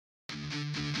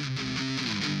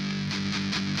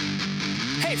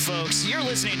Hey folks, you're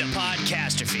listening to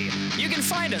Podcastrophe. You can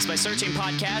find us by searching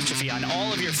Podcastrophe on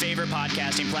all of your favorite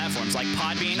podcasting platforms like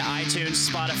Podbean, iTunes,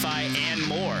 Spotify, and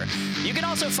more. You can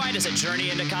also find us at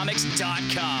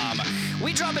JourneyIntoComics.com.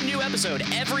 We drop a new episode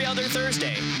every other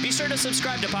Thursday. Be sure to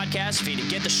subscribe to Podcastrophe to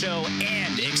get the show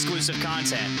and exclusive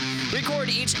content. We record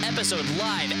each episode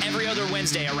live every other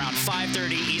Wednesday around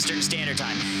 5:30 Eastern Standard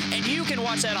Time. And you can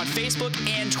watch that on Facebook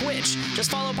and Twitch. Just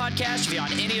follow Podcastrophe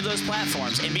on any of those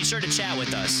platforms and be sure to chat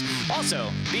with us. Also,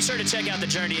 be sure to check out the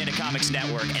Journey into Comics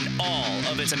Network and all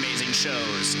of its amazing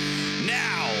shows.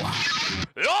 Now,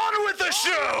 on with the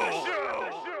show!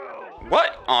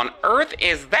 What on earth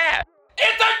is that?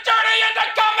 It's a Journey into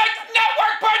Comics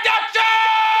Network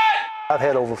production! I've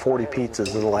had over 40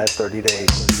 pizzas in the last 30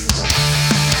 days.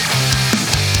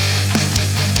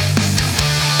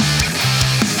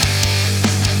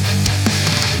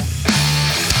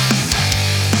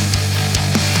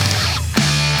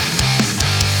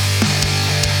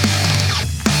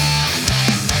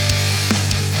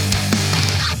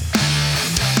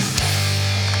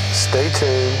 Stay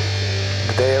tuned.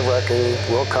 The day of reckoning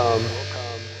will come.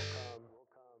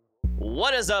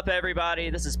 What is up, everybody?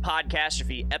 This is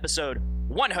Podcastrophe, episode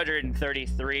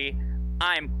 133.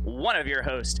 I'm one of your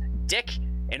hosts, Dick,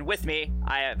 and with me,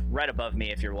 I have, right above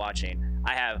me if you're watching,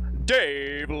 I have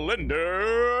Dave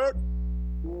Linder.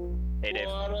 Hey, Dave.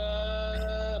 What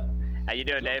up? How you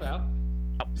doing, Dave? Pal?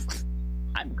 Oh,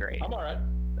 I'm great. I'm all right.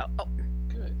 Oh,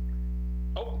 Good.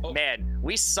 Oh. man,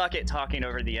 we suck at talking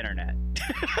over the internet.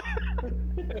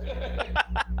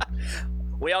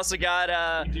 We also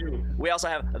got, we also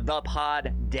have the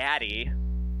Pod Daddy.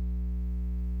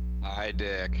 Hi,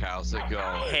 Dick. How's it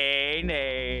going? Hey,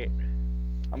 Nate.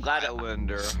 I'm glad. Hi,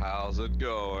 Linder. How's it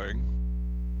going?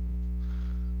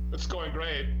 It's going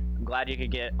great. I'm glad you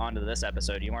could get onto this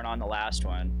episode. You weren't on the last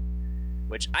one,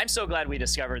 which I'm so glad we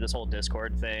discovered this whole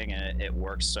Discord thing, and it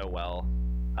works so well.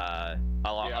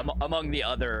 Among the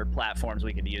other platforms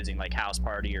we could be using, like House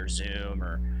Party or Zoom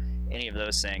or any of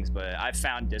those things, but I've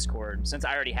found Discord since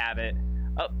I already have it.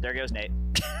 Oh, there goes Nate.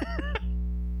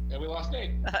 And we lost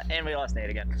Nate. And we lost Nate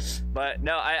again. But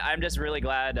no, I'm just really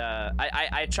glad.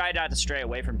 I tried not to stray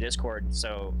away from Discord,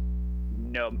 so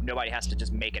nobody has to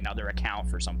just make another account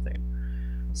for something.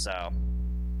 So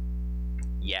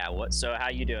yeah, so how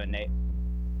you doing, Nate?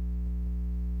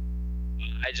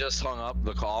 I just hung up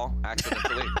the call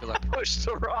accidentally because I pushed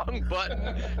the wrong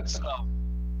button. So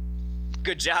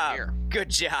Good job. here. Good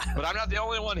job. But I'm not the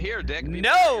only one here, Dick.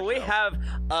 No, we have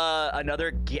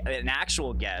an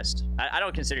actual guest. I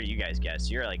don't consider you guys guests.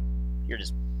 You're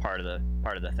just part of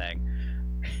the thing.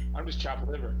 I'm just chopped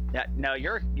liver. Yeah, no,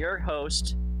 you're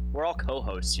host. We're all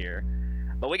co-hosts here.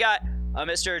 But we got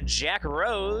Mr. Jack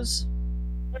Rose.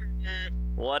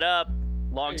 What up?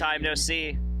 Long time no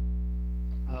see.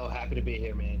 Oh, happy to be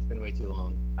here, man. It's been way too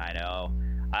long. I know.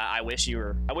 I wish you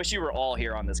were all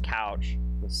here on this couch.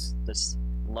 This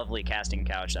lovely casting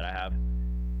couch that I have.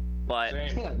 But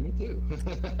Same. Yeah, me too.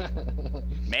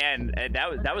 man,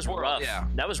 that was Well, rough. yeah.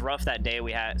 That was rough that day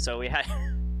we had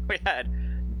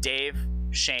Dave,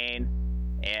 Shane,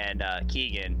 and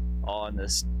Keegan all on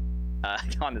this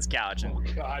couch, and Oh,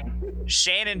 God.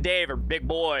 Shane and Dave are big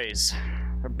boys.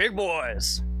 They're big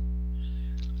boys.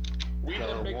 We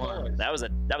live big one. boys. That was a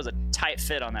tight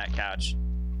fit on that couch.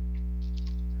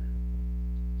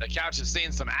 The couch has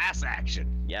seen some ass action.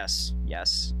 Yes.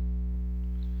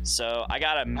 So I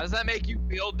got How does that make you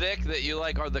feel, Dick, that you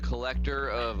are the collector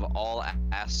of all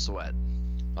ass sweat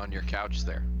on your couch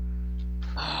there?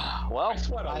 well, I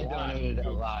sweat a I lot. donated a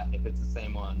lot if it's the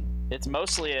same one. it's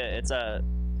mostly it's a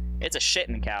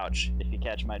shitting couch, if you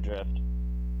catch my drift.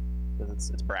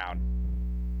 'Cause it's brown.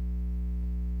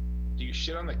 Do you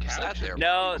shit on the couch? Sat there.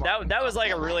 No, that was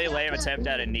like a really lame attempt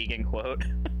at a Negan quote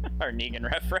or Negan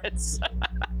reference.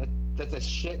 That's a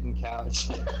shitting couch.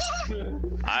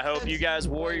 I hope you guys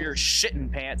wore your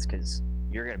shitting pants, because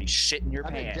you're gonna be shitting your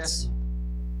I bet pants.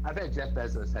 I bet Jeff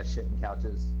Bezos has shitting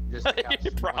couches. Just a couch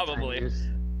Probably. one-time use.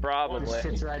 Probably. Just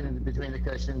sits right in between the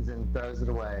cushions and throws it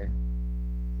away.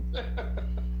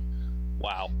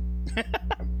 Wow.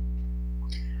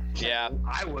 Yeah.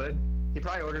 I would. He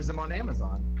probably orders them on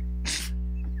Amazon.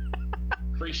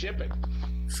 Free shipping.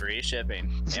 Free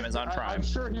shipping. Amazon Prime. I'm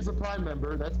sure he's a Prime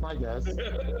member. That's my guess.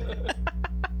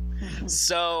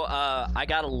 So I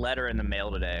got a letter in the mail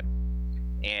today,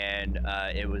 and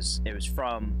it was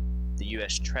from the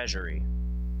U.S. Treasury,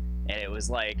 and it was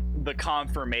like the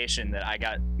confirmation that I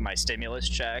got my stimulus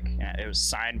check. And it was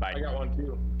signed by I got one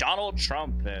too. Donald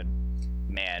Trump, and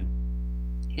man,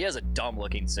 he has a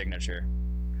dumb-looking signature.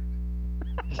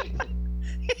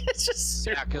 It's just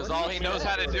Yeah, because all he knows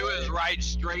how to do is write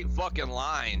straight fucking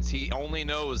lines. He only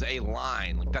knows a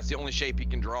line. Like that's the only shape he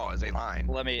can draw is a line.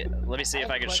 Let me see if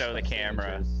I can show the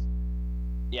camera.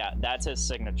 Yeah, that's his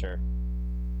signature.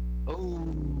 Oh,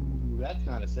 that's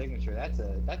not a signature.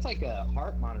 That's like a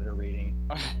heart monitor reading.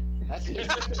 That's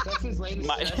his latest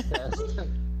stress test.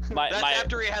 That's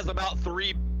after he has about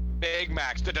 3 Big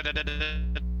Macs.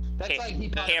 That's like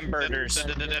he hamburgers.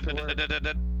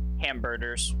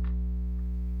 Hamburgers.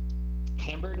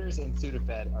 Hamburgers and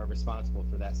Sudafed are responsible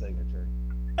for that signature.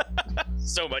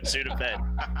 So much Sudafed.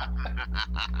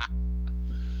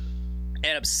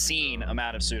 An obscene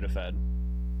amount of Sudafed.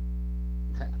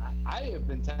 I have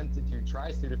been tempted to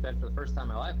try Sudafed for the first time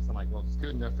in my life, so I'm like, well, it's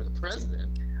good enough for the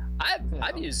president.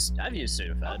 I've used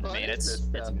Sudafed. I mean, it's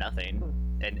nothing,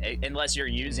 and unless you're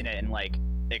using it in like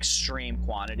extreme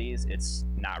quantities, it's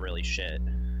not really shit.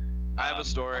 I have a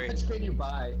story. How much can you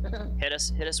buy? Hit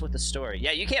us with the story.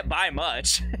 Yeah, you can't buy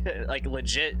much, like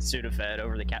legit Sudafed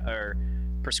over the or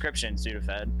prescription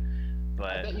Sudafed,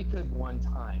 but I bet you could one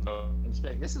time and just be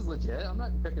like, this is legit. I'm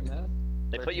not picking this.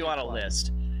 they put you on a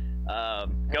list. Go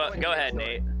ahead,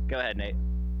 Nate. Go ahead, Nate.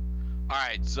 All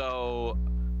right, so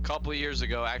a couple of years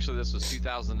ago, actually this was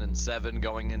 2007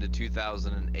 going into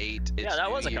 2008. It's that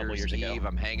was New a couple Year's years ago. Eve.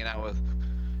 I'm hanging out with.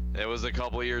 It was a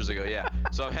couple of years ago, yeah.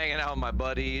 So I'm hanging out with my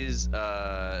buddies.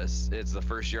 It's the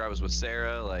first year I was with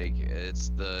Sarah. Like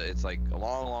it's like a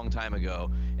long time ago.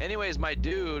 Anyways, my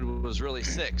dude was really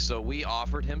sick, so we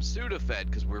offered him Sudafed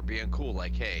because we're being cool.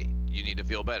 Like, hey, you need to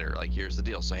feel better. Like, here's the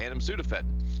deal. So hand him Sudafed.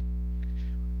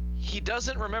 He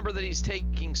doesn't remember that he's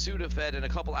taking Sudafed, and a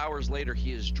couple hours later,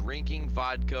 he is drinking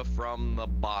vodka from the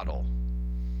bottle.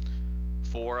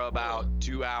 For about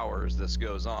 2 hours, this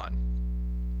goes on.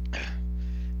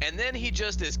 And then he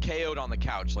just is KO'd on the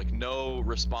couch, like no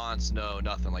response, no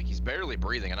nothing. Like he's barely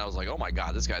breathing, and I was like, oh my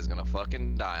god, this guy's gonna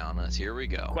fucking die on us. Here we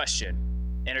go. Question.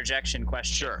 Interjection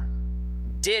question. Sure.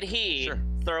 Did he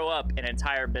throw up an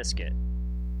entire biscuit?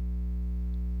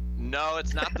 No,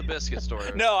 it's not the biscuit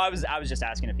story. No, I was just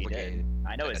asking if he Okay. did.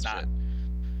 I know it's not. Shit.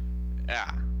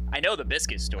 Yeah. I know the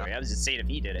biscuit story. I was just saying if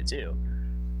he did it too.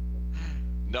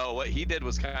 No, what he did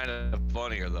was kind of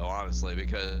funnier though, honestly,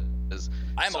 because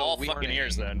I'm all fucking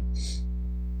ears then.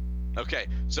 Okay,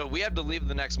 so we had to leave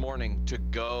the next morning to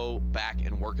go back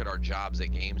and work at our jobs at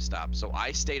GameStop. So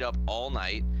I stayed up all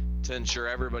night to ensure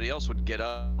everybody else would get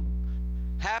up.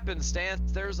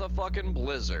 Happenstance, there's a fucking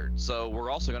blizzard. So we're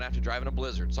also gonna have to drive in a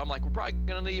blizzard. So I'm like, we're probably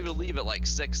gonna need to leave at like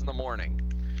 6 in the morning.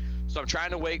 So I'm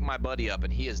trying to wake my buddy up,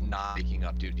 and he is not waking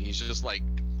up, dude. He's just like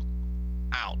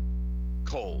out,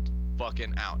 cold,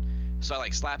 fucking out. So I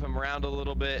like slap him around a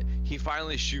little bit. He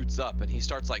finally shoots up, and he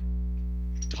starts like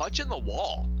touching the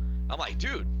wall. I'm like,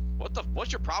 dude,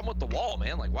 what's your problem with the wall,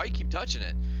 man? Like, why you keep touching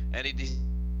it? And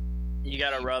you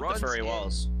gotta rub the furry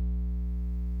walls.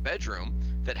 Bedroom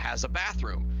that has a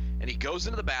bathroom, and he goes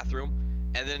into the bathroom,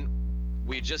 and then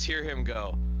we just hear him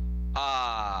go,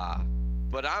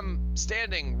 but I'm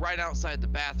standing right outside the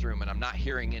bathroom, and I'm not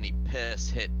hearing any piss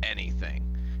hit anything.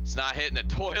 It's not hitting the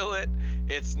toilet.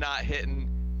 It's not hitting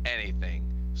anything.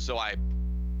 So I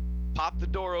pop the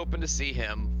door open to see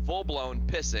him full-blown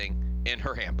pissing in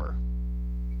her hamper.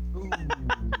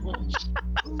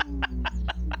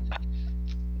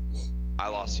 I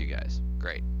lost you guys.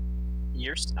 Great.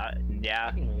 You're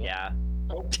yeah.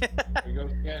 Oh, there he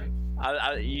goes again.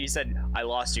 You said I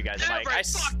lost you guys. I'm like, Every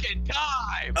fucking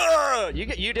time.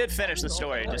 You did finish the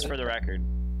story, just for the record.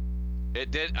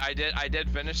 It did. I did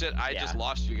finish it. I just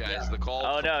lost you guys. The call.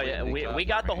 Oh no, yeah, we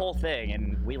got the whole thing,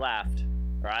 and we laughed,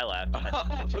 or I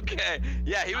laughed. Okay.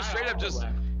 Yeah, he was straight up just.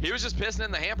 He was just pissing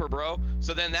in the hamper, bro.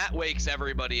 So then that wakes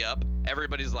everybody up.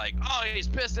 Everybody's like, oh, he's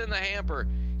pissed in the hamper.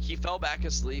 He fell back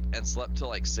asleep and slept till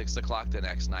like 6 o'clock the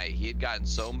next night. He had gotten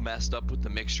so messed up with the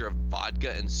mixture of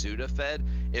vodka and Sudafed,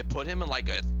 it put him in like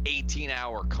a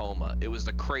 18-hour coma. It was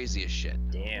the craziest shit.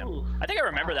 Damn. I think I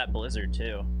remember that blizzard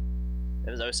too. It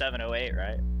was 07, 08,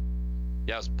 right?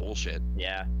 Yeah, it was bullshit.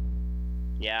 Yeah.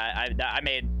 Yeah, I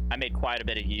made quite a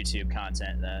bit of YouTube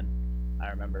content then. I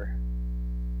remember.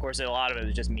 Of course, a lot of it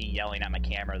was just me yelling at my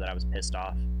camera that I was pissed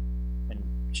off and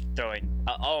throwing.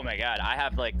 Oh my god, I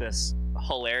have like this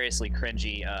hilariously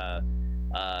cringy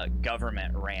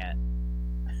government rant.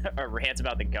 A rant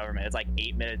about the government. It's like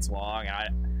 8 minutes long,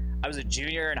 and I was a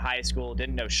junior in high school,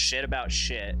 didn't know shit about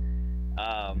shit.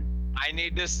 I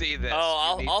need to see this.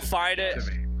 Oh, I'll find it.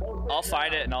 I'll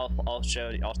find it and I'll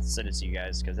send it to you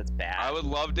guys because it's bad. I would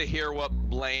love to hear what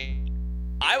Blaine.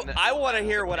 I want to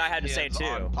hear what I had to say too.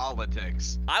 On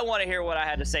politics. I want to hear what I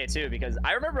had to say too because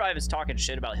I remember I was talking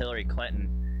shit about Hillary Clinton.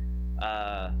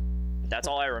 That's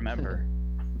all I remember.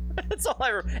 That's all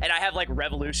and I have like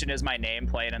Revolution is my name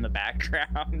playing in the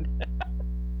background.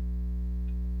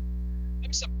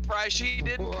 I'm surprised she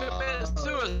didn't commit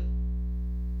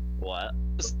What?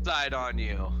 suicide on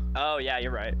you. Oh yeah,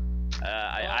 you're right.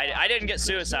 I didn't get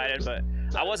suicided, but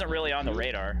I wasn't really on the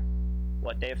radar.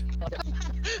 What, Dave?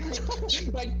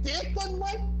 Like dick on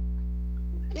my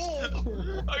dick.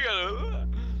 I gotta.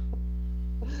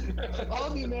 Of all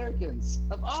the Americans,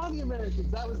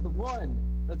 that was the one.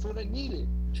 That's what I needed.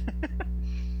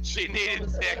 She needed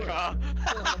dick, huh?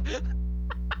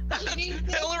 She needs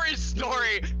dick. Hillary's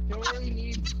story. Hillary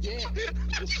needs dick.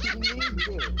 She needs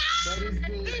it. That is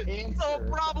the answer. No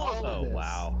to problem. all of Oh this.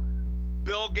 wow.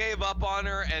 Bill gave up on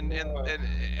her, and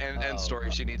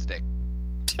story. She needs dick.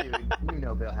 Dude, you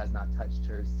know Bill has not touched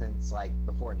her since like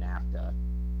before NAFTA.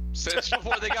 Since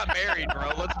before they got married, bro.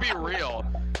 Let's be real.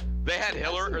 They had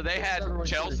Hillary, or they had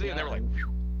Chelsea, and they were like,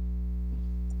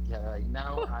 yeah, like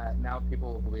now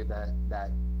people will believe that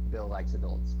Bill likes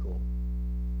adults. Cool.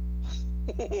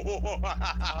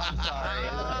 I'm sorry.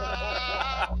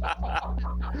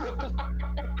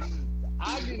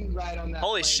 I didn't ride on that.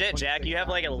 Holy plane shit, Jack! You have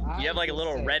like a 26 times.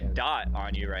 little I'm red just dot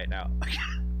on you right now.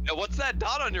 What's that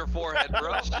dot on your forehead,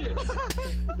 bro? saying.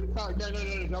 Oh, no,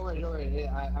 don't worry.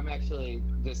 I'm actually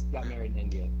just got married in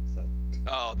India, so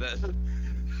Oh, that.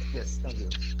 yes, thank you.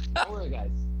 Don't worry,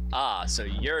 guys. Ah, so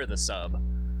you're the sub.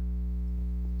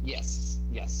 Yes,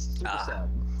 super Ah. sub.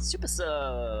 Super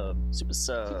sub. Super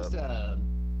Super sub. sub.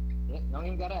 Yeah, don't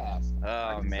even gotta ask. Oh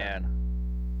Already man.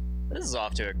 This is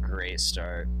off to a great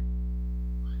start.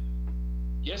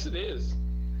 Yes, it is.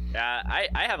 I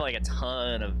have like a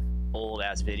ton of old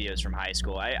ass videos from high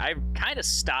school. I kind of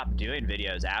stopped doing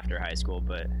videos after high school,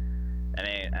 but I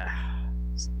mean,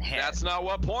 man, That's not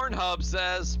what Pornhub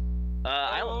says.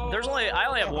 I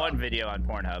only have one video on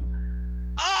Pornhub.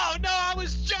 Oh no, I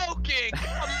was joking.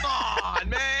 Come on,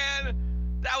 man.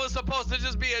 That was supposed to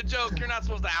just be a joke. You're not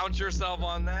supposed to ounce yourself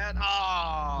on that.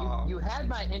 Oh. You had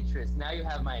my interest. Now you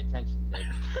have my attention. Dick.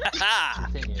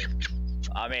 Continue.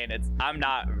 I mean, I'm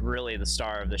not really the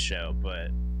star of the show, but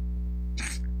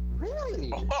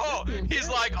Really? Oh, he's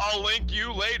like, I'll link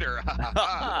you later.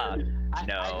 I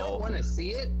No. don't want to see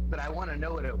it, but I want to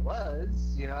know what it was.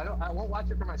 You know, I won't watch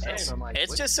it for myself. it's, I'm like, it's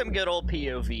what- just some good old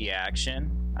POV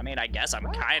action. I mean, I guess I'm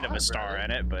Right kind of on, a star brother.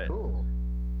 in it, but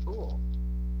Cool.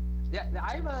 Yeah,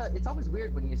 it's always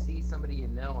weird when you see somebody you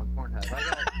know on Pornhub. I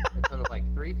got a total of like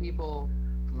 3 people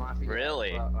from Lafayette.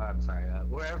 Really? I'm sorry,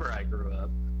 wherever I grew up,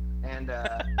 and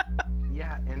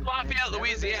yeah, and Lafayette, it's never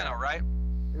Louisiana, right?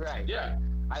 been- Right. Yeah.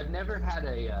 I've never had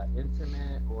a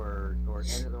intimate or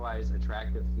otherwise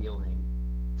attractive feeling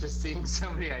just seeing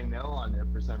somebody I know on there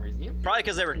for some reason. You- Probably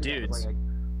 'cause they were It was dudes. like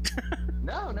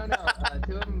no.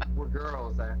 2 of them were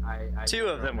girls. I two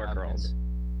of them were growing up, girls.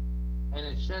 and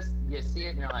it's just you see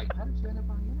it and you're like, how did you end up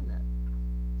on the internet?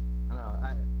 I don't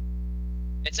know.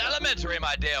 It's elementary,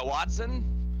 my dear Watson.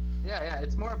 Yeah,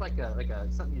 it's more of like a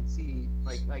something you'd see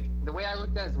like the way I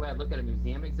looked at it is the way I look at a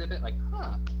museum exhibit. Like,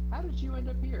 huh? How did you end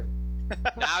up here?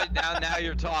 Now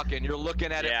you're talking. You're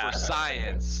looking at Yeah. it for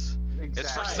science.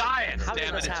 It's for science, How did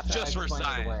damn this it. It's happen? just for Explain it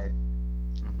science. away.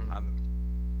 I'm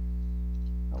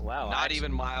Oh, wow. not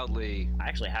even mildly. I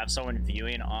actually have someone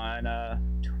viewing on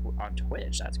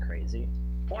Twitch. That's crazy.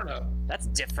 Pornhub. That's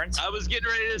different. I was getting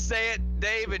ready to say it,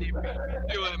 Dave, and you beat me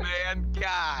to it, man.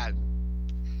 God.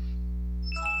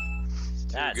 It's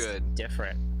too That's good.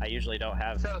 different. I usually don't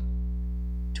have So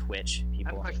Twitch I have a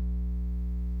people. question.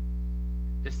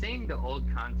 Just seeing the old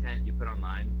content you put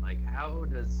online, like how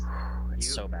does It's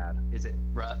you, so bad. is it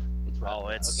rough? It's rough. Oh,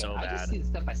 it's so I bad. just see the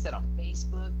stuff I said on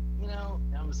Facebook, you know,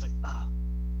 and I'm just like,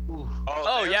 ooh.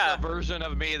 Oh, there's yeah. a version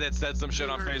of me that said some shit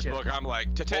on Version. Facebook. I'm like,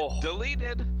 Oh.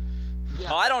 deleted. Yeah,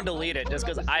 Oh, I don't delete it What just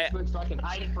about 'cause this I- Facebook so I can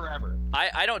hide it forever.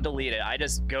 I don't delete it. I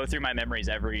just go through my memories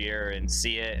every year and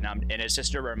see it, and it's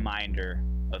just a reminder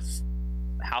of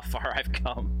how far I've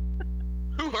come.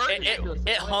 Who hurt It you?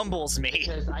 humbles me.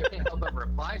 Because I can't help but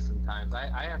reply sometimes.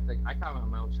 I have to. I comment on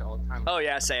my own show all the time. Oh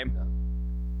yeah, same.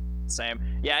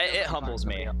 Yeah, it humbles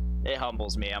me. It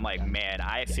humbles me. I'm like, man,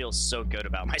 I feel so good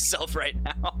about myself right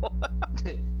now.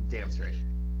 Damn straight.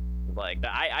 Like,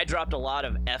 I dropped a lot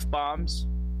of F-bombs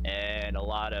and a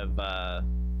lot of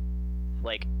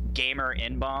like gamer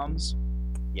N-bombs.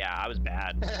 Yeah, I was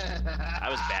bad. I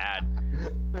was bad.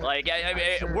 Like, I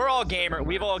mean, we're all gamer.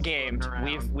 We've all gamed.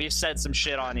 We've said some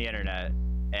shit on the internet,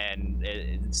 and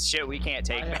it's shit we can't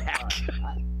take back.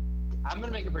 I'm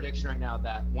gonna make a prediction right now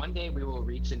that one day we will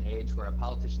reach an age where a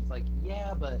politician's like,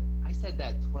 yeah, but I said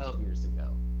that 12 years ago.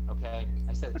 Okay,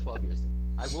 I said it 12 years ago.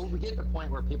 I will get to the point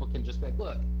where people can just be like,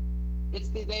 look, it's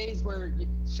the days where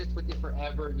shit's with you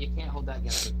forever. You can't hold that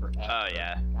against me forever. Oh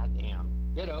yeah. God damn,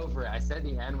 get over it. I said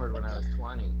the N-word when I was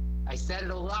 20. I said it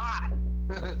a lot.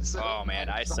 So, Oh, man,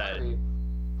 I'm I said it.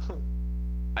 sorry.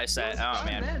 I said, It was oh fun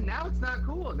man. then. Now it's not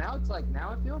cool. Now it's like, now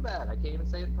I feel bad. I can't even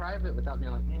say it in private without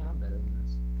being like, man, I'm better than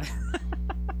this.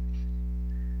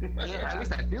 Yeah, at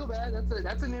least I feel bad.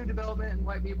 That's a new development in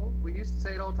white people. We used to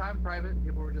say it all the time in private. And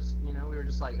people were just, we were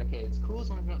just like, okay, it's cool as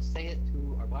long as we don't say it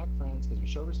to our black friends because we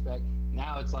show respect.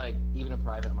 Now it's like, even in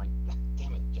private, I'm like, God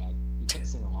damn it, Jack, you can't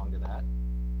sing along to that.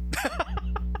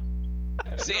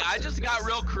 See, I just got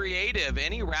real creative.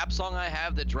 Any rap song I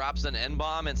have that drops an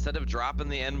N-bomb, instead of dropping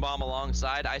the N-bomb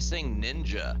alongside, I sing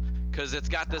ninja. Because it's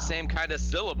got the same kind of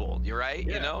syllable, you're right?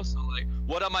 Yeah. You know? So, like,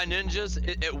 what are my ninjas?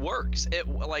 It works.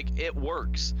 It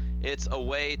works. It's a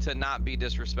way to not be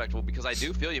disrespectful, because I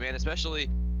do feel you, man, especially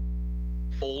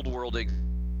old world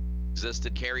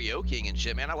existed karaokeing and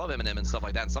shit, man. I love Eminem and stuff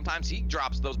like that. And sometimes he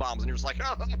drops those bombs and you're just like,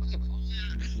 oh,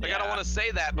 like, I don't want to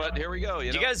say that, but here we go.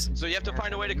 You know? guys- So you have to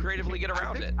find a way to creatively get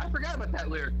around it. I forgot about that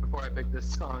lyric before I picked this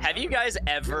song. Have you guys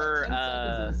ever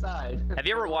have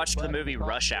you ever watched the movie What?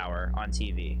 Rush Hour on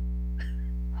TV?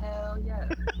 Hell yeah.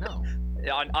 No.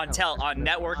 on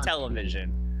network on TV.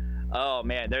 television. Oh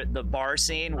man, the bar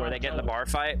scene where they get in the bar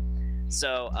fight.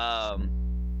 So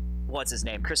what's his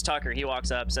name? Chris Tucker. He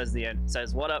walks up, says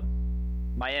what up,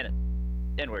 my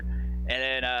N-word, and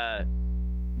then I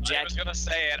was gonna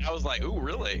say it. I was like, ooh,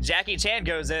 really? Jackie Chan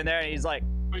goes in there and he's like,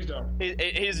 Please don't.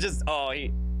 he's just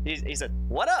he said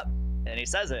what up, and he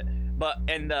says it, but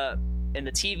in the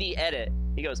TV edit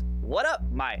he goes, what up,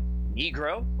 my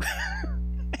Negro.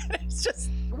 It's just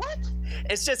What?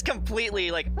 it's just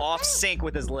completely like off sync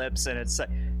with his lips, and it's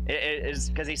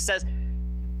because he says,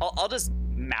 I'll just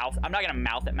mouth. I'm not gonna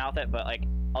mouth it, but like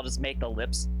I'll just make the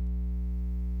lips.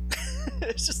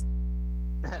 It's just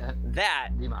that,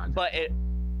 Demon. but it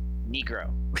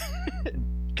Negro.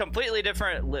 Completely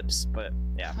different lips, but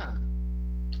yeah. Huh.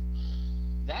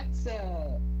 That's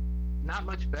not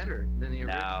much better than the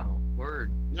original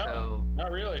word. No, So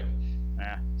not really.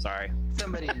 Yeah, sorry.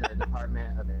 somebody in the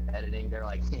department of editing, they're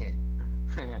like,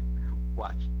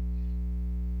 watch.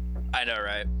 I know,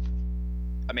 right?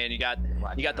 I mean, you got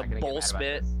Watch. the I'm not gonna get bull mad about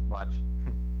spit, this. Watch.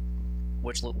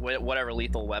 which whatever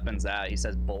lethal weapon's that. He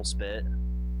says bull spit,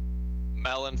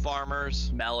 Melon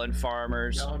farmers. melon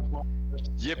farmers.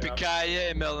 Yippee ki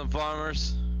yay, melon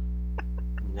farmers.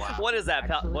 Wow. What is that?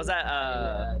 Actually, Was that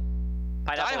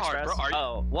Pineapple Die Hard, Express? bro. Are you-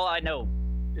 Oh, well, I know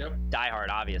Yep. Die Hard,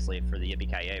 obviously, for the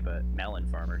Yippee-Ki-Yay, but melon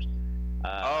farmers.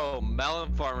 Oh,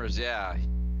 melon farmers, yeah.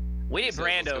 We he need said,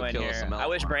 "Let's go Brando in kill us here. some melon I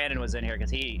wish farmers." Brandon was in here because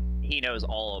he knows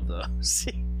all of those.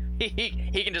 he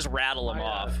can just rattle them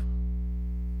off.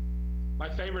 My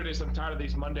favorite is I'm tired of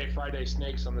these Monday, Friday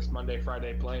snakes on this Monday,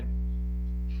 Friday plane.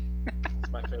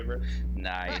 It's my favorite.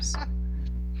 Nice.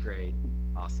 Great.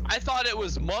 Awesome. I thought it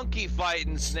was monkey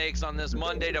fighting snakes on this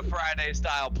Monday to Friday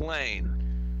style plane.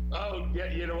 Oh,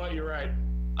 yeah, you know what? You're right.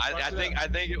 I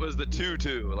think it was the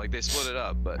two, like they split it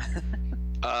up, but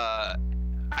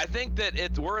I think that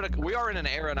we are in an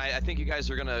era, and I think you guys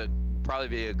are gonna probably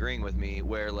be agreeing with me,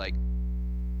 where like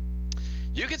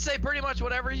you can say pretty much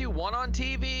whatever you want on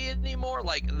TV anymore.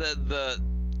 Like the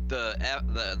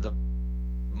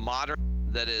modern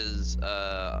that is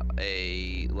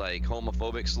a like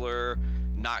homophobic slur,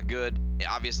 not good.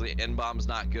 Obviously, N-bomb's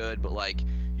not good, but like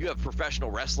you have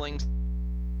professional wrestling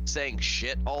saying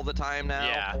shit all the time now.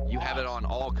 Yeah. You have it on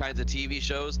all kinds of TV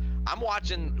shows. I'm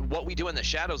watching What We Do in the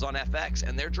Shadows on FX,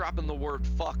 and they're dropping the word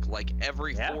fuck like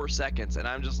every 4 seconds, and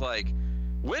I'm just like,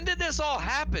 when did this all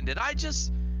happen? Did I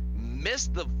just miss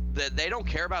that they don't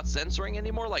care about censoring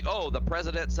anymore? Like, oh, the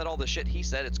president said all the shit he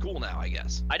said, it's cool now, I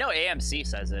guess. I know AMC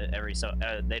says it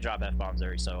they drop F-bombs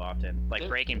every so often. Like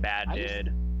Breaking Bad I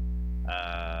did.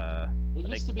 It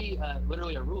used to be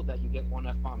literally a rule that you get one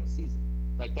F-bomb a season.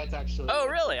 Like that's actually. Oh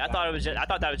really? I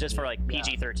thought that was just for like Yeah.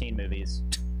 PG-13 movies.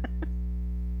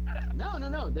 No. I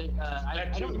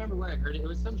don't remember where I heard it. It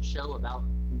was some show about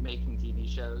making TV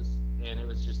shows, and it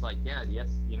was just like, yes,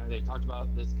 they talked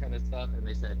about this kind of stuff, and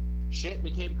they said shit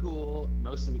became cool,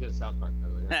 mostly because of South Park. Though.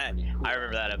 That's pretty cool. I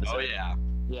remember that episode. Oh yeah.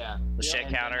 Yeah. The shit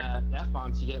and counter. Then,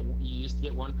 F-bombs, you used to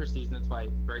get one per season. That's why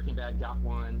Breaking Bad got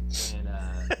one, and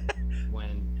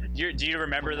when. Do you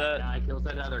remember when that the? guy kills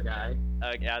that other guy?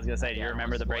 I was gonna say, do you Yeah, I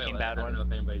remember won't the spoil Breaking it. Bad I one? don't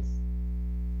know if anybody's.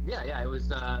 Yeah. It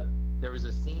was. There was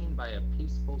a scene by a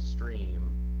peaceful stream.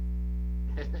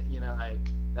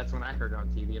 That's when I heard it on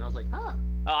TV, and I was like, huh.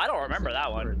 Oh, I don't remember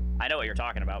that one. I know what you're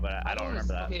talking about, but I don't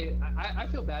remember that. Okay, I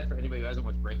feel bad for anybody who hasn't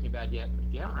watched Breaking Bad yet, but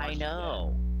if you haven't watched I it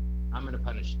know. yet, I'm gonna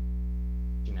punish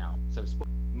you now. So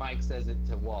Mike says it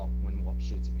to Walt when Walt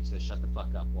shoots him. He says, "Shut the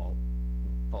fuck up, Walt."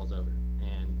 Falls over,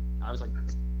 and I was like,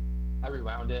 I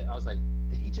rewound it. I was like,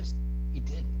 that he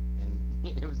didn't, and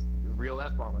it was a real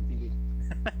F-bomb on TV.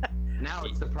 Now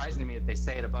it's surprising to me that they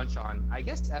say it a bunch on, I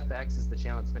guess FX is the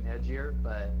channel that's been edgier,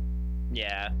 but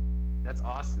Yeah. that's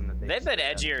awesome that They've been say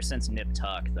that. edgier since Nip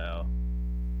Tuck, though.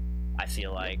 I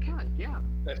feel like. Yeah,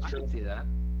 That's I true. can see that.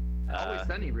 Always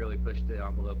Sunny really pushed the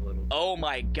envelope a little. Oh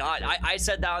my God! I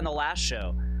said that on the last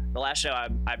show. The last show I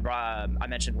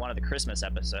mentioned one of the Christmas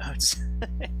episodes.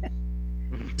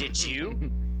 Did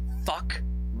you fuck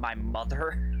my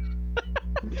mother?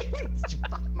 Did you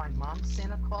fuck my mom,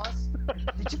 Santa Claus?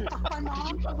 Did you fuck my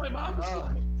mom? Fuck my mom. Oh,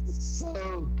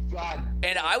 so God.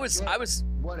 And I was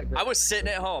What a great sitting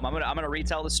at home. I'm gonna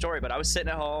retell the story, but I was sitting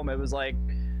at home. It was like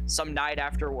some night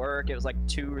after work. It was like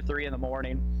 2 or 3 in the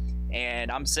morning,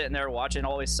 and I'm sitting there watching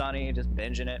Always Sunny, just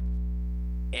binging it.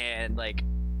 And like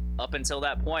up until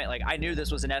that point, like I knew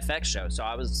this was an FX show, so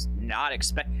I was not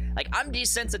like I'm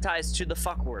desensitized to the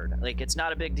fuck word. Like it's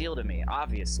not a big deal to me,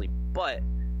 obviously. But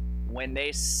when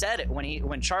they said it,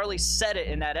 when Charlie said it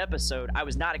in that episode, I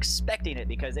was not expecting it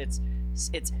because it's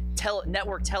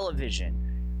network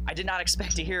television. I did not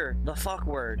expect to hear the fuck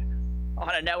word on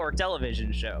a network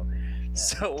television show.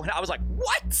 So when I was like,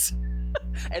 what?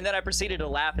 And then I proceeded to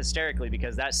laugh hysterically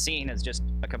because that scene is just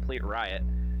a complete riot.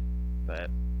 But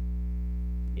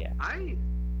yeah. I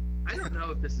don't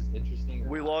know if this is interesting.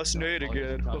 We lost Nate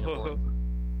again.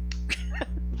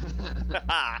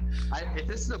 If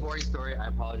this is a boring story, I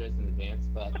apologize in advance,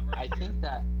 but I think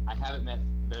that I haven't met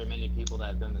very many people that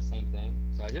have done the same thing.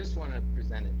 So I just want to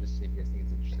present it just to see if you guys think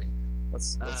it's interesting.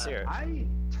 Let's hear it. I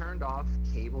turned off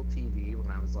cable TV when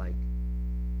I was like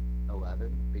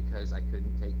 11 because I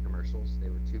couldn't take commercials. They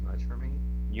were too much for me.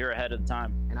 You're ahead of the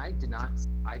time. And I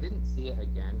didn't see it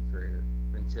again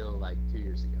until like 2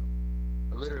 years ago.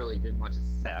 I literally didn't watch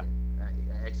a second,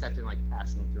 except in like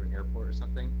passing through an airport or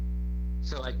something.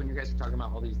 So like when you guys are talking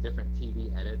about all these different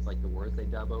TV edits, like the words they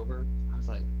dub over, I was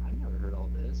like, I've never heard all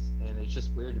this, and it's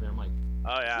just weird to me. I'm like,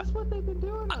 Oh yeah. is this what they've been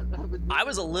doing? I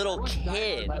was a little I watched Die Hard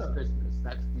kid. Last Christmas.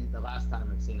 That's the last time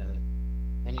I've seen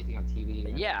anything on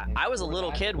TV. Yeah, And I was a before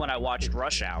little that, kid when I watched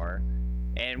Rush Hour,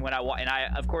 and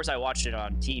of course I watched it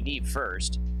on TV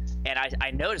first, and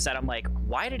I noticed that I'm like,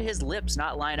 why did his lips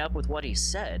not line up with what he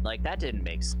said? Like that didn't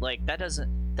make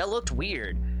that looked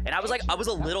weird, and I was like, I was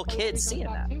a little kid seeing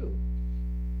that. Too.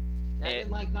 I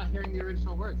didn't like not hearing the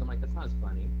original words. I'm like, that's not as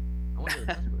funny. I wonder if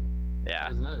that's funny. Yeah. That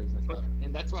was another reason I thought.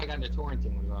 And that's why I got into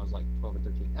torrenting when I was like 12 or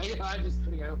 13. I'm just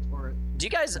kidding. I don't torrent. Do you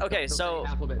guys? Okay, Don't so say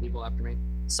alphabet people after me.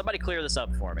 somebody clear this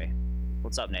up for me.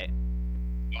 What's up, Nate?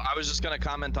 I was just gonna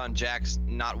comment on Jack's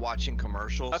not watching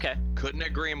commercials. Okay. Couldn't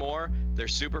agree more. They're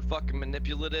super fucking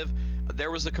manipulative. There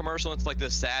was a commercial, it's like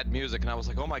this sad music, and I was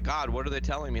like, oh my god, what are they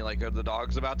telling me? Like, are the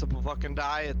dogs about to fucking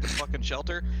die at the fucking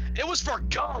shelter? It was for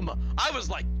gum! I was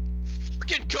like,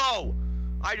 fucking go!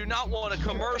 I do not want a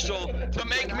commercial to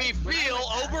make me feel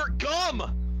over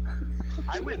gum!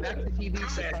 I went back to TV to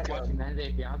start watching 90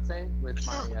 Day Fiance with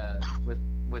my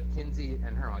with Kinsey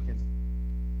and her mom.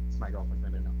 Kinsey's my girlfriend, I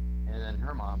didn't know. And then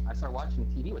her mom. I started watching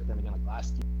TV with them again like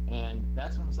last year. And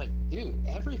that's when I was like, dude,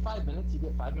 every 5 minutes you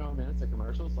get 5 more minutes of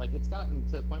commercials. Like it's gotten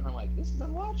to the point where I'm like, this is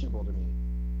unwatchable to me.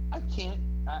 I can't.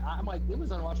 I'm like, it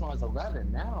was unwatchable when I was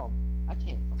 11. Now I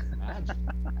can't fucking imagine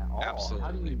at all. Absolutely.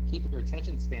 How do you keep your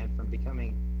attention span from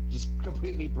becoming just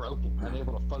completely broken,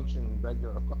 unable to function in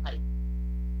regular life?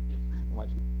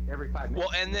 Watching every 5 minutes.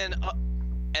 Well,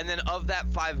 and then of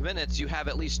that 5 minutes, you have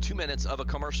at least 2 minutes of a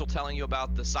commercial telling you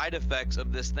about the side effects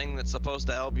of this thing that's supposed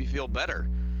to help you feel better.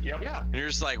 Yep. Yeah. And you're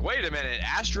just like, wait a minute,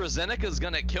 AstraZeneca's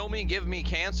gonna kill me, give me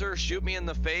cancer, shoot me in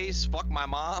the face, fuck my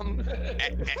mom,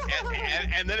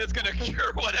 and then it's gonna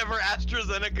cure whatever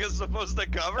AstraZeneca's supposed to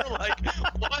cover? Like,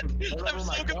 what? I'm Oh so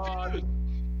my confused. god.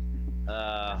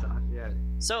 Yeah.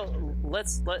 So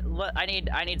I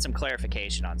need some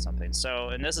clarification on something. So,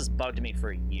 and this has bugged me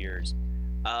for years.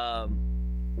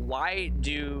 Why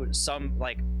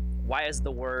is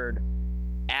the word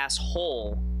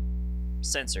asshole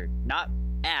censored? Not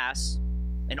ass,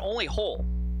 and only hole.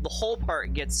 The whole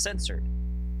part gets censored.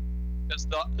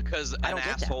 Because I an don't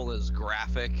get that. asshole is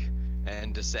graphic,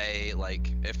 and to say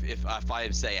like if I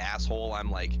say asshole, I'm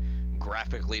like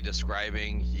graphically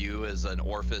describing you as an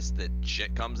orifice that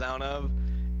shit comes out of,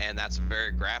 and that's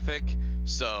very graphic.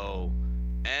 So,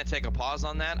 and take a pause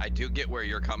on that. I do get where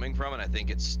you're coming from, and I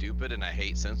think it's stupid, and I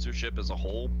hate censorship as a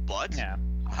whole. But Yeah.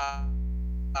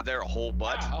 they're a whole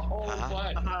butt. A whole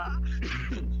butt.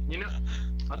 You know,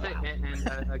 I'll say,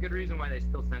 and a good reason why they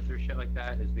still censor shit like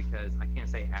that is because I can't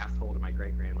say asshole to my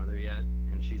great grandmother yet,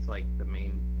 and she's like the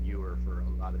main viewer for a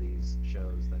lot of these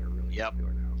shows that are really Yep.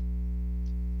 popular now.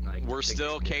 Like, We're Big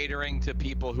still Bang Theory. catering to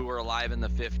people who were alive in the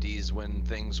 50s when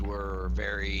things were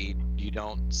very, you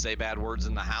don't say bad words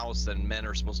in the house, and men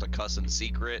are supposed to cuss in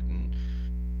secret, and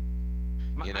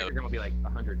My you know. grandma will be like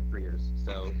 103 years,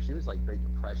 so she was like Great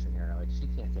Depression era. Like she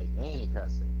can't take any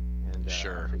cussing. And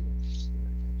Sure. actually,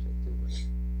 can't shit too, but it's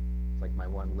like my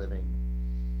one living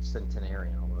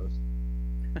centenarian almost.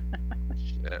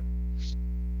 Shit.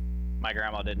 My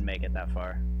grandma didn't make it that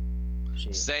far.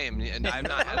 She. Same, and I've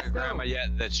not had a grandma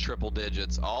yet that's triple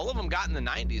digits. All of them got in the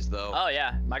 90s though. Oh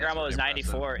yeah, my That's grandma was pretty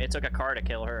 94. It took a car to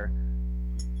kill her.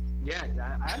 Yeah,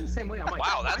 I'm the same way. I'm like,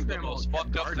 Wow, my that's the grandma most kept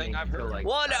fucked up gardening thing I've until, heard. Like,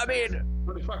 Well, I mean,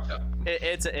 Pretty fucked up.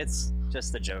 it's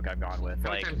just the joke I've gone with.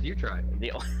 how many Like times have you tried?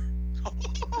 the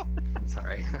I'm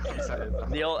sorry. I'm sorry.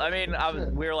 the old. I mean,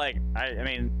 we were like, I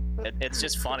mean, it's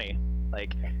just funny.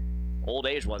 Like, old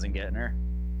age wasn't getting her.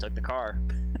 Took the car.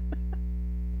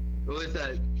 What was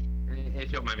that?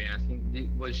 If you don't mind me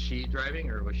asking, was she driving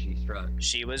or was she struck?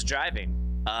 She was driving.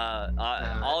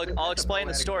 I'll that's a explain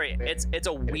the poetic story. experience. It's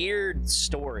a weird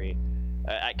story.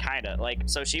 I kind of like.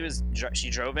 So she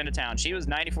drove into town. She was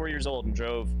 94 years old and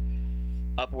drove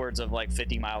upwards of like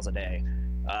 50 miles a day,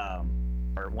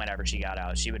 or whenever she got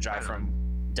out. She would drive Right on. from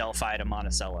Delphi to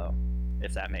Monticello,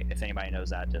 if anybody knows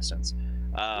that distance.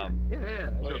 Yeah, I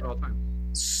do it all the time.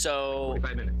 So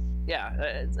 45 minutes.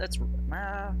 yeah, that's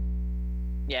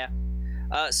yeah.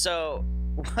 So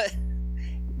what?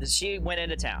 She went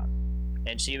into town,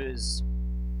 and she was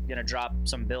gonna drop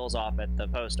some bills off at the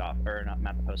post office, or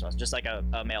not the post office, just like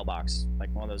a mailbox, like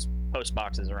one of those post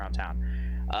boxes around town.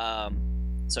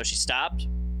 So she stopped,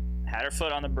 had her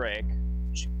foot on the brake,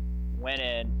 she went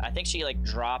in. I think she like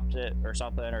dropped it or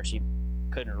something, or she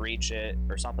couldn't reach it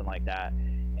or something like that.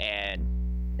 And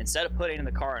instead of putting in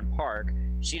the car and park,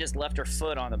 she just left her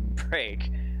foot on the brake,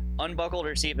 unbuckled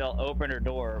her seatbelt, opened her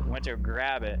door, went to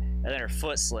grab it, and then her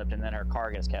foot slipped, and then her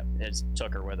car it just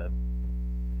took her with it.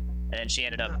 And then she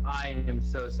ended up. I am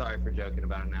so sorry for joking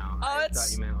about it now. Oh, I it's-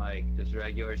 thought you meant like just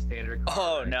regular standard car.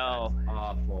 Oh, wreck. no. That's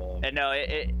awful. And no,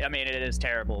 I mean, it is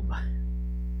terrible. But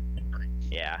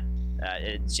yeah,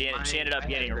 she ended up I had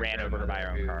getting a ran over by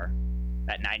her own grandmother car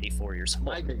at 94 years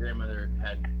My old. great grandmother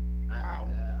had.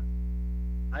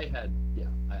 I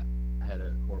had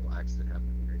a horrible accident happen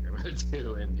with my great grandmother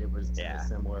too, and it was Yeah. a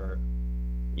similar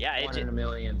Yeah, one in a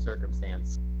million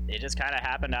circumstance. it just kind of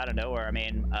happened out of nowhere. I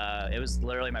mean, it was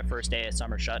literally my first day of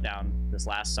summer shutdown this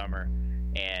last summer,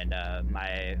 and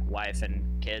my wife and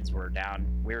kids were down.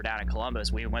 We were down in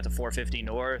Columbus. We went to 450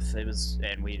 North.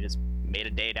 And we just made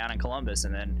a day down in Columbus.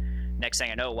 And then next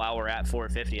thing I know, while we're at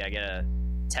 450, I get a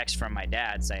text from my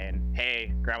dad saying,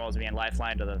 "Hey, Grandma was being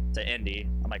lifeline to Indy."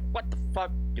 I'm like, "What the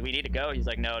fuck? Do we need to go?" He's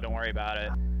like, "No, don't worry about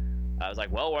it." I was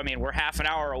like, "Well, I mean, we're half an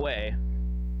hour away,"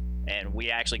 and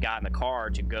we actually got in the car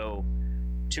to go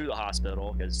to the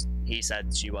hospital because he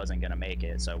said she wasn't gonna make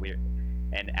it. So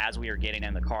and as we were getting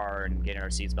in the car and getting our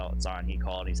seatbelts on, he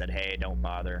called. He said, "Hey, don't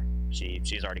bother.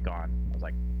 She's already gone." I was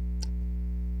like,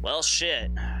 "Well,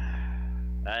 shit.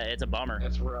 It's a bummer."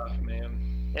 That's rough, man.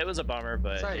 It was a bummer,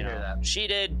 but Sorry you to hear know, that. she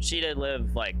did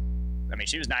live like, I mean,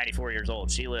 she was 94 years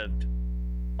old. She lived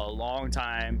a long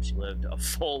time. She lived a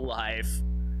full life.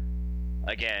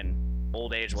 Again,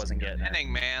 old age wasn't getting her.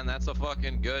 Inning, man, that's a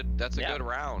fucking good. That's a Yeah. good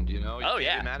round, you know. You Oh, can't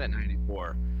yeah. be mad at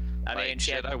 94. I mean, Like,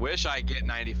 she shit, had, I wish I get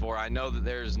 94. I know that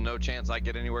there's no chance I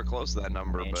get anywhere close to that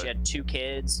number, and but she had 2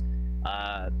 kids,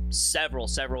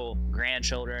 several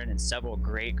grandchildren, and several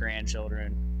great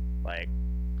grandchildren. Like,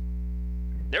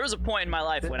 there was a point in my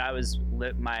life when I was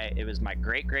it was my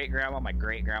great grandma, my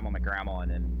great grandma, my grandma,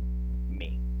 and then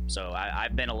me. So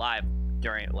I've been alive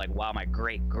during while my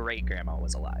great grandma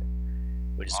was alive,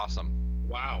 which is awesome.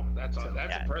 Wow, that's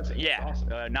impressive. yeah. That's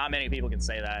awesome. Not many people can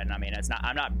say that, and I mean,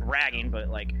 I'm not bragging, but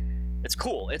like, it's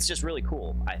cool. It's just really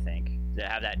cool, I think, to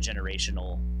have that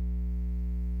generationalness.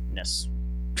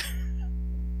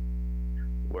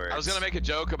 I was gonna make a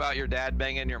joke about your dad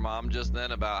banging your mom just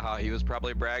then about how he was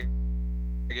probably bragging.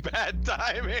 Bad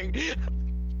timing.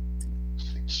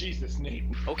 Jesus, Nate.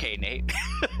 Okay, Nate.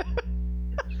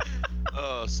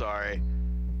 Oh, sorry.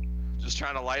 Just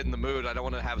trying to lighten the mood. I don't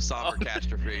want to have somber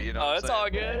catastrophe. You know. Oh, what I'm it's saying? all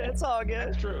good. It's all good.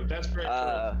 That's true. That's very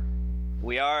true.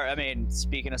 We are. I mean,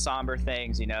 speaking of somber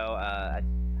things, you know, I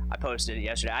posted it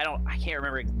yesterday. I can't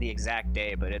remember the exact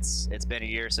day, but it's been a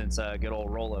year since good old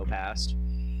Rolo passed,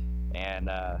 and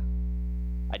I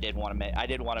did want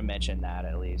to mention that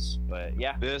at least. But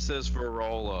yeah, This is for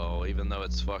Rolo, even though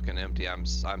it's fucking empty. I'm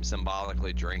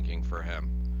symbolically drinking for him.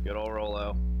 good old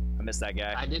Rolo. I miss that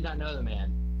guy. I did not know the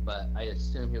man, but I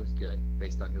assume he was good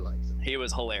based on who likes him. He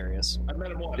was hilarious. I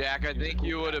met him once. Jack, I He was a think cool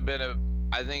you guy. would have been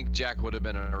I think Jack would have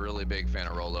been a really big fan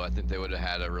of Rolo. I think they would have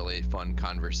had a really fun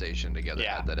conversation together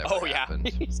Yeah. had that ever Oh yeah.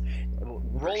 happened.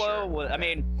 Rolo sure. was. I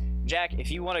mean, Jack,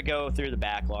 if you want to go through the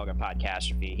backlog of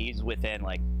Podcastrophe, he's within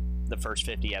like the first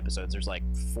 50 episodes. There's like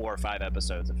 4 or 5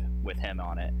 episodes with him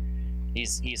on it.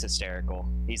 He's hysterical.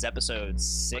 He's episode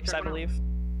 6, I believe.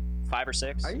 5 or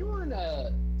 6. Are you on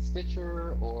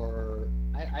Stitcher or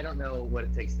I don't know what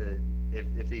it takes to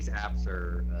if these apps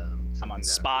are. I'm on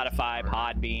something that- Spotify,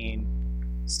 Podbean,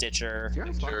 Stitcher. You're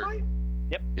on Stitcher. Spotify?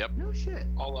 Yep. No shit.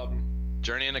 All of them.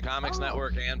 Journey into Comics Oh.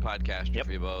 Network and Podcastrophe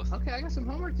Yep. both. Okay, I got some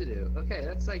homework to do. Okay,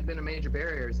 that's like been a major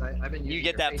barrier. I've been using You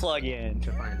get your that plug in.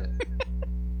 to find it.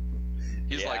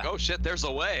 He's Yeah. like, oh shit, there's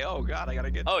a way. Oh god, I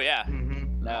gotta get. Oh yeah.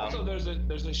 Mm-hmm. Also, No.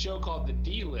 there's a show called The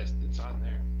D List that's on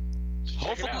there.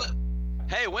 Check it Hopefully. out.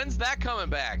 Hey, when's that coming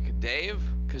back, Dave?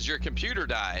 Because your computer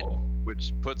died, Oh.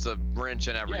 which puts a wrench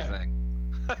in everything.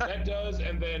 That does,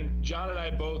 and then John and I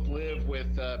both live with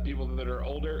people that are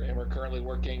older, and we're currently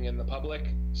working in the public,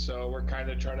 so we're kind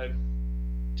of trying to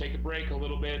take a break a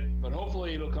little bit, but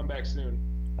hopefully it'll come back soon.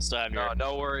 I still have No, your.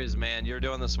 no worries, man. You're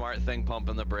doing the smart thing,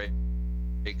 pumping the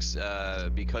brakes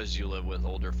because you live with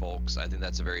older folks. I think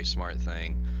that's a very smart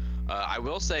thing. I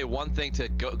will say one thing to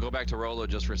go back to Rolo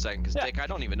just for a second, because Yeah. Dick, I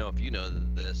don't even know if you know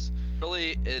this.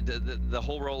 Really, the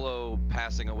whole Rolo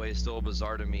passing away is still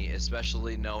bizarre to me,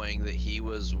 especially knowing that he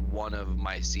was one of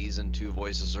my season 2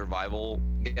 Voice of Survival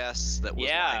guests that was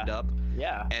Yeah. lined up,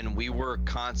 Yeah. and we were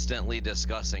constantly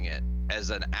discussing it as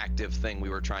an active thing we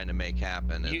were trying to make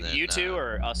happen. And then, You two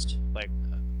or us? Like.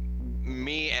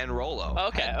 me and Rolo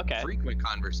Okay, had okay. frequent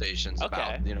conversations Okay.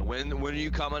 about, when are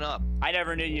you coming up? I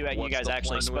never knew you What's guys the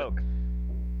actually plan with- spoke.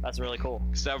 That's really cool.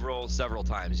 Several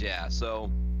times, yeah.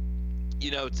 So,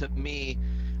 to me,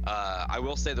 I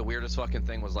will say the weirdest fucking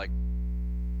thing was like,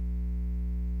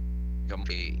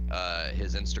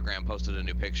 his Instagram posted a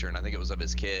new picture, and I think it was of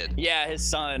his kid, Yeah, his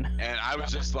son. and I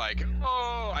was just like,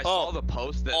 oh, I saw the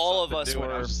post that all of something us new,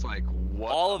 and I were- was just like,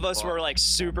 what? All the of us fuck? were like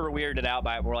super weirded out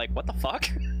by it. We're like, what the fuck?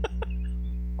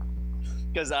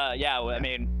 Because I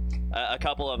mean, a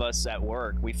couple of us at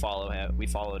work, we followed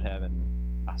him,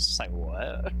 and I was just like,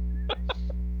 what?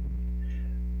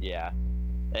 Yeah.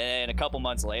 And a couple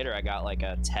months later, I got like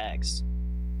a text,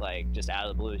 like just out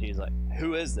of the blue. He's like,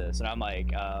 "Who is this?" And I'm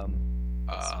like, it's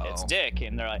Oh. Dick."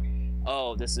 And they're like,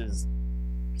 "Oh, this is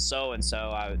so and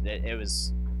so." It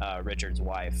was Richard's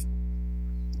wife,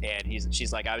 and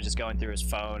she's like, "I was just going through his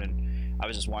phone, and I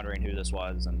was just wondering who this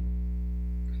was." And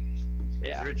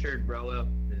It's Richard Rolo.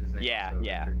 Is his name, Yeah, so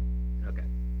yeah. Richard. Okay.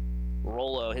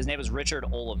 Rolo, his name is Richard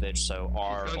Olovich, so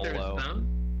R He's going through his Olo. phone?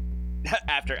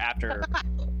 after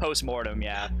post-mortem,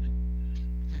 yeah.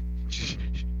 She's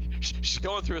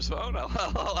going through his phone. I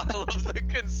love the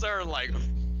concern. Like,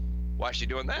 why is she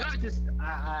doing that? No, just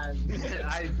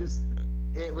I just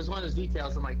it was one of those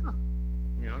details. I'm like, huh.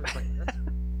 It's like that's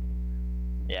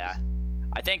Yeah.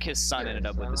 I think his son ended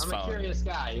up with his I'm phone. a curious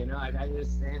guy, I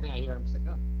just anything I hear, I'm just like,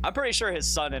 oh. I'm pretty sure his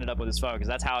son ended up with his phone because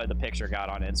that's how the picture got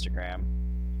on Instagram.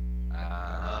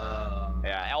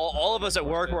 Yeah, all of us at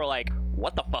work were like,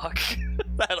 "What the fuck?"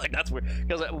 Like that's weird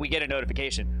because we get a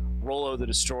notification. Rolo the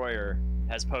Destroyer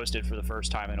has posted for the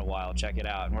first time in a while. Check it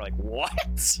out, and we're like,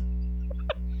 "What?"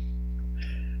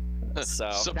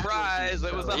 So Surprise!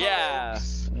 It was a yeah,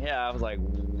 hoax. yeah. I was like,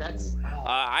 That's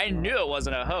I knew it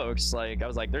wasn't a hoax. Like I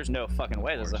was like, "There's no fucking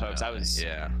way this is a hoax." I was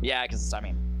Yeah. because I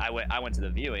mean, I went to the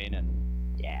viewing and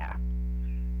yeah,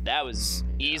 that was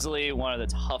easily one of the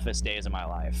toughest days of my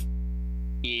life.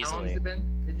 How long has Easily it been?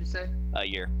 Did you say a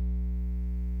year.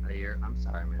 a year? I'm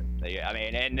sorry, man. I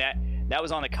mean, and that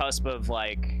was on the cusp of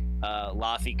like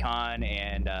LaFiCon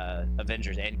and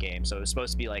Avengers Endgame, so it was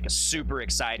supposed to be like a super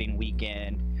exciting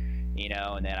weekend,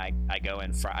 And then I go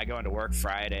into work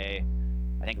Friday.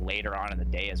 I think later on in the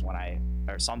day is when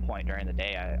or some point during the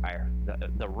day,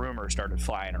 the rumor started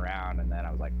flying around, and then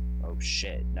I was like, oh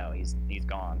shit, no, he's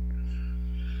gone.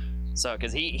 So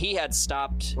because he had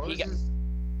stopped. What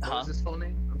was his full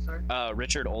name? I'm sorry.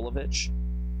 Richard Olovich.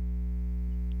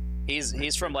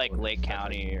 He's from like Lake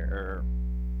County or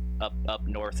up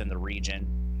north in the region.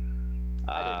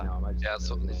 I didn't know him. I just Yeah, knew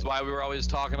so his that's name. why we were always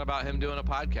talking about him doing a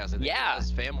podcast. I think Yeah. his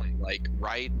family, like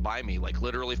right by me, like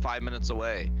literally 5 minutes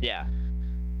away. Yeah,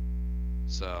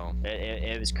 So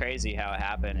it was crazy how it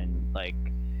happened, and like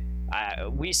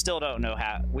we still don't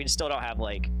have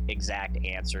like exact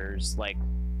answers. Like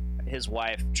his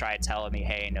wife tried telling me,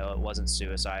 hey, no, it wasn't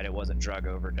suicide, it wasn't drug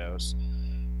overdose,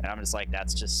 and I'm just like,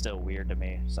 that's just still weird to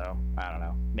me. So I don't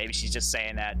know, maybe she's just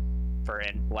saying that for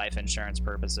life insurance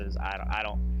purposes. I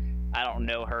don't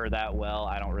know her that well.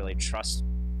 I don't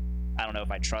know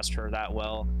if I trust her that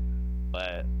well,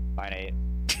 but fine. Nate.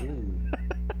 Ooh.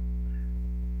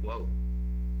 Whoa.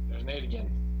 There's Nate again.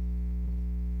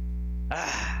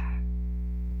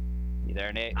 You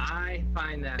there, Nate? I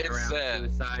find that It's around sad.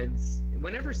 suicides,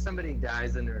 whenever somebody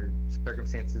dies under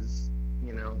circumstances,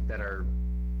 that are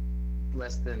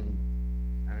less than,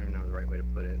 I don't know the right way to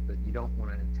put it, but you don't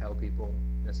want to tell people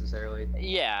necessarily.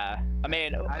 Yeah. I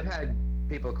mean, I've had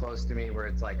people close to me where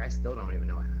it's like I still don't even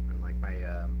know what happened. Like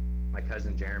my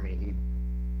cousin Jeremy, he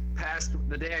passed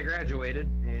the day I graduated,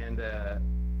 and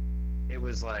it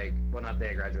was like, well, not the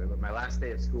day I graduated, but my last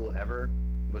day of school ever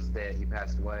was the day he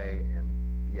passed away. And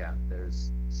yeah,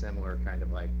 there's similar kind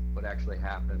of like what actually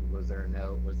happened. Was there a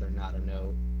note? Was there not a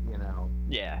note?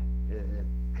 yeah.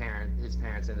 His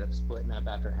parents ended up splitting up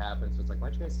after it happened. So it's like,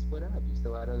 why'd you guys split up? You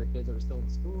still had other kids that were still in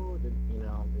school?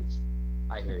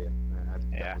 I hear you.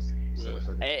 Yeah.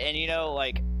 And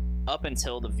like up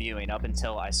until the viewing, up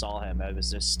until I saw him, it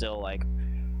was just still like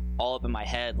all up in my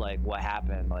head, like what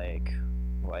happened, like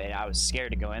and I was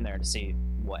scared to go in there to see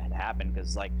what had happened,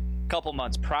 because like a couple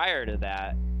months prior to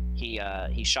that, he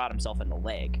shot himself in the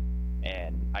leg,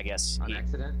 and I guess on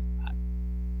accident.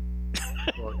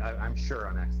 Well, I'm sure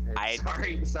on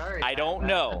accident. Sorry. I don't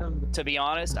know. To be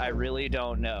honest, I really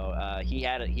don't know. He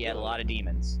had a lot of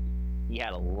demons. He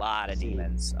had a lot of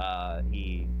demons.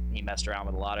 He messed around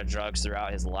with a lot of drugs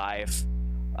throughout his life.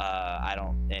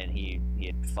 And he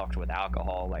had fucked with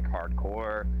alcohol like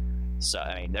hardcore. So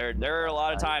I mean, there are a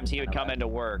lot of times he would come into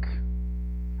work.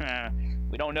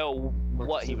 We don't know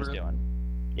what he was doing.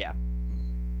 Yeah.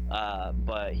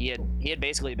 But he had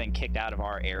basically been kicked out of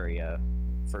our area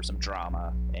for some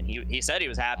drama, and he said he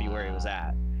was happy where he was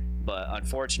at, but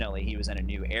unfortunately he was in a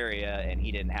new area and he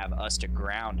didn't have us to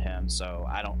ground him. So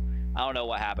I don't know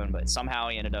what happened, but somehow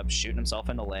he ended up shooting himself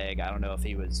in the leg. I don't know if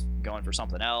he was going for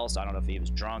something else. I don't know if he was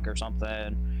drunk or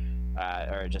something,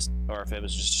 or if it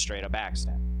was just a straight up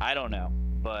accident. I don't know.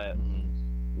 But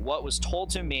what was told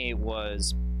to me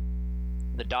was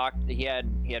he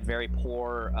had very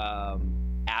poor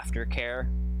aftercare,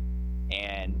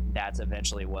 and that's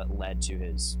eventually what led to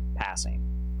his passing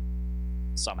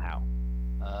somehow.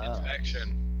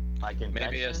 Infection. Like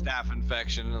infection? Maybe a staph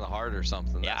infection in the heart or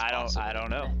something. Yeah, I don't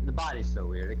know. The body's so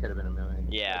weird. It could have been a million.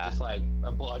 Yeah. Just like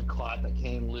a blood clot that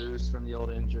came loose from the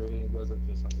old injury. It goes up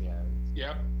just like, yeah.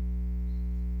 Yep.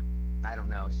 I don't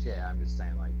know. Shit, I'm just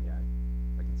saying, like, yeah.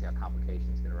 I can see how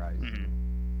complications could arise. Mhm.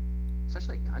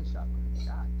 Especially a gunshot wound.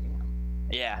 God damn.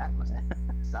 Yeah. That must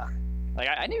suck. Like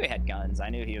I knew he had guns. I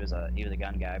knew he was a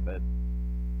gun guy, but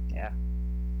yeah,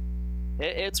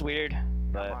 it's weird.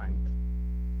 But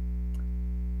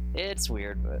it's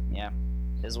weird, but yeah,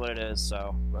 it is what it is.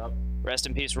 So Well, rest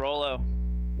in peace, Rolo.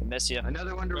 We miss you.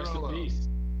 another one to Rest in roll. peace.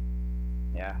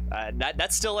 Yeah,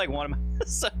 that's still like one of my.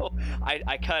 So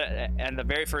I cut, and the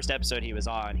very first episode he was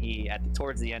on,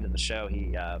 towards the end of the show,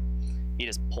 he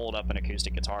just pulled up an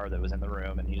acoustic guitar that was in the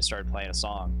room, and he just started playing a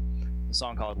song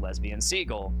called "Lesbian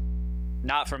Seagull."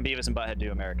 Not from Beavis and Butthead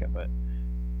Do America, but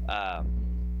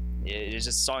it's just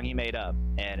a song he made up,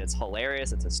 and it's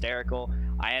hilarious. It's hysterical.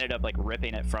 I ended up like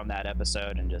ripping it from that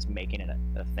episode and just making it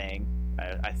a thing.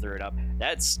 I threw it up.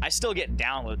 I still get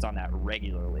downloads on that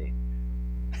regularly.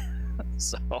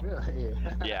 So Really?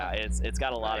 yeah, it's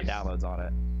got a lot of Nice. downloads on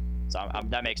it. So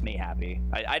that makes me happy.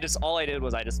 All I did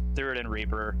was I just threw it in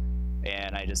Reaper,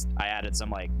 and I added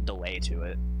some like delay to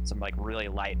it, some like really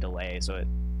light delay, so it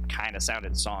kind of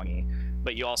sounded songy.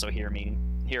 But you also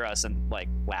hear us and like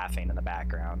laughing in the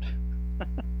background.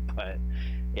 But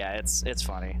yeah, it's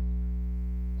funny.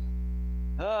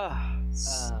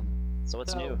 So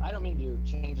what's new? I don't mean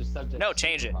to change the subject. No,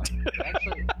 change it.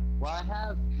 Actually, I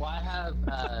have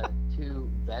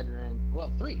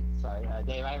three. Sorry,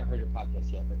 Dave, I haven't heard your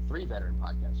podcast yet, but 3 veteran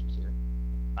podcasters here.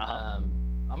 Uh-huh.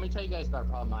 I'm gonna tell you guys about a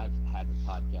problem I've had with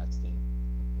podcasting,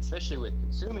 especially with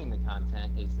consuming the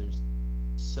content. Is there's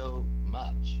so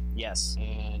much, Yes.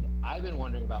 and I've been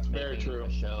wondering about Very making true.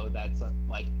 a show that's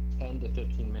like 10 to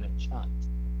 15 minute chunks,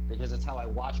 because it's how I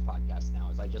watch podcasts now.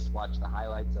 Is I just watch the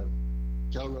highlights of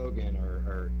Joe Rogan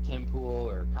or Tim Pool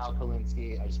or Kyle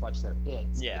Kalinske. I just watch their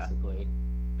hits, Yeah. basically,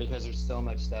 because there's so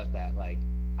much stuff that like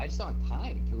I just don't have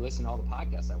time to listen to all the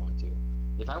podcasts I want to.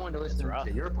 If I wanted to listen rough.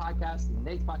 to your podcast,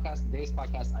 Nate's podcast, and Dave's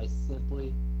podcast, I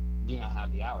simply do not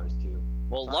have the hours to.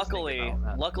 Well, So I was thinking about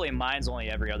that. luckily mine's only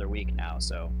every other week now,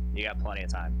 so you got plenty of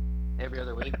time. Every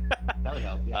other week, that would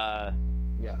help. Yeah,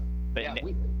 yeah. But Yeah,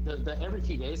 the every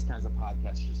few days kinds of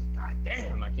podcasts, just like, God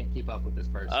damn, I can't keep up with this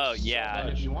person. Oh, So yeah.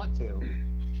 much. If you want to,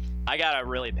 I gotta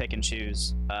really pick and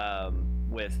choose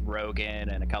with Rogan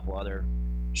and a couple other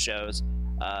shows.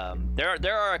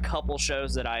 There are a couple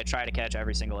shows that I try to catch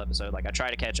every single episode. Like I try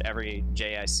to catch every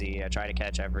JIC. I try to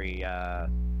catch every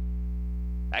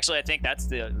Actually, I think that's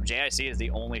the JIC is the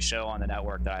only show on the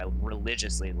network that I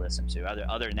religiously listen to.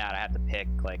 Other than that, I have to pick,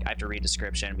 like, I have to read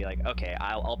description and be like, okay,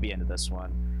 I'll be into this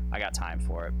one. I got time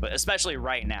for it. But especially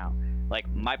right now, like,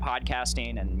 my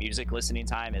podcasting and music listening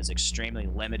time is extremely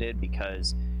limited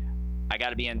because I got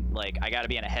to be in a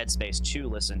headspace to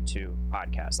listen to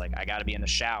podcasts. Like, I got to be in the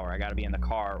shower, I got to be in the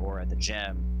car or at the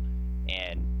gym,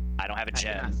 and I don't have a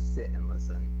gym. I cannot sit and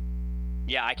listen.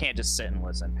 Yeah, I can't just sit and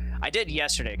listen. I did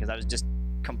yesterday because I was just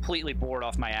completely bored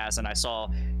off my ass, and I saw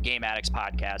Game Addicts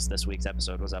podcast. This week's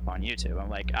episode was up on YouTube. I'm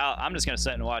like, oh, I'm just gonna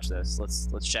sit and watch this.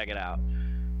 Let's check it out.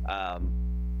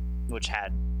 Which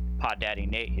had Pod Daddy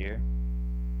Nate here,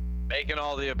 Making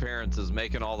all the appearances,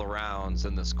 making all the rounds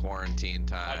in this quarantine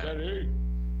time.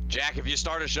 Jack, if you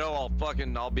start a show,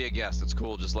 I'll be a guest. It's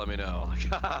cool. Just let me know.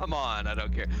 Come on, I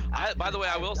don't care. By the way,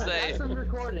 I will say. I have some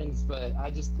recordings, but I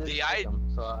just didn't like them,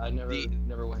 so I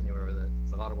never went anywhere with it.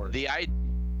 It's a lot of work. The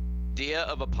idea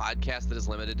of a podcast that is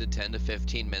limited to 10 to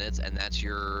 15 minutes, and that's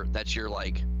your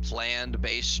like planned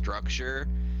base structure.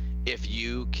 If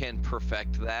you can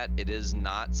perfect that, it is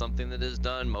not something that is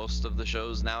done. Most of the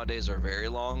shows nowadays are very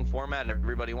long format.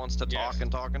 Everybody wants to talk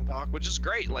and talk and talk, which is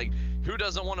great. Like, who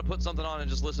doesn't want to put something on and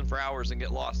just listen for hours and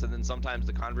get lost? And then sometimes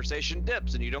the conversation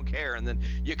dips and you don't care. And then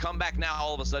you come back now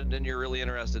all of a sudden and you're really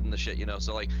interested in the shit,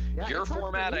 So, like, your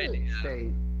format idea.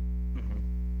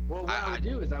 Well, what I would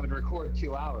do is I would record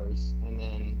 2 hours and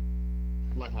then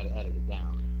learn how to edit it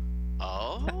down.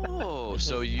 Oh,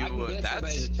 so you I can get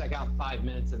somebody to check out 5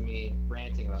 minutes of me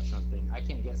ranting about something. I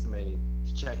can't get somebody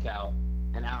to check out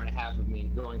an hour and a half of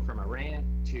me going from a rant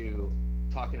to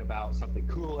talking about something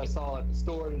cool I saw at the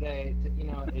store today.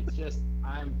 It's just,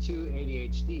 I'm too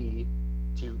ADHD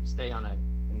to stay on a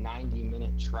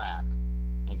 90-minute track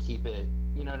and keep it,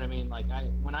 you know what I mean? Like,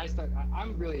 when I start,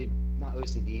 I'm really not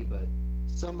OCD, but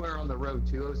somewhere on the road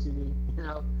to OCD,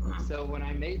 So when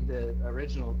I made the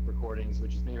original recordings,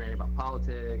 which is me ranting about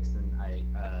politics, and I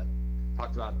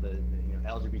talked about the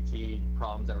LGBT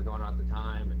problems that were going on at the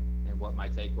time and what my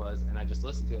take was, and I just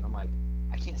listened to it, I'm like,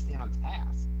 I can't stay on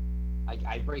task.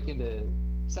 I break into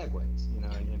segues,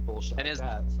 and bullshit like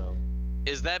that. So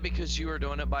is that because you were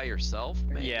doing it by yourself?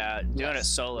 Maybe? Yeah, doing it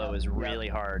solo is really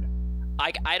hard.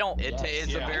 I don't.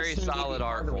 It's a very solid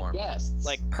art form.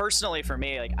 Like, personally for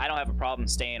me, like, I don't have a problem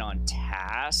staying on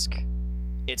task.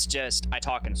 It's just I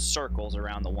talk in circles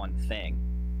around the one thing,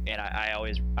 and I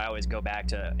always go back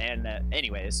to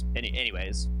anyways.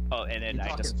 Oh, and then you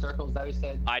talk in circles. That we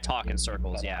said. I talk in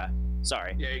circles. Yeah.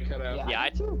 Sorry. Yeah, you cut out. Yeah,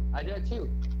 I did too.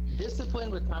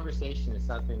 Discipline with conversation is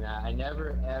something that I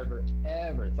never,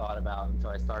 ever thought about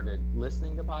until I started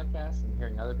listening to podcasts and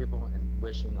hearing other people and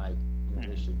wishing like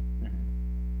they should.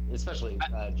 Especially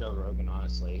Joe Rogan,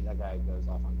 honestly. That guy goes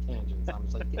off on tangents. I'm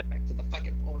just like, get back to the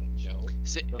fucking point, Joe.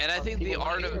 And I think the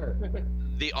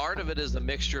art of it is a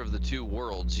mixture of the two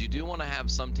worlds. You do want to have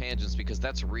some tangents because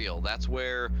that's real. That's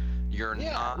where you're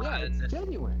not. Yeah, it's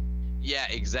genuine. Yeah,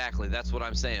 exactly. That's what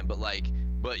I'm saying. But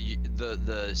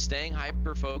the staying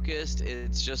hyper focused,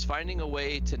 it's just finding a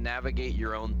way to navigate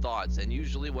your own thoughts. And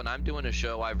usually when I'm doing a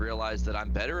show, I've realized that I'm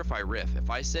better if I riff. If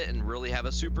I sit and really have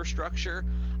a super structure,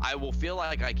 I will feel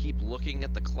like I keep looking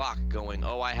at the clock going,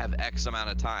 oh, I have X amount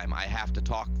of time. I have to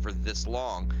talk for this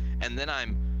long. And then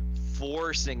I'm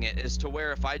forcing it as to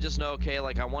where if I just know, okay,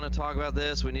 like, I want to talk about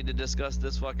this, we need to discuss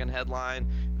this fucking headline,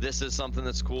 this is something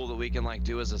that's cool that we can like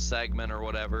do as a segment or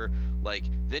whatever, like,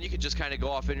 then you could just kind of go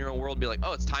off in your own world and be like,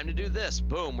 oh, it's time to do this,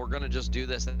 boom, we're gonna just do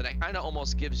this. And it kind of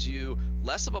almost gives you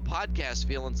less of a podcast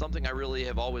feel and something I really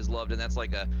have always loved, and that's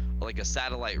like a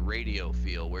satellite radio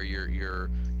feel where you're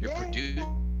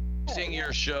producing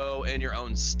your show in your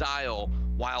own style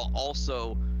while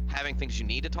also having things you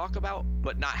need to talk about,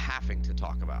 but not having to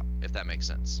talk about, if that makes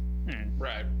sense.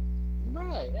 Right.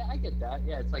 Yeah, I get that.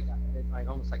 Yeah, it's like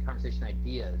almost like conversation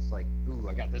ideas. Like, ooh,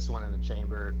 I got this one in the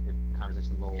chamber.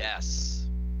 Conversation rolls. Yes.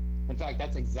 In fact,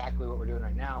 that's exactly what we're doing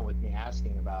right now with me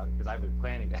asking about, because I've been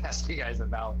planning to ask you guys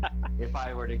about if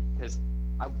I were to, because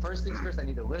first things first, I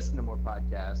need to listen to more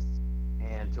podcasts,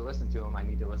 and to listen to them, I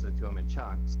need to listen to them in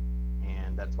chunks.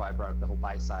 And that's why I brought up the whole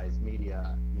bite-sized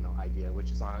media, idea, which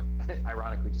is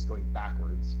ironically just going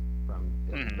backwards from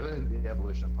the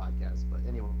evolution of podcasts. But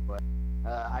anyway,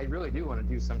 I really do want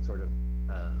to do some sort of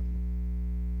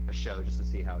a show just to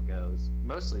see how it goes.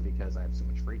 Mostly because I have so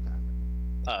much free time.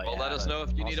 Oh, well, let us know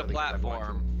if you need a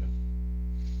platform.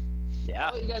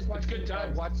 Yeah. Well, you guys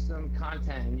watch some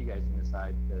content and you guys can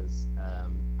decide, because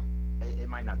it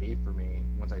might not be for me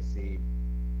once I see.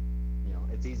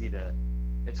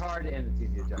 It's hard and it's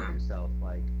easy to judge yourself.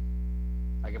 Like,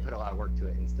 I can put a lot of work to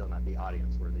it and still not be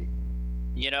audience worthy.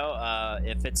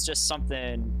 If it's just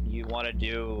something you want to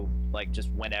do like just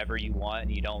whenever you want,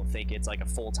 and you don't think it's like a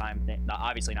full-time thing,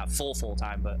 obviously not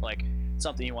full-time, but like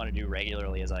something you want to do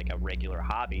regularly as like a regular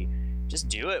hobby, just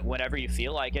do it whenever you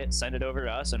feel like it. Send it over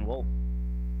to us and we'll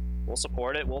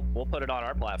support it. We'll put it on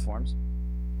our platforms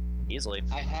easily.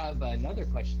 I have another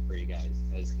question for you guys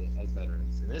as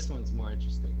veterans, and this one's more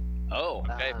interesting. Oh,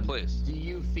 Okay, please. Do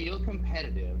you feel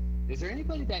competitive? Is there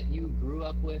anybody that you grew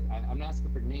up with? I'm not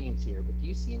asking for names here, but do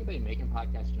you see anybody making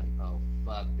podcasts? You're like, oh,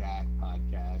 fuck that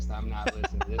podcast. I'm not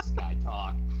listening to this guy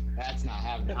talk. That's not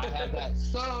happening. I have that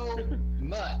so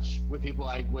much with people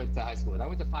I went to high school with. I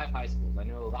went to 5 high schools. I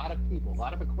know a lot of people, a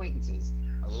lot of acquaintances,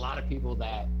 a lot of people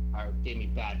that gave me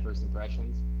bad first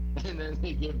impressions. And then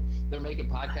they're making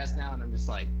podcasts now, and I'm just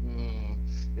like,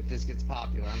 if this gets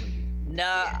popular, I'm gonna be.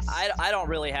 No, Yes. I don't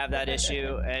really have that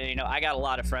issue. And, you know, I got a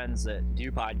lot of friends that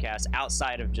do podcasts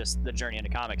outside of just the Journey into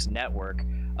Comics network.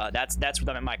 That's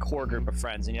my core group of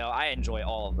friends. And, you know, I enjoy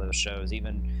all of those shows,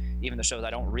 even the shows I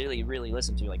don't really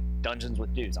listen to, like Dungeons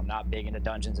with Dudes. I'm not big into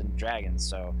Dungeons and Dragons,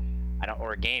 so I don't,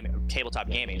 or tabletop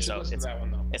gaming. You should So listen to that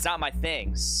one, though. it's not my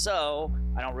thing. So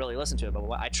I don't really listen to it, but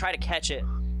I try to catch it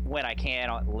when I can,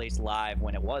 at least live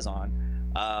when it was on.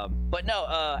 But no,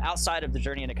 outside of the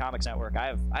Journey into Comics network,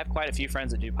 I have quite a few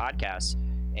friends that do podcasts,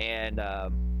 and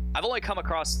I've only come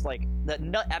across like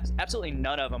absolutely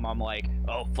none of them I'm like,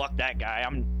 oh fuck that guy,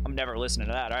 I'm never listening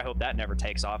to that. I hope that never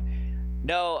takes off.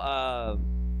 No,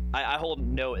 I hold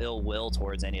no ill will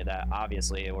towards any of that,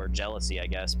 obviously, or jealousy, I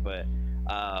guess. But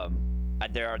I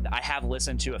have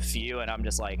listened to a few, and I'm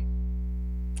just like,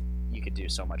 you could do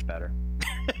so much better.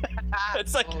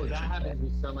 It's like, Oh, that happens to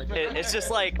me so much. it's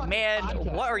just like, man,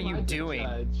 what are you doing?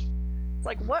 It's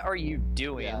like, what are you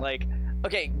doing? Yeah. Like,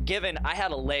 okay, given I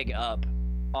had a leg up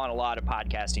on a lot of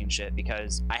podcasting shit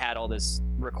because I had all this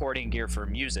recording gear for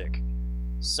music.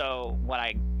 So when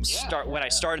I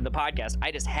started the podcast,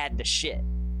 I just had the shit.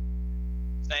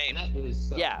 Same. And that is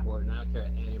so Yeah. important. I don't care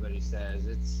what anybody says.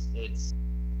 It's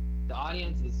the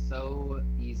audience is so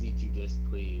easy to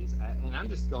displease. And I'm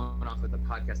just going off of the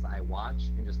podcast that I watch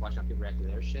and just watching how people react to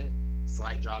their shit.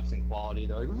 Slight drops in quality.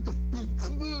 They're like, what the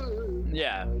fuck?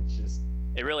 Yeah. You know, it's just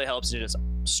It really helps to just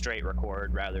straight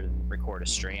record rather than record a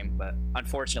stream. But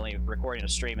unfortunately, recording a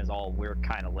stream is all we're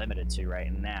kind of limited to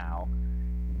right now.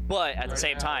 But at the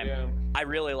same time, Yeah. I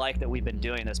really like that we've been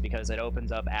doing this because it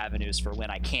opens up avenues for when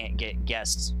I can't get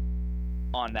guests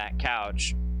on that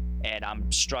couch and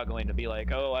I'm struggling to be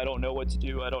like, oh, I don't know what to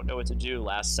do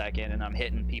last second, and I'm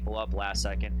hitting people up last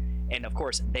second. And of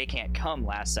course, they can't come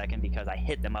last second because I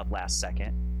hit them up last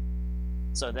second.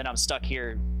 So then I'm stuck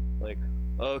here like,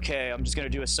 okay, I'm just going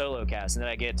to do a solo cast. And then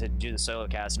I get to do the solo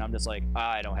cast and I'm just like,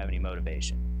 I don't have any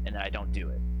motivation. And then I don't do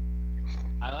it.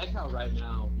 I like how right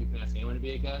now you can ask anyone to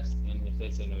be a guest, and if they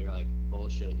say no, you're like,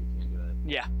 bullshit, you can't do it.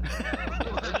 Yeah.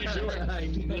 What are you doing? I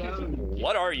know.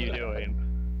 What are you doing?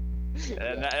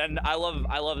 And I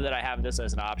love that I have this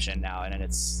as an option now, and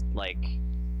it's like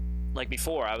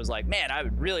before I was like, man, I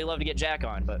would really love to get Jack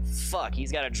on, but fuck,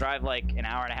 he's got to drive like an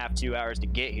hour and a half, 2 hours to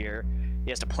get here. He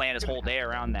has to plan his whole day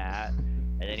around that,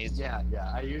 and then he's Yeah.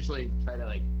 I usually try to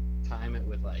like time it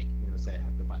with like, you know, say I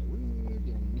have to buy weed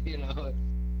and, you know,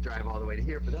 drive all the way to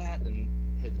here for that and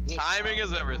hit the Timing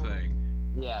is everything.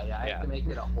 Yeah, I Yeah. have to make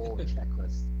it a whole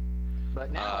checklist.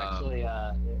 But now, actually,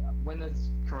 when this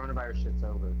coronavirus shit's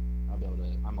over, I'll be able to.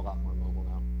 I'm a lot more mobile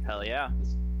now. hell yeah.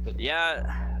 Just-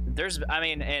 Yeah,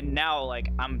 and now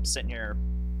like I'm sitting here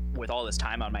with all this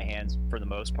time on my hands for the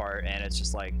most part, and it's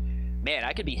just like, man,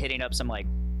 I could be hitting up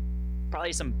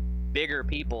probably some bigger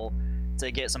people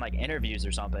to get some like interviews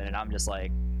or something, and I'm just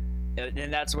like,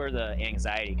 and that's where the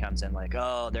anxiety comes in, like,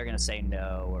 oh, they're gonna say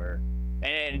no,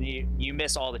 and you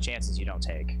miss all the chances you don't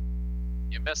take.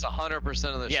 You miss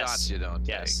 100% of the Yes. shots you don't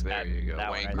Yes, take. There you go.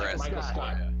 that Wayne one right there. Gretzky. Michael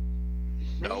Scott.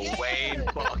 No, Wayne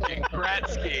fucking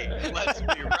Gretzky. Let's be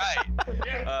right.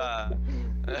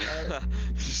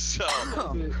 So,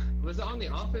 Was it on The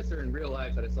Office or in real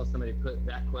life that I saw somebody put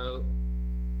that quote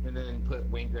and then put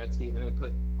Wayne Gretzky and then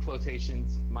put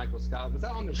quotations Michael Scott? Was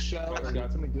that on the show Michael or did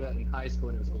Scott. somebody do that in high school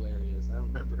and it was hilarious? I don't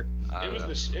remember. It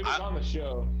was on the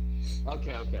show.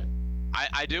 Okay.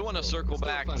 I do want to circle Still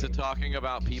back funny. to talking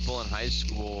about people in high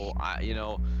school.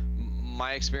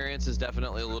 My experience is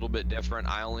definitely a little bit different.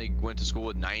 I only went to school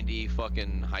with 90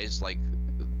 fucking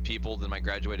people in my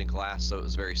graduating class, so it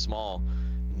was very small.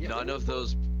 Yeah, None where of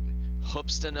those.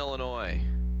 Hoopston, Illinois.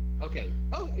 Okay.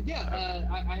 Oh, yeah.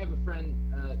 I have a friend.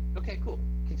 Okay, cool.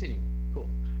 Continue. Cool.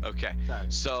 Okay. Sorry.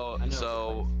 So I know it's a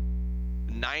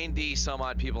place. 90 some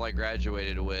odd people I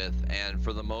graduated with, and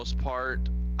for the most part,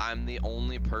 I'm the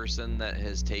only person that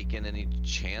has taken any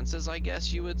chances, I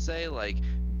guess you would say, like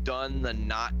done the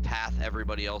not path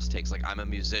everybody else takes. Like, I'm a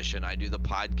musician, I do the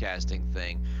podcasting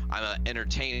thing, I'm an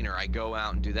entertainer, I go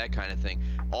out and do that kind of thing.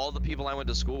 All the people I went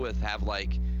to school with have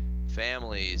like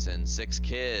families and 6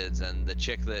 kids, and the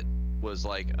chick that was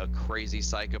like a crazy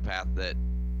psychopath that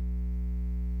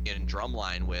in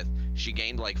drumline with, she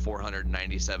gained like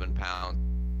 497 pounds.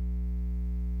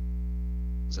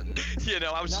 And,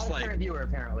 I was Not just a like, current viewer,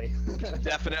 apparently.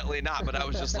 definitely not. But I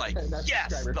was just like, Not yes,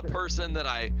 subscriber. the person that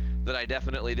I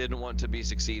definitely didn't want to be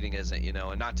succeeding isn't,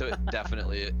 and not to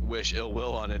definitely wish ill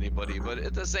will on anybody, but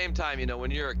at the same time,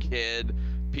 when you're a kid,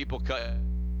 people cut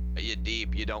you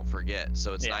deep, you don't forget.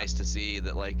 So it's nice to see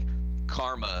that, like,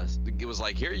 karma, it was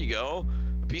like, here you go,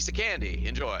 a piece of candy,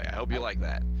 enjoy. I hope you like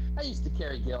that. I used to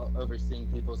carry guilt over seeing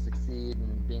people succeed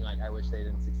and being like, I wish they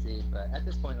didn't succeed. But at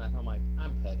this point in life, I'm like,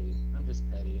 I'm petty. I'm just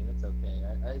petty, and it's okay.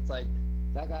 It's like,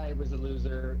 that guy was a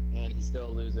loser, and he's still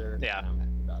a loser. Yeah. And I'm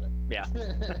happy about it. Yeah.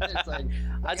 It's like,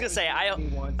 I was gonna say, I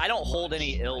don't hold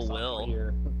any ill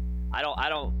will. I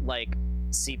don't like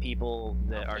see people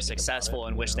that are successful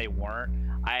and wish they weren't.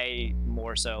 I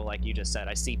more so, like you just said,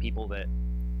 I see people that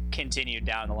continue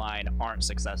down the line aren't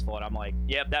successful, and I'm like,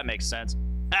 yep, that makes sense.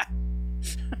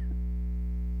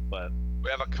 But We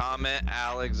have a comment.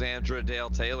 Alexandra Dale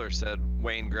Taylor said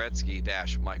Wayne Gretzky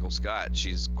 - Michael Scott.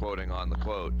 She's quoting on the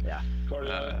quote. yeah.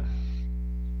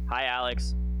 Hi,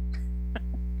 Alex.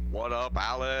 What up,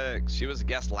 Alex? She was a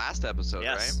guest last episode,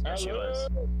 Yes, right? yes, she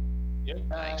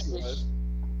was.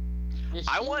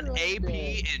 I want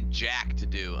AP and Jack to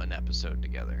do an episode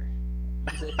together.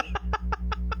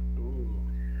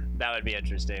 That would be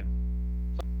interesting.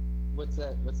 Who's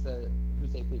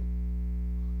AP?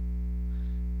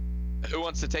 Who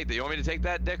wants to take that? You want me to take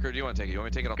that, Dick, or do you want to take it? You want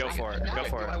me to take it? I'll Go take for it. Go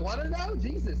for I it. want to know.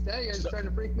 Jesus, dang, it's trying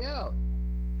to freak me out.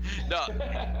 No.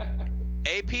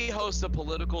 AP hosts a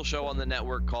political show on the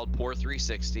network called Poor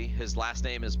 360. His last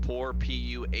name is Poor,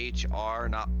 P-U-H-R,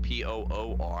 not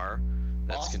P-O-O-R.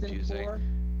 That's Austin confusing. Poor?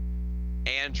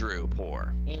 Andrew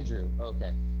Poor. Andrew,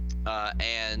 okay.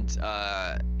 And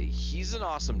he's an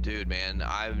awesome dude, man.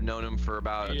 I've known him for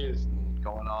about He is.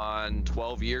 going on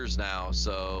 12 years now.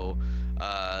 So,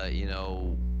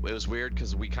 it was weird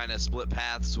because we kind of split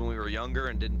paths when we were younger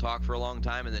and didn't talk for a long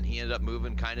time. And then he ended up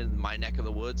moving kind of in my neck of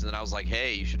the woods. And then I was like,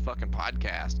 hey, you should fucking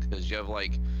podcast because you have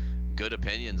like good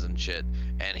opinions and shit.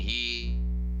 And he's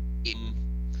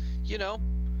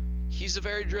a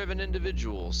very driven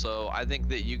individual. So I think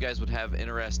that you guys would have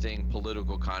interesting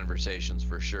political conversations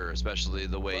for sure, especially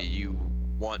the way you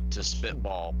want to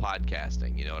spitball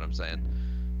podcasting. You know what I'm saying?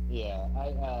 Yeah,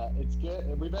 it's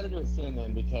good. We better do it soon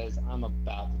then, because I'm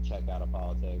about to check out of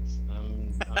politics.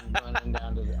 I'm running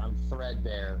down to I'm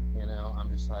threadbare, I'm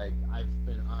just like, I've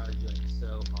been arguing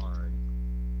so hard,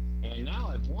 and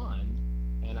now I've won,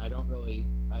 and I don't really,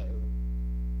 I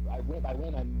win,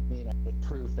 I mean the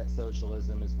proof that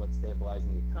socialism is what's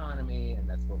stabilizing the economy, and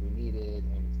that's what we needed,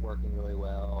 and it's working really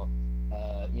well.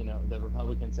 The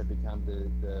Republicans have become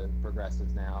the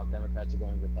progressives now. Democrats are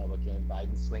going Republican.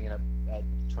 Biden's swinging up at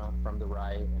Trump from the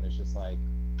right, and it's just like,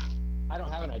 I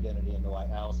don't have an identity in the White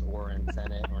House or in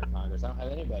Senate or in Congress. I don't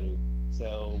have anybody.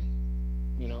 So,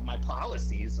 my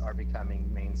policies are becoming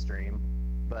mainstream,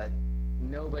 but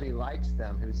nobody likes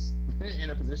them who's in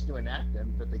a position to enact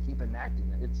them, but they keep enacting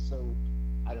them. It's so,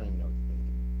 I don't even know what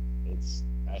to think.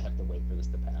 I have to wait for this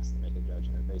to pass and make a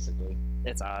judgment, basically.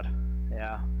 It's odd.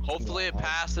 Yeah. Hopefully it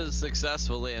passes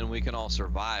successfully and we can all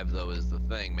survive, though, is the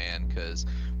thing, man, because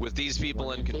with these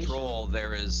people in control,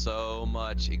 there is so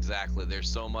much, there's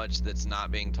so much that's not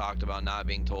being talked about, not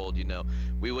being told.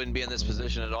 We wouldn't be in this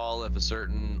position at all if a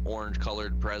certain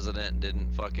orange-colored president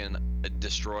didn't fucking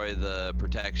destroy the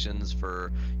protections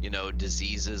for,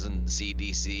 diseases and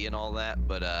CDC and all that,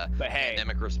 but hey,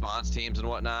 pandemic response teams and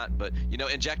whatnot. But,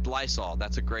 inject Lysol.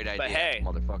 That's a great idea, but hey,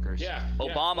 motherfuckers. Yeah.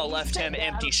 Obama left him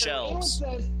empty shelves.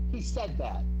 Says he said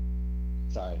that.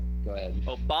 Sorry, go ahead.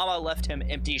 Obama left him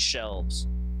empty shelves.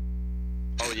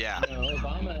 Oh, yeah. No,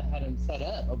 Obama had him set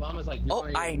up. Obama's like, Oh,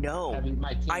 I know.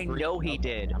 I know he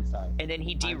did. I'm sorry. And then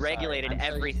he deregulated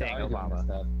everything,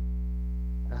 Obama.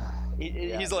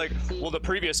 He's like, well, the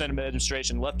previous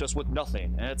administration left us with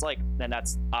nothing. And it's like, and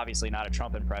that's obviously not a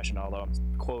Trump impression, although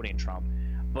I'm quoting Trump.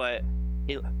 But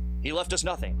he left us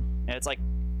nothing. And it's like,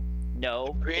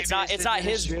 no, it's not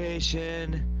his.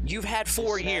 You've had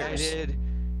 4 years.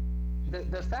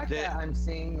 The fact that I'm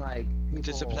seeing like people.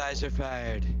 The supplies are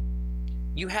fired.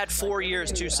 You had 4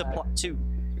 years to supply. You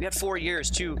had 4 years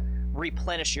to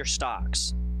replenish your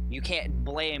stocks. You can't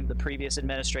blame the previous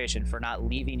administration for not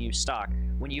leaving you stock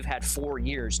when you've had 4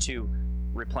 years to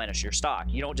replenish your stock.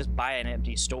 You don't just buy an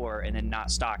empty store and then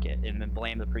not stock it and then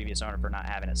blame the previous owner for not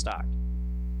having it stocked.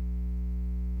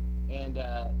 And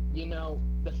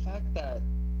the fact that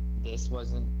this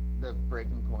wasn't the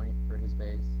breaking point for his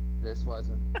base, this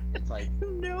wasn't. It's like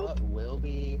what will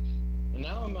be. And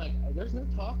now I'm like, there's no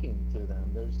talking to them.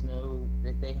 There's no.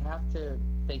 They have to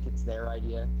think it's their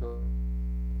idea.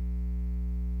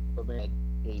 It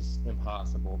is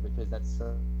impossible because that's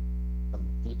some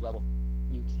deep level.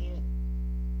 You can't.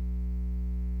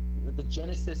 The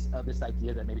genesis of this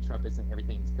idea that maybe Trump isn't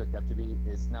everything he's cooked up to be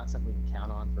is not something we can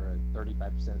count on for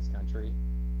 35% of this country,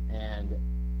 and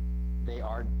they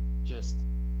are just.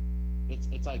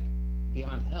 It's like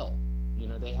beyond hell.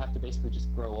 They have to basically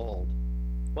just grow old.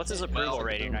 What's his approval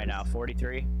rating right now?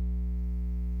 43?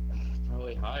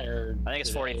 Probably higher. I think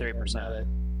it's 43%.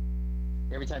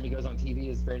 Every time he goes on TV,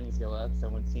 his ratings go up. So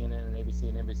when CNN and ABC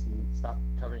and NBC stop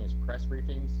covering his press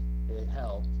briefings, it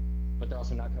helps. But they're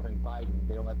also not covering Biden.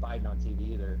 They don't let Biden on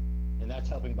TV either. And that's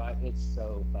helping Biden. It's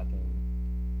so fucking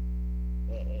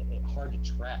hard to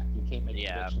track. You can't make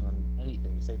a prediction on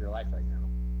anything to save your life right now.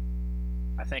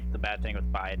 I think the bad thing with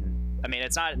Biden, I mean,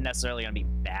 it's not necessarily going to be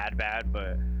bad,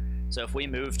 but so if we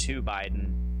move to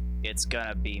Biden, it's going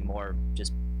to be more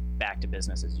just back to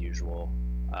business as usual,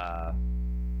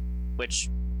 which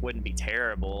wouldn't be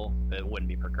terrible. It wouldn't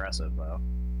be progressive, though.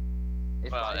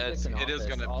 If Biden gets in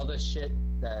office, all the shit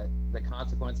that the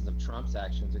consequences of Trump's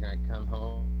actions are going to come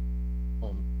home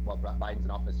while Biden's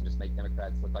in office and just make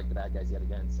Democrats look like the bad guys yet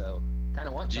again. So kind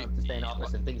of want Trump to stay in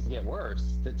office and things to get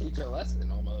worse to teach a lesson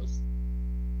almost.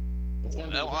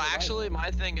 Well, actually, my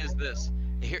thing is this.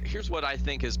 Here's what I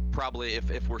think is probably,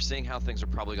 if we're seeing how things are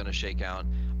probably going to shake out,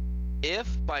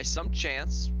 if by some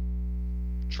chance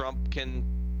Trump can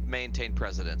maintain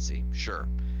presidency, sure.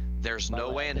 There's no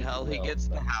way in hell he gets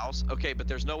the House. Okay, but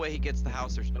there's no way he gets the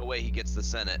House. There's no way he gets the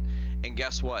Senate. And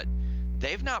guess what?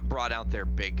 They've not brought out their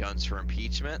big guns for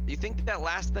impeachment. You think that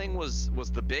last thing was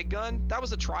the big gun? That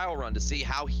was a trial run to see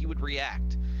how he would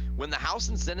react. When the House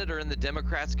and Senate are in the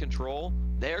Democrats' control,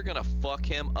 they're gonna fuck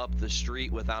him up the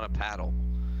street without a paddle.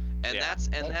 And that's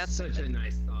such a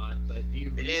nice thought. But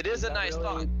it is a nice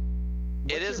thought.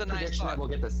 It is a nice thought. We'll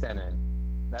get the Senate.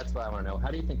 That's what I want to know. How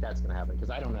do you think that's going to happen? Because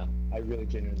I don't know. I really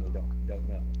genuinely don't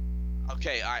know.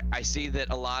 Okay, I see that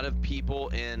a lot of people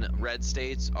in red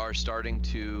states are starting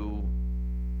to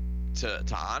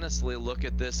honestly look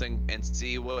at this and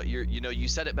see what you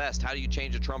said it best. How do you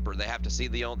change a Trumper? They have to see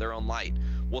their own light.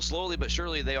 Well, slowly but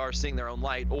surely they are seeing their own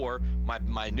light. Or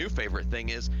my new favorite thing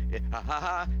is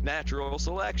natural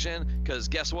selection. Because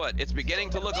guess what? It's beginning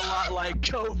to look a lot like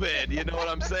COVID. You know what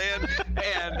I'm saying?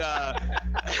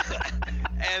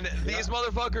 And these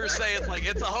motherfuckers say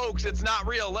it's a hoax. It's not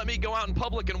real. Let me go out in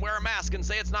public and wear a mask and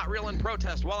say it's not real and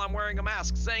protest while I'm wearing a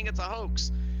mask, saying it's a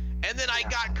hoax. And then I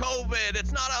got COVID.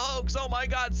 It's not a hoax. Oh my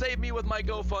God, save me with my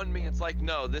GoFundMe. It's like,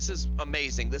 no, this is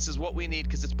amazing. This is what we need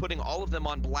because it's putting all of them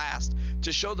on blast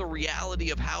to show the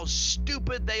reality of how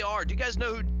stupid they are. Do you guys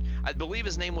know who, I believe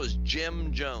his name was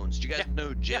Jim Jones. Do you guys know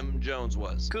who Jim Jones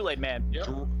was? Kool-Aid Man.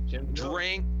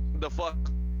 Drink the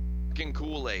fucking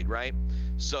Kool-Aid, right?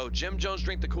 So Jim Jones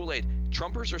drink the Kool-Aid.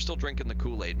 Trumpers are still drinking the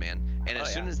Kool-Aid, man. And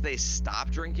as soon as they stop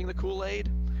drinking the Kool-Aid,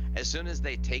 as soon as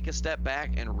they take a step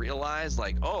back and realize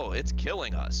oh, it's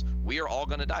killing us. We are all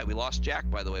going to die. We lost Jack,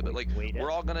 by the way, but we're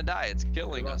all going to die. It's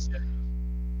killing us.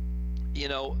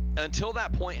 Until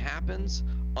that point happens,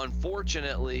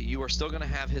 unfortunately, you are still going to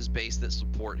have his base that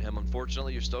support him.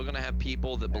 Unfortunately, you're still going to have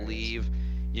people that believe,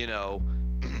 that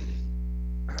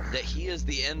he is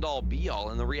the end all be all.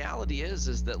 And the reality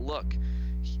is that, look,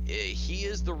 he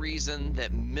is the reason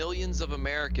that millions of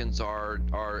Americans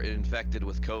are infected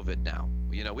with COVID now.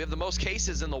 We have the most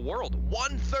cases in the world.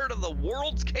 1/3 of the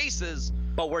world's cases.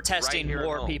 But we're testing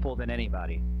more people than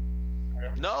anybody.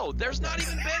 No, there's not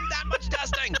even been that much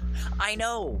testing. I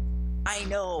know.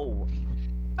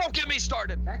 Don't get me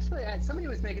started. Actually, somebody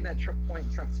was making that point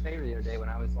in Trump's favor the other day when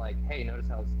I was like, hey, notice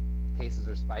how cases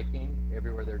are spiking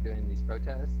everywhere they're doing these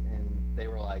protests? And they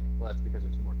were like, well, that's because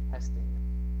there's more testing.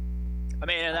 I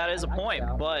mean, and that is a point,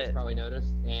 but probably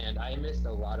noticed, and I missed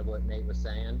a lot of what Nate was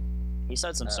saying. He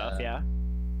said some stuff, yeah.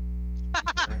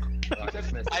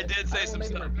 I did say some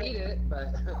stuff. Repeat it,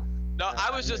 but no, I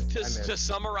was just to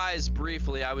summarize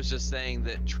briefly. I was just saying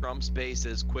that Trump's base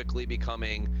is quickly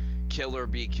becoming kill or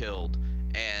be killed,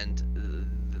 and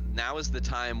now is the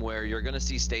time where you're going to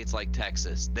see states like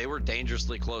Texas. They were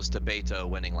dangerously close to Beto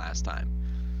winning last time.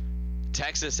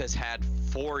 Texas has had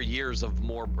 2 more years of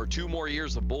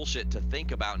bullshit to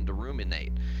think about and to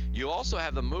ruminate. You also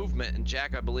have the movement, and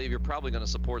Jack, I believe you're probably going to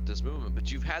support this movement,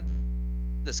 but you've had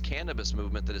this cannabis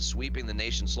movement that is sweeping the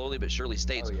nation slowly but surely.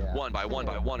 States one by one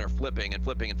are flipping and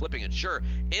flipping and flipping. And sure,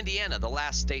 Indiana, the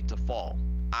last state to fall.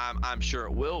 I'm sure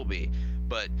it will be,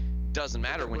 but doesn't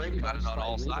matter when Brady you've got it Bunch on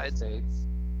all like legal sides. States,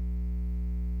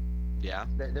 Yeah.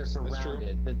 they're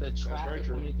surrounded. The very traffic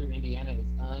true. coming through Indiana is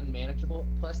unmanageable.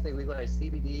 Plus, they legalize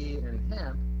CBD and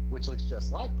hemp, which looks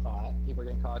just like pot. People are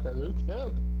getting caught that it's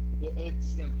hemp.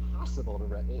 It's impossible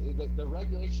to the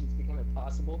regulations become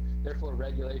impossible. Therefore,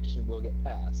 regulation will get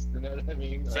passed. You know what I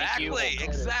mean?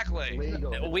 Exactly.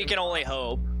 Legal. We can only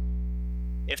hope.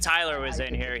 If Tyler was I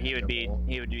in think here, it's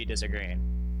he would be disagreeing.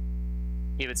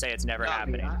 He would say it's never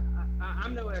happening.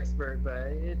 I'm no expert, but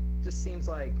it just seems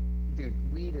like, dude,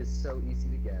 weed is so easy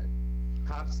to get.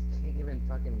 Cops can't even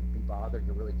fucking be bothered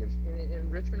to really give. In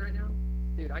Richmond right now,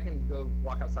 dude, I can go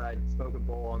walk outside, smoke a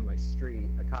bowl on my street.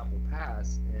 A cop will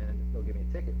pass, and they'll give me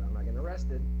a ticket, but I'm not getting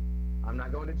arrested. I'm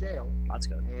not going to jail. That's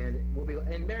good. And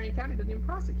and Marion County doesn't even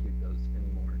prosecute those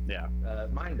anymore. Yeah.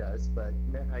 Mine does, but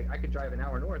I could drive an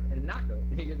hour north and not go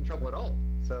and get in trouble at all.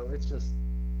 So it's just,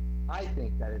 I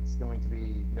think that it's going to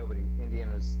be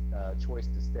Indiana's choice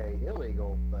to stay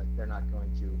illegal, but they're not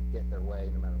going to get their way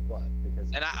no matter what,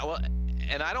 because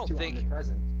I don't too think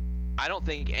omnipresent. I don't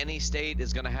think any state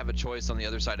is going to have a choice on the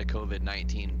other side of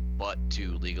COVID-19 but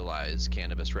to legalize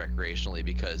cannabis recreationally,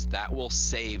 because that will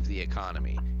save the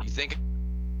economy. You think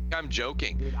I'm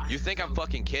joking? Dude, You think I'm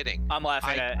fucking kidding? I'm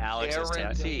laughing I at Alex's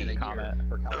guarantee- In a year comment.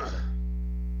 for Colorado.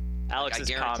 Alex's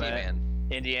I guarantee, comment. man.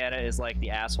 Indiana is like the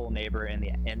asshole neighbor in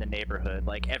the neighborhood.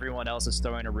 Like everyone else is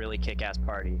throwing a really kick-ass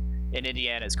party, and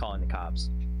Indiana is calling the cops.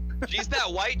 She's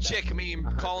that white chick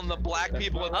meme calling the black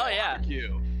people at the Oh, yeah.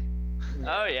 barbecue.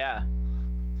 Oh yeah.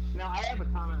 Now, I have a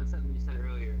comment on something you said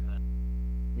earlier.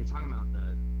 You're talking about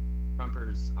the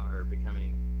Trumpers are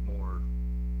becoming more,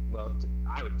 well,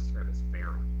 I would describe it as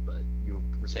feral, but you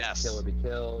were saying Yes. kill or be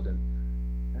killed, and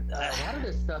a lot of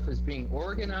this stuff is being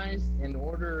organized in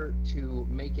order to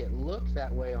make it look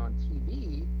that way on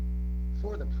TV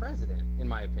for the president, in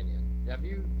my opinion.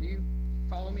 Do you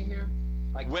follow me here?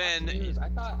 Like When- Fox News, I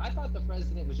thought the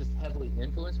president was just heavily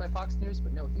influenced by Fox News,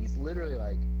 but no, he's literally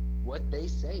like, what they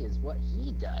say is what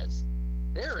he does.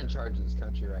 They're in charge of this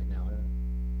country right now,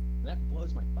 and that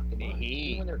blows my fucking mind.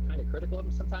 Even when they're kind of critical of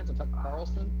him sometimes, I'm talking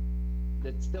Carlson,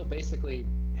 that's still basically,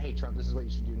 hey Trump, this is what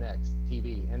you should do next,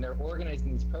 TV. And they're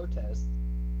organizing these protests.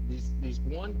 These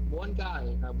one guy,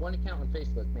 one account on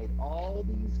Facebook made all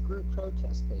these group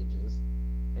protest pages,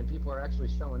 and people are actually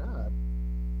showing up.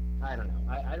 I don't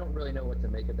know. I don't really know what to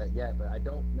make of that yet, but I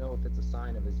don't know if it's a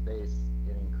sign of his base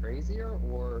getting crazier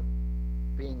or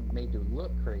being made to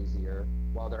look crazier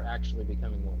while they're actually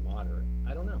becoming more moderate.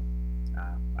 I don't know.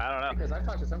 I don't know. Because I've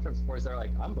talked to some Trump supporters that are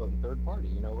like, I'm voting third party,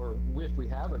 or if we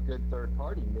have a good third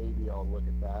party, maybe I'll look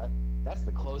at that. That's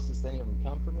the closest any of them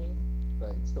come for me, but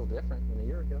it's still different than a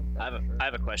year ago. I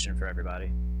have a question for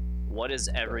everybody. What is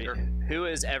who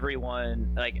is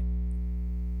everyone, like,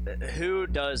 who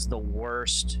does the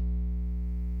worst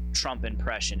Trump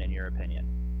impression in your opinion?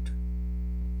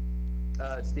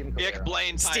 Stephen Colbert. Dick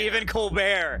Blaine Tyner. Stephen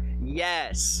Colbert.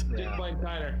 Yes. Dick Blaine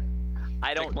Tyner.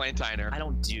 I Dick don't Blaine Tyner. I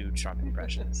don't do Trump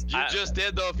impressions. You just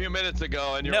did though a few minutes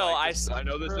ago, and you're No, like, I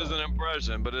know this is an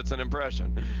impression, but it's an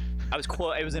impression.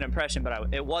 it was an impression,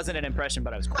 but it wasn't an impression,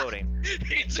 but I was quoting.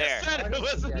 He just There. said it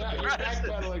was an Yeah, you're impression.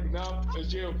 backpedaling. No,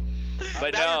 it's you.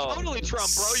 But Now no, you're totally Trump,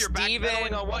 bro. You're Steven-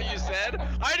 backpedaling on what you said.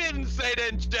 I didn't say to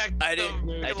inject. I didn't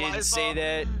Lysol. say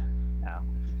that. No.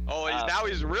 Oh, now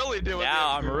he's really doing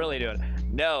Now this. I'm really doing it.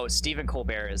 No, Stephen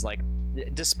Colbert is like,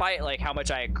 despite like how much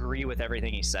I agree with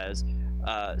everything he says,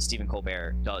 Stephen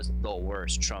Colbert does the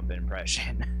worst Trump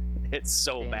impression. It's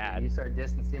so bad. You started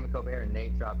dissing Stephen Colbert, and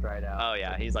Nate dropped right out. Oh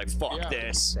yeah, he's like, fuck Yeah.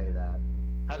 this. Say that.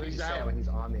 How do you say it when he's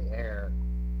on the air?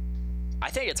 I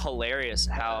think it's hilarious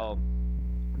how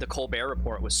the Colbert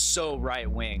Report was so right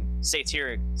wing,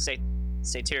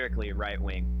 satirically right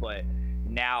wing, but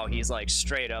now he's like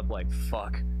straight up like,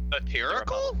 fuck.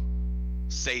 Satirical?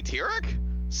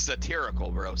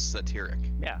 Satirical, bro. Satiric.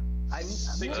 Yeah. I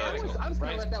was Satirical, gonna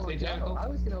right? let that one Satirical. go. I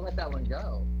was gonna let that one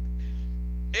go.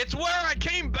 It's where I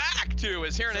came back to,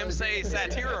 is hearing So him is say it-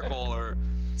 satirical or.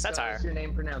 Satire. So is your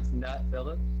name pronounced Nut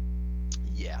Phillips?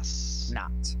 Yes.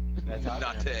 Not. That's how I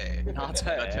pronounce it. Nate. Not.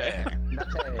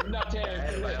 Nut Nut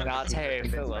Nate My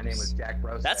Phillips. name was Jack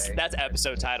Rose. That's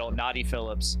episode title, Naughty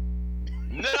Phillips.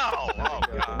 No! Oh,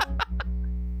 God.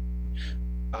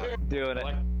 Doing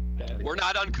it. We're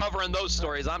not uncovering those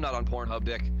stories. I'm not on Pornhub,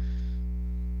 Dick.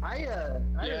 I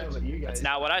don't know about you guys. That's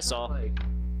not what I saw. Like,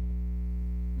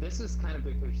 this is kind of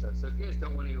big picture stuff. So if you guys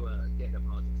don't want to get into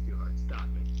politics too hard, stop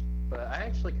me. But I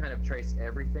actually kind of trace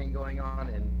everything going on,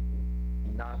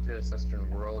 and not just Western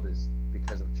world, is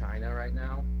because of China right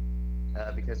now.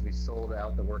 Because we sold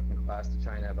out the working class to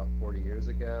China about 40 years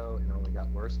ago, and only got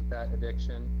worse with that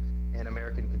addiction. and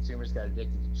American consumers got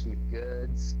addicted to cheap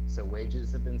goods, so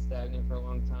wages have been stagnant for a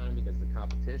long time because of the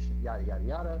competition, yada, yada,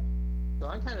 yada. So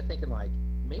I'm kind of thinking, like,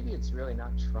 maybe it's really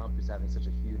not Trump who's having such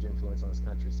a huge influence on this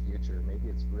country's future. Maybe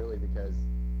it's really because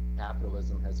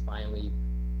capitalism has finally,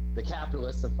 the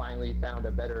capitalists have finally found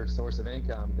a better source of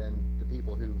income than the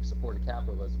people who supported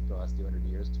capitalism for the last 200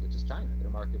 years, which is China.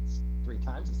 Their market's 3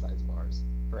 times the size of ours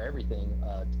for everything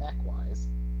tech-wise.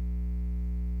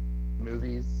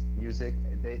 Movies, music,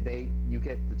 you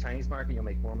get the Chinese market, you'll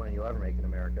make more money you'll ever make in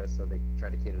America, so they try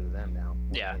to cater to them now.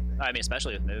 Yeah, I mean,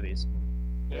 especially with movies.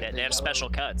 They have special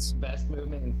cuts. Best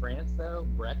movement in France, though,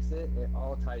 Brexit, it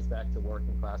all ties back to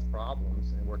working class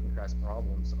problems, and working class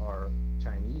problems are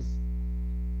Chinese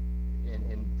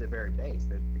in the very base,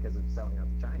 because of selling out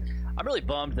to China. I'm really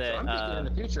bummed that. So I'm thinking in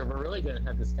the future we're really going to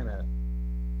have this kind of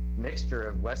mixture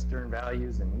of Western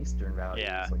values and Eastern values,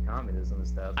 like communism and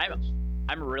stuff.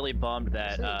 I'm really bummed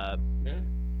that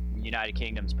United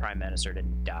Kingdom's prime minister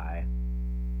didn't die.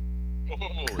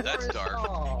 Oh, that's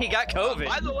dark. He got COVID.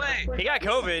 By the way, he got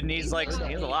COVID and he's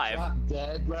alive.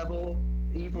 Dead level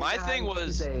evil. My guy. thing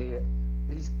was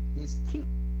he's cute.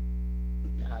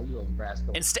 You little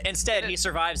rascal. Instead, he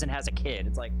survives and has a kid.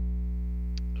 It's like.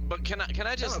 But can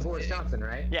I just? Boris Johnson,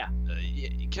 right? Yeah.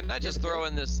 Can I just throw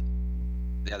in this?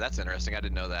 Yeah, that's interesting. I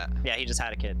didn't know that. Yeah, he just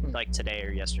had a kid like today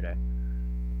or yesterday.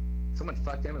 Someone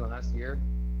fucked him in the last year.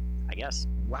 I guess.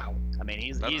 Wow. I mean,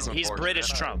 he's British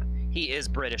Trump. He is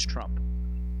British Trump.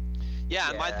 Yeah,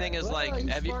 and my thing is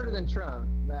he's smarter than Trump.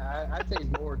 I'd say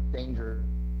he's more dangerous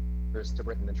to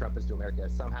Britain than Trump is to America.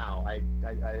 Somehow, I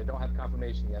don't have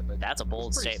confirmation yet, but that's a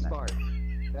bold statement. Smart.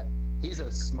 He's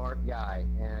a smart guy,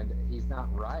 and he's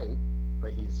not right,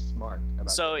 but he's smart.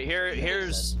 So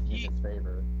here's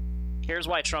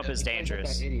why Trump is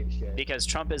dangerous. Because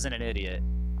Trump isn't an idiot.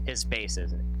 His base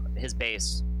isn't. His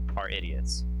base are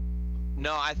idiots.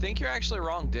 No, I think you're actually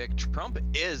wrong, Dick. Trump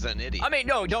is an idiot. I mean,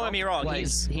 no, don't get me wrong.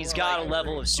 He's got a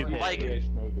level of stupidity.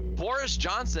 Like Boris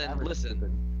Johnson. Listen,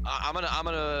 I'm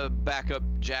gonna back up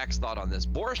Jack's thought on this.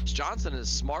 Boris Johnson is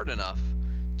smart enough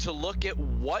to look at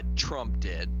what Trump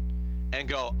did and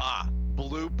go,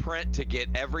 blueprint to get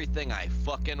everything I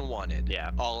fucking wanted.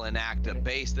 Yeah. I'll enact a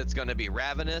base that's gonna be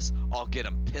ravenous. I'll get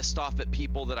them pissed off at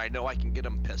people that I know I can get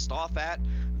them pissed off at.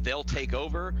 They'll take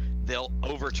over. They'll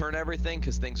overturn everything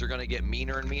because things are going to get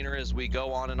meaner and meaner as we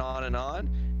go on and on and on.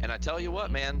 And I tell you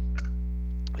what, man,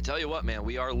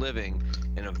 we are living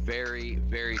in a very,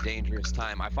 very dangerous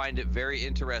time. I find it very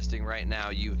interesting right now.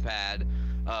 You've had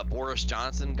Boris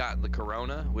Johnson got the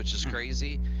corona, which is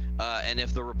crazy. And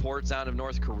if the reports out of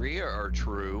North Korea are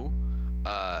true,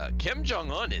 Kim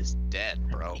Jong-un is dead,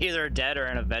 bro. Either dead or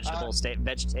in a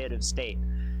vegetative state.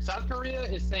 South Korea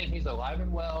is saying he's alive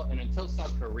and well, and until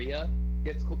South Korea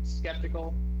gets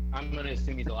skeptical, I'm going to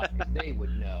assume he's alive because they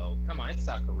would know. Come on, it's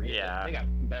South Korea. Yeah. They got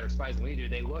better spies than we do.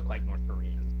 They look like North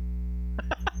Koreans.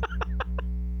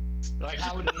 Like,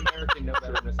 how would an American know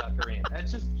better than a South Korean?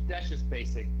 That's just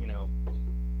basic,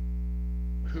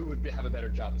 who would have a better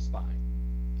job of spying?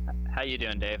 How you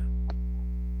doing, Dave?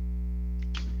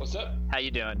 What's up? How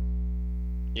you doing?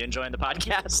 You enjoying the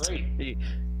podcast? Great.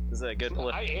 This is a good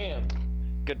I am.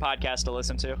 Good podcast to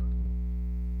listen to.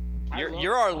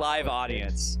 You're our live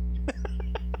audience.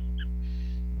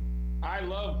 I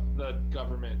love the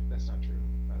government. That's not true.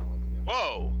 I don't love the government.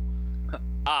 Whoa.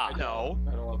 No.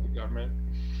 I don't love the government.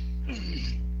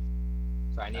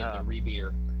 So I need a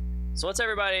re-beer. So what's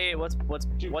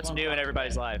new in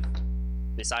everybody's life?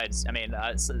 Besides, I mean,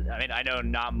 I know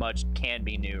not much can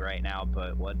be new right now,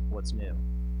 but what's new?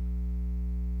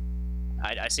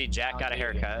 I see Jack got a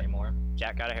haircut.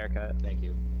 Jack got a haircut. Thank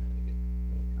you.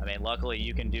 I mean, luckily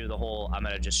you can do the whole I'm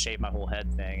gonna just shave my whole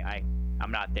head thing.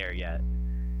 I'm not there yet.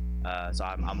 So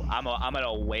I'm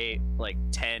gonna wait like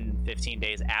 10-15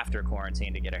 days after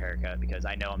quarantine to get a haircut because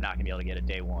I know I'm not gonna be able to get it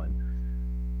day one.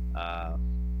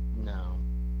 No.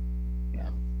 Yeah.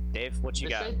 Dave, what you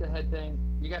got? Shave the head thing.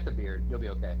 You got the beard. You'll be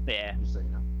okay. Yeah. Just so you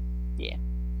know. Yeah.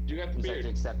 You got the You just have beard. to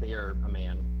accept that you're a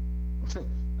man,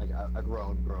 like a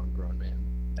grown man.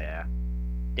 Yeah.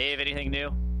 Dave, anything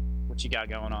new? What you got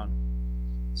going on?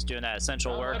 Just doing that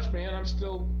essential work. Not much, man. I'm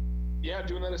still,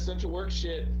 doing that essential work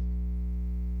shit.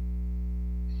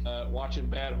 Watching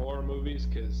bad horror movies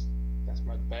because that's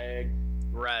my bag.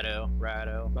 Righto.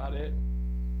 About it.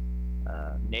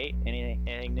 Nate,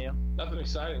 anything new? Nothing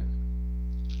exciting.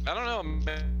 I don't know,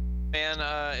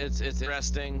 man. It's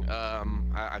interesting.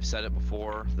 I've said it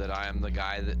before that I am the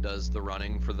guy that does the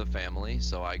running for the family,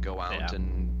 so I go out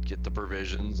and get the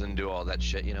provisions and do all that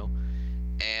shit,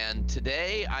 And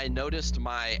today I noticed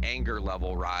my anger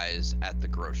level rise at the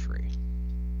grocery.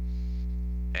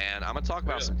 and I'm gonna talk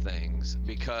about some things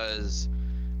because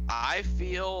I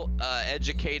feel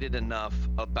educated enough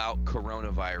about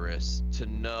coronavirus to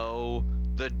know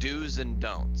the do's and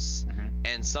don'ts.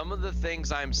 And some of the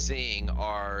things I'm seeing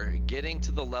are getting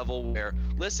to the level where,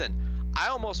 listen, I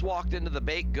almost walked into the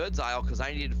baked goods aisle because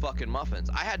I needed fucking muffins.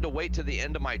 I had to wait to the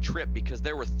end of my trip because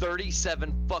there were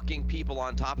 37 fucking people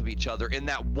on top of each other in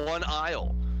that one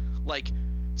aisle, like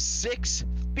 6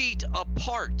 feet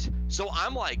apart. So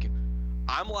I'm like,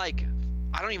 I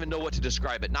don't even know what to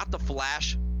describe it. Not the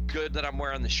flash good that I'm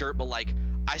wearing the shirt, but like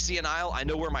I see an aisle, I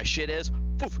know where my shit is.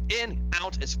 Poof, in,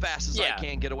 out as fast as I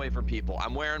can, get away from people.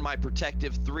 I'm wearing my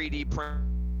protective 3D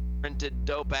printed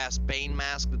dope ass Bane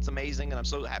mask that's amazing, and I'm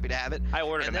so happy to have it. I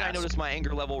ordered and a then mask. I notice my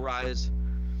anger level rise.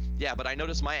 Yeah, but I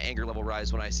notice my anger level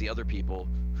rise when I see other people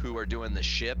who are doing the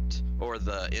Shipt or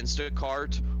the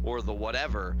Instacart or the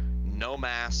whatever, no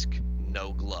mask,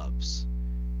 no gloves.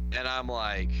 And I'm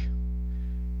like,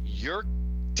 you're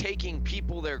taking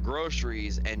people their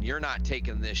groceries and you're not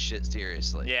taking this shit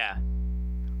seriously. Yeah.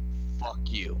 Fuck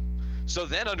you. So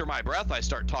then under my breath, I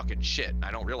start talking shit.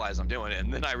 I don't realize I'm doing it.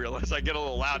 And then I realize I get a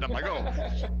little loud and I'm like, oh,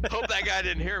 hope that guy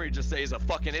didn't hear me just say he's a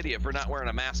fucking idiot for not wearing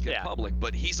a mask in public.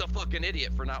 But he's a fucking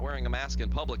idiot for not wearing a mask in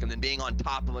public and then being on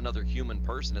top of another human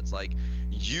person. It's like,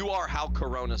 you are how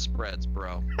Corona spreads,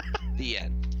 bro. The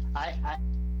end. I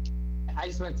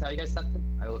just want to tell you guys something.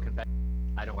 I will confess,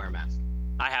 I don't wear a mask.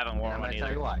 I haven't worn I'm one gonna either.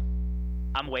 tell you why.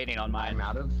 I'm waiting on mine.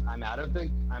 I'm out of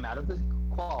the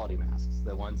quality masks,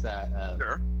 the ones that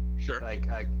Sure. like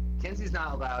Kinsey's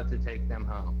not allowed to take them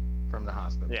home from the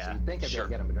hospital. Yeah, So you think I'd be able to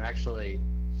get them, but they're actually,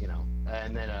 you know.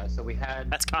 And then so we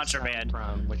had That's contraband.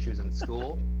 from when she was in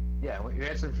school. Yeah, we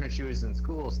had some when she was in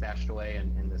school stashed away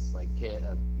in this like kit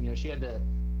of, you know, she had to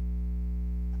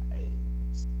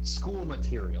school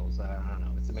materials. I don't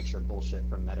know. It's a mixture of bullshit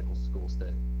from medical school stuff.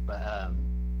 But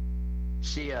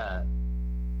she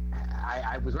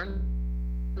I was wearing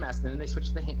a mask, and then they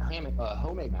switched to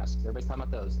homemade masks. Everybody's talking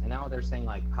about those, and now they're saying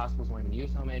like hospitals won't even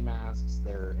use homemade masks.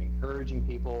 They're encouraging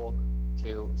people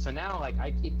to. So now like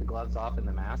I keep the gloves off in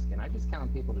the mask, and I just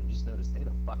count people to just know to stay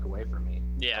the fuck away from me.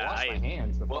 Yeah, I wash my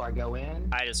hands before I go in.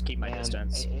 I just keep my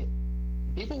distance.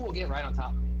 People will get right on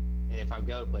top of me if I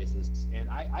go places, and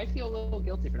I feel a little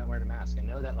guilty for not wearing a mask. I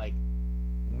know that like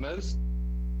mostly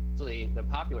the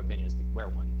popular opinion is to wear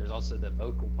one. There's also the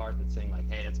vocal part that's saying like,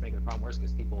 hey, it's making the problem worse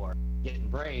because people are getting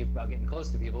brave about getting close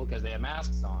to people because they have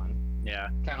masks on. Yeah.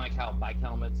 Kind of like how bike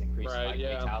helmets increase bike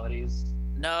fatalities.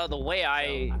 No, the way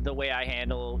I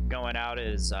handle going out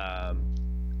is I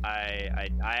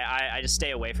just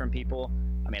stay away from people.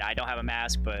 I mean, I don't have a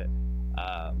mask, but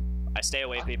I stay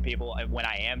away from people. When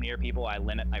I am near people, I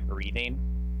limit my breathing.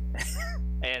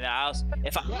 And I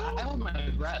hold my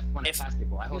breath when I pass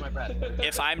people. I hold my breath.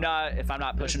 If I'm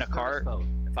not pushing a cart,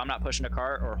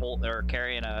 or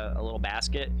carrying a little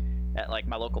basket at like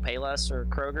my local Payless or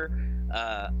Kroger,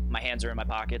 my hands are in my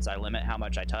pockets. I limit how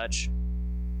much I touch.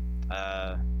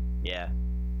 Yeah.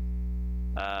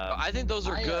 I think those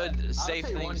are good, safe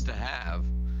things to have.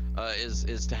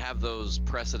 Is to have those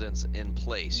precedents in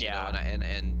place. You know?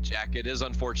 And Jack, it is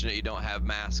unfortunate you don't have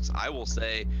masks. I will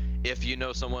say, if you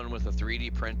know someone with a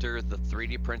 3D printer, the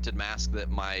 3D printed mask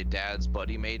that my dad's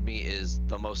buddy made me is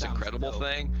the most incredible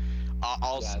thing.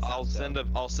 I'll send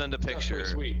a picture.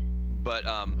 Sweet. But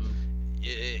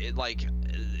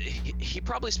he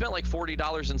probably spent like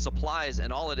 $40 in supplies,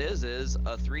 and all it is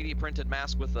a 3D printed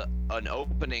mask with an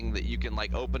opening that you can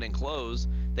like open and close,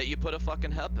 that you put a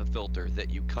fucking HEPA filter that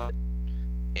you cut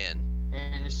in.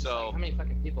 And it's just like, how many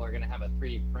fucking people are gonna have a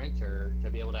 3D printer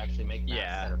to be able to actually make masks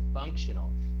that are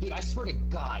functional? Dude, I swear to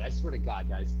God,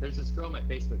 guys, there's this girl on my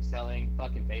Facebook selling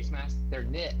fucking face masks. They're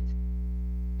knit.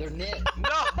 No!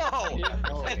 Yeah.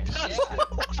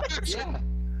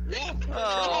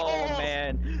 Oh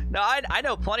man, no, I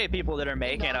know plenty of people that are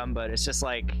making them, but it's just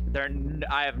like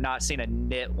I have not seen a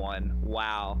knit one.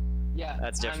 Wow. Yeah,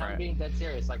 that's different. I'm being dead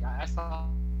serious. Like I saw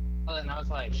it and I was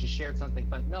like, she shared something,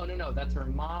 but no, that's her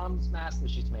mom's mask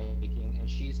that she's making, and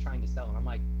she's trying to sell them. I'm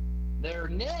like, they're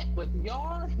knit with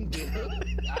yarn, dude.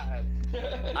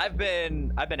 I've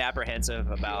been apprehensive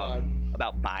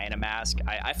about buying a mask.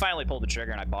 I finally pulled the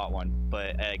trigger and I bought one,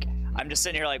 but like I'm just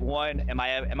sitting here like, one, am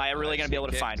I really gonna be able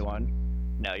to find one?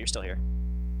 No, you're still here.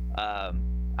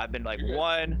 I've been like,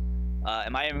 one,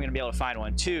 am I even gonna be able to find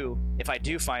one? Two, if I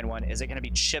do find one, is it gonna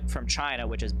be shipped from China,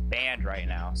 which is banned right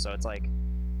now? So it's like,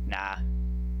 nah.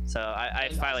 So I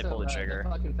finally pulled the trigger.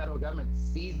 The fucking federal government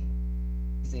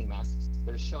seizing masks.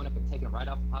 They're showing up and taking them right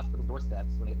off the hospital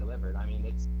doorsteps when they get delivered. I mean,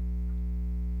 it's,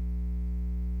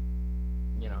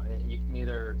 you know, you can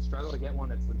either struggle to get one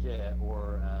that's legit,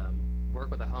 or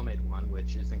work with a homemade one,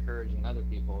 which is encouraging other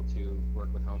people to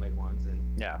work with homemade ones. And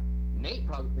Yeah. Nate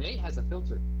has a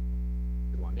filtered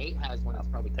one. Nate has one that's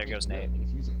probably There clean goes and good, Nate. and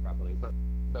he's using it properly.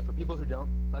 But for people who don't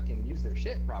fucking use their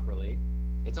shit properly,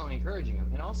 it's only encouraging them.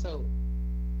 And also,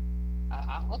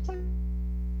 I'll tell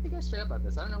you guys straight up about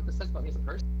this. I don't know what this says about me as a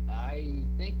person. I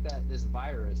think that this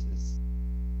virus is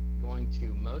going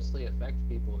to mostly affect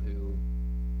people who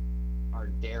are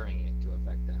daring it to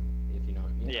affect them, if you know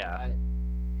what I mean. Yeah.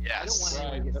 I don't want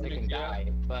anyone to get sick and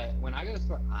die, but when I go to the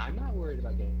store, I'm not worried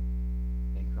about getting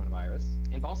coronavirus.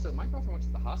 And also, my girlfriend went to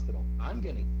the hospital. I'm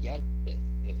gonna get it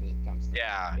if it comes to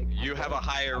Yeah, it. you have a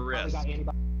higher I've probably risk. got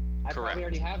antibodies. I Correct. probably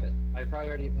already have it. I probably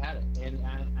already have had it.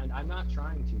 And I'm not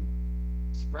trying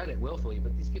to spread it willfully,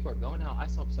 but these people are going out. I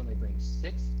saw somebody bring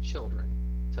 6 children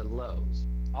to Lowe's,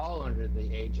 all under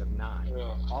the age of 9.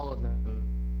 Yeah. All of them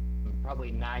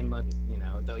probably 9 months, you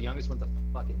know. The youngest one's a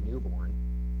fucking newborn.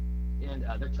 And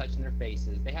they're touching their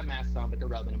faces. They have masks on, but they're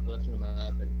rubbing them, lifting them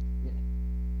up. And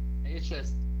it's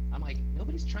just, I'm like,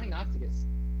 nobody's trying not to get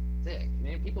sick.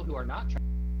 And people who are not trying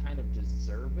kind of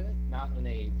deserve it, not in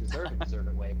a deserve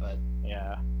it way, but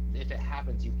Yeah. if it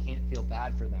happens, you can't feel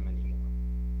bad for them anymore.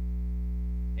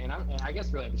 And I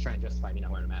guess really I'm just trying to justify me not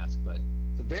wearing a mask, but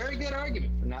it's a very good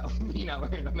argument for me not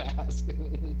wearing a mask.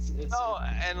 No,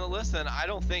 and listen, I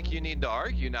don't think you need to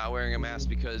argue not wearing a mask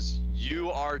because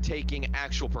you are taking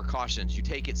actual precautions. You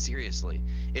take it seriously.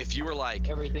 If you were like,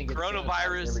 everything gets sanitized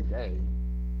coronavirus, every day.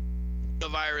 the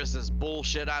virus is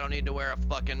bullshit, I don't need to wear a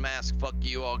fucking mask, fuck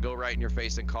you, I'll go right in your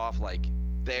face and cough, like,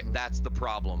 that's the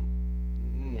problem.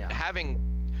 Yeah. Having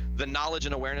the knowledge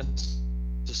and awareness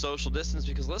to social distance,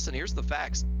 because listen, here's the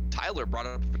facts. Tyler brought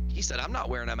it up, he said, I'm not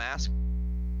wearing a mask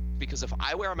because if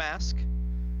I wear a mask,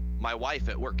 my wife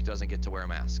at work doesn't get to wear a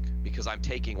mask because I'm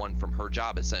taking one from her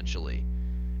job essentially.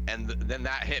 And then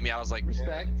that hit me, I was like,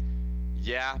 Respect.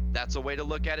 yeah, that's a way to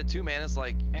look at it too, man. It's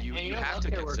like, you know, have to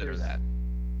healthcare consider workers, that.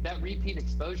 That repeat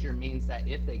exposure means that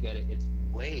if they get it, it's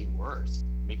way worse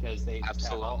because they just have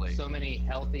Absolutely. so many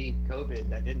healthy COVID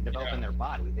that didn't develop in their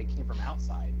body. They came from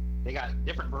outside. They got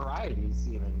different varieties,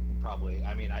 even probably.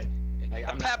 I mean, I'm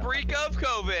not- Paprika of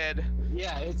COVID.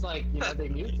 Yeah, it's like, you know, they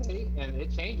mutate and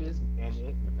it changes, and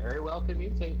it very well could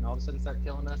mutate and all of a sudden start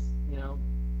killing us, you know,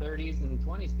 30s and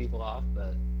 20s people off.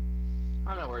 But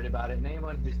I'm not worried about it. And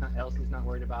anyone who's not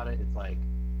worried about it, it's like,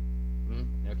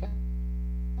 okay.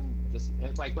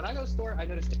 It's like when I go to the store, I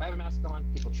notice if I have a mask on,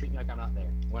 people treat me like I'm not there.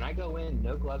 When I go in,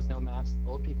 no gloves, no mask,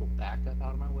 old people back up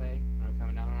out of my way when I'm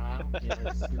coming down an aisle, you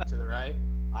know, scoot to the right.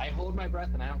 I hold my breath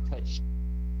and I don't touch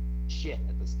shit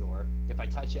at the store. If I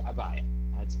touch it, I buy it.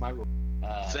 That's my rule.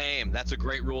 Same. That's a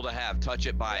great rule to have. Touch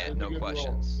it, buy it, That's a no good rule.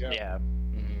 questions. Yeah.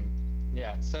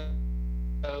 Yeah.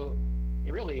 So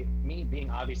it really, me being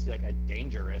obviously like a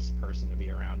dangerous person to be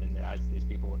around and as these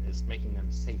people is making them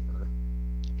safer.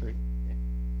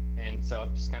 And so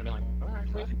I've just kind of been like, all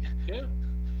right, well, Yeah.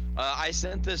 I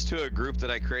sent this to a group that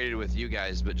I created with you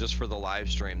guys, but just for the live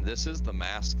stream. This is the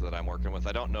mask that I'm working with.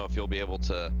 I don't know if you'll be able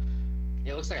to.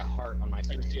 it looks like a heart on my I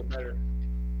can see screen. it better.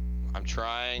 I'm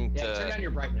trying Yeah, turn to. down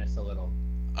your brightness a little.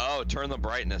 Oh, turn the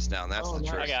brightness down. That's the nice.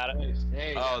 trick. I got it. Nice.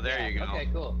 There you Oh, go. there Yeah, you go. Okay,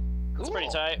 cool. Cool. It's pretty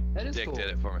tight. That is Dick cool. did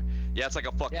it for me. Yeah, it's like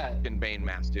a fucking Yeah. Bane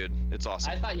mask, dude. It's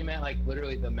awesome. I thought you meant like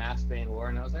literally the mask Bane wore,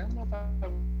 and I was like, I don't know if I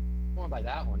want to buy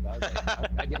that one, but I was like,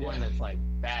 I get one that's like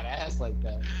badass, like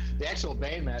the actual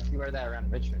Bane mask. You wear that around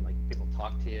Richmond, like people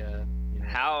talk to you. You know,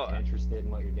 How- they're interested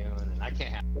in what you're doing, and I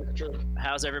can't have. That's true.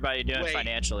 How's everybody doing Wait.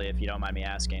 financially, if you don't mind me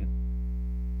asking?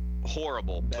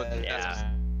 Horrible. But That- that's-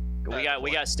 Yeah.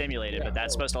 We got stimulated, Yeah, but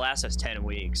that's oh. supposed to last us 10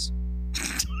 weeks.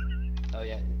 Oh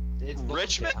yeah, it's bullshit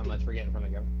Richmond? how much we're getting from the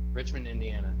government. Richmond,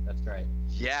 Indiana. That's right.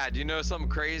 Yeah, do you know something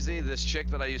crazy? This chick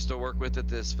that I used to work with at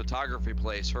this photography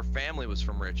place, her family was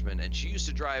from Richmond, and she used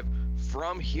to drive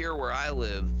from here where I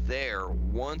live there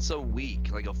once a week,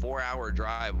 like a 4-hour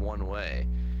drive one way.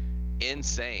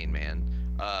 Insane, man.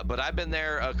 But I've been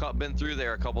there, been through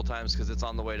there a couple times because it's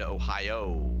on the way to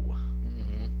Ohio.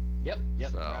 Mm-hmm. Yep,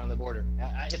 So- around the border.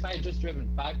 If I had just driven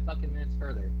 5 fucking minutes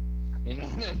further, you know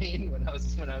what I mean? When I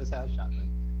was house shopping,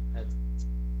 that's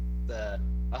the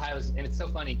Ohio's, and it's so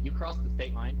funny. You cross the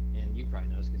state line, and you probably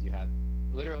know this because you have.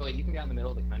 Literally, you can be out in the middle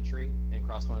of the country and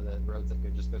cross one of the roads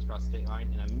that just goes across the state line,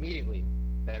 and immediately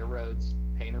better roads,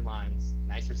 painted lines,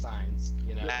 nicer signs.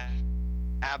 You know,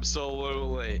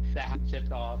 Absolutely. that have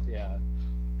chipped off. Yeah.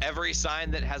 Every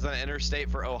sign that has an interstate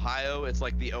for Ohio, it's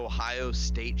like the Ohio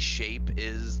state shape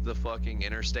is the fucking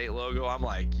interstate logo. I'm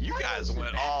like, you guys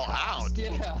went all out.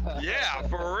 Yeah. Yeah,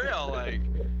 for real. Like,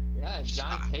 Yeah,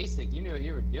 John Kasich, you knew what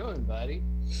you were doing, buddy.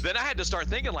 then I had to start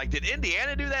thinking, like, did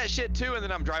Indiana do that shit too? And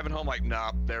then I'm driving home like,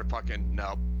 nope, they're fucking,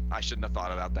 nope. I shouldn't have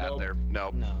thought about that Nope. there.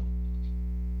 Nope. No.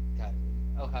 God,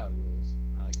 Ohio rules.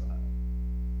 I like Ohio.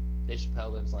 Dave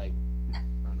Chappelle lives like, I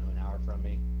don't know, an hour from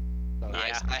me. So,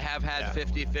 Nice. Yeah. I have had Yeah.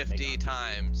 50-50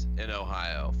 times in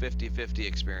Ohio. 50-50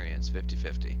 experience.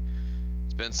 50-50.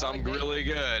 It's been some like Dayton. really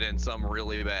good and some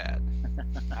really bad.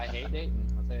 I hate Dayton.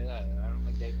 I'll tell you that. I don't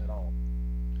like Dayton at all.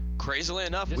 Crazily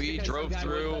enough, Just we because some drove guy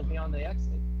wouldn't through. let me on the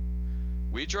exit.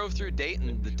 We drove through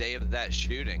Dayton the day of that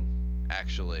shooting.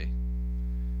 Actually.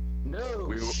 No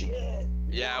We were- shit.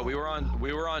 Yeah, we were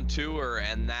on tour,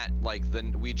 and that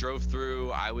we drove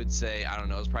through. I would say, I don't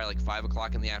know, it was probably like 5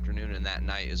 o'clock in the afternoon, and that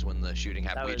night is when the shooting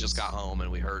happened. That We just was- got home and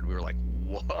we were like,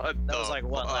 what? That was like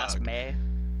what, last fuck? May?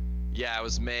 Yeah, it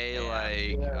was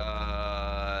May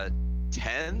Yeah.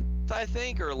 10th, I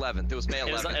think, or 11th. It was May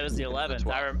 11th. It was the 11th.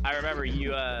 I 12th. remember you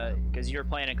because you were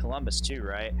playing in Columbus too,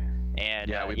 right? And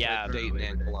Yeah, we yeah, played Dayton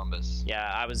and Columbus.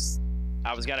 yeah. I was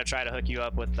gonna try to hook you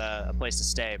up with a place to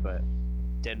stay, but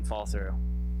didn't fall through,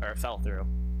 or it fell through.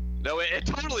 No, it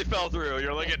totally fell through.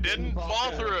 You're like, it didn't fall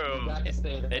You through. got to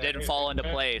stay there. It didn't fall into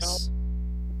place.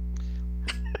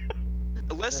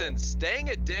 Listen, staying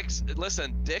at Dick's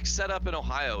setup in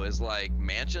Ohio is like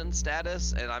mansion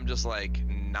status, and I'm just like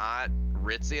not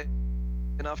ritzy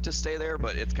enough to stay there,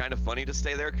 but it's kind of funny to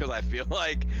stay there because I feel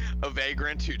like a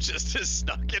vagrant who just is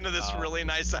stuck into this really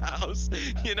nice house,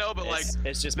 you know, but like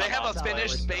It's just they my have mom's a how I finished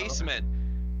always felt. basement.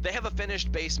 They have a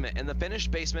finished basement, and the finished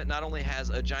basement not only has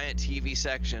a giant TV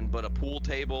section, but a pool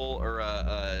table or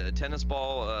a tennis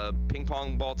ball, a ping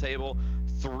pong ball table,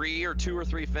 two or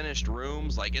three finished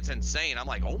rooms. Like, it's insane. I'm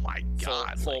like, oh my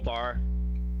god. full like, bar,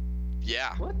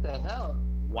 Yeah. What the hell?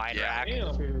 wine Yeah. rack.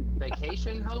 Damn. Your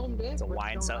vacation home, Dick? It's a What's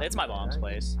wine going cell. on It's my there? mom's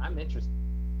place. I'm interested.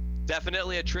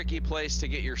 Definitely a tricky place to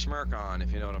get your smirk on,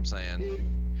 if you know what I'm saying. Dude,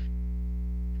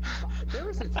 there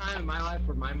was a time in my life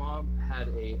where my mom had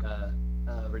a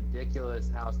ridiculous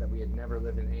house that we had never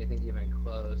lived in anything even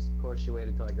close. Of course, she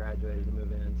waited till I graduated to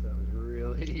move in, so it was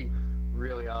really,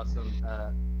 really awesome.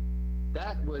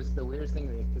 That was the weirdest thing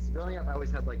to me, because growing up, I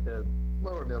always had like the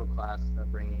lower middle class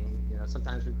upbringing. You know,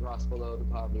 sometimes we cross below the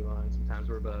poverty line, sometimes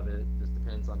we're above it. Just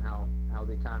depends on how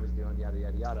the economy's doing, yada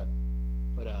yada yada.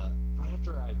 But right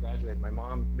after I graduated, my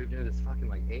mom moved into this fucking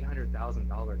like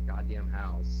 $800,000 goddamn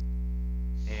house,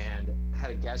 and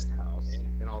had a guest house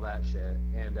and all that shit.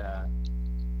 And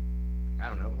I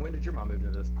don't know, when did your mom move to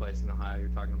this place in Ohio you're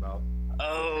talking about?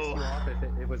 Oh.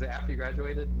 It was it after you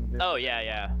graduated? Oh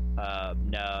yeah.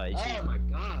 No, she, Oh my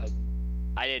god.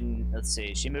 I didn't. Let's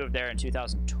see. She moved there in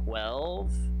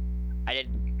 2012. I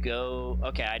didn't go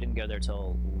there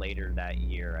till later that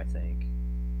year, I think.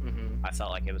 Mm-hmm. I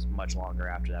felt like it was much longer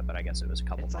after that, but I guess it was a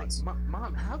couple It's like, months.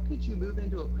 Mom, how could you move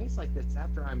into a place like this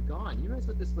after I'm gone? You realize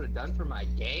what this would have done for my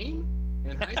game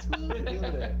in high school?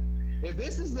 If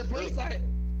this is the place God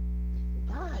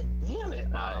damn it,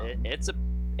 Mom.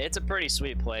 It's a pretty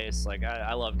sweet place. Like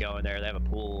I love going there. They have a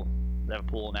pool. They have a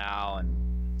pool now, and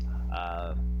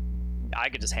I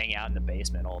could just hang out in the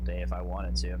basement all day if I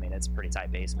wanted to. I mean, it's a pretty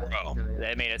tight basement. Bro.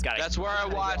 I mean, it's got. That's where I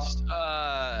watched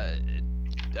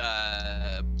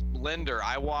Linder.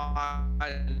 I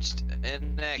watched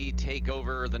NXT take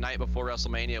over the night before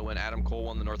WrestleMania when Adam Cole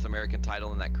won the North American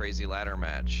title in that crazy ladder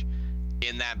match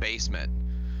in that basement.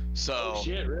 So Oh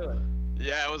shit, really?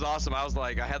 yeah, it was awesome. I was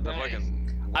like, I had the Nice. fucking.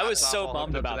 I was laptop so all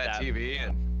bummed hooked up about to that. TV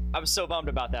and I was so bummed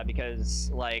about that because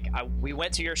like we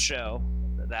went to your show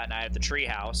that night at the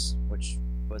Treehouse, which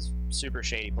was super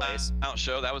shady place. out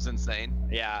show that was insane.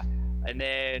 Yeah, and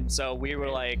then so we were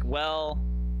like, well,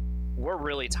 we're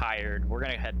really tired. We're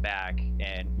gonna head back,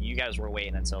 and you guys were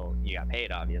waiting until you got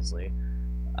paid, obviously.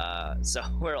 So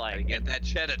we're Gotta like, get that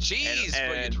cheddar cheese for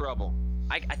your and- trouble.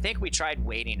 I think we tried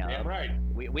waiting up. Damn right.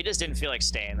 We just didn't feel like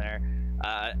staying there.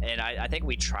 And I think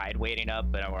we tried waiting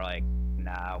up, but we're like,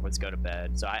 nah, let's go to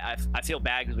bed. So I feel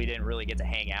bad because we didn't really get to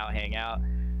hang out,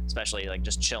 especially like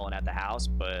just chilling at the house.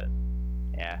 But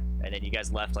yeah, and then you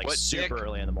guys left like What, super Dick?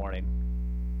 early in the morning.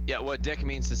 Yeah, what Dick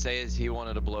means to say is he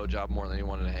wanted a blowjob more than he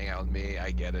wanted to hang out with me.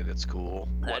 I get it. It's cool.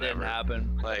 That Whatever. didn't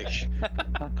happen. Like,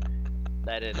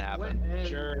 That didn't happen.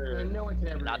 Sure. And no one can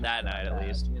ever Not be that mad night, about at that,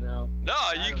 least. You know, no,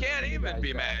 I you don't can't know, you even guys be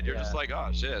got- mad. You're just yeah. like, oh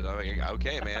shit. I mean,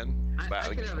 okay, man. I But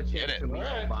could have a get chance it. to meet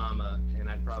Alright. Obama, and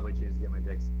I'd probably choose to get my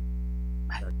dick.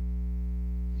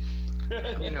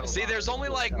 You know, See, there's Obama only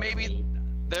would like tell maybe, me,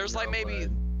 there's you like know, maybe,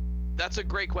 would. that's a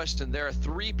great question. There are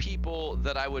 3 people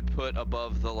that I would put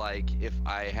above the like if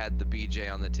I had the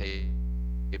BJ on the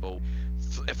table.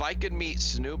 If I could meet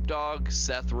Snoop Dogg,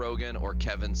 Seth Rogen, or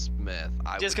Kevin Smith,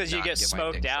 I Just would because you not get my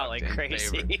smoked dick out sucked like in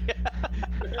crazy. favor.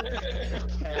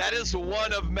 That is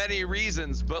one of many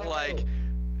reasons, but like,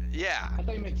 yeah. I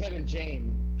thought you meant Kevin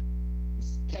James.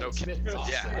 James. Kevin No, Smith is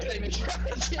awesome. yeah. His name is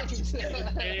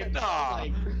Kevin James. Aw.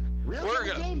 Like, real We're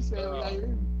Kevin gonna- James fan we got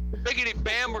here. Biggity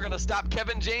bam, we're gonna stop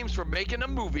Kevin James from making a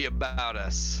movie about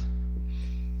us.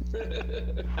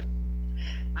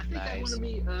 I think I want Nice. to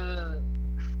meet. Man,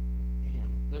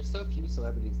 there's so few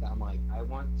celebrities that I'm like, I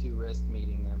want to risk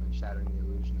meeting them and shattering the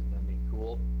illusion of them being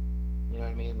cool. You know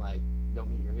what I mean? Like, don't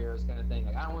meet your heroes kind of thing.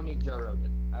 Like, I don't want to meet Joe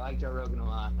Rogan. I like Joe Rogan a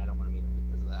lot, and I don't want to meet him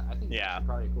because of that. I think Yeah. he's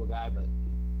probably a cool guy, but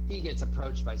he gets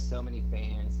approached by so many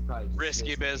fans. He probably just Risky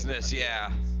misses business, meeting yeah.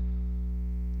 other fans.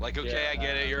 Like, okay, I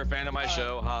get it. You're a fan of my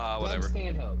show. Haha, whatever. Doug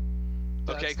Stanhope.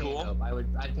 Okay, cool. Stanhope.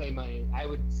 I'd pay money. I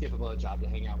would skip a blowjob to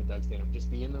hang out with Doug Stanhope. Just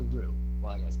be in the room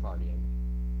while that guy's partying.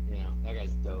 You know, that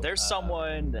guy's dope. There's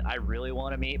someone that I really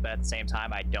want to meet, but at the same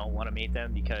time, I don't want to meet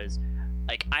them because,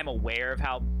 like, I'm aware of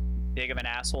how big of an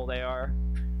asshole they are,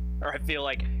 or I feel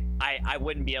like I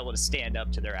wouldn't be able to stand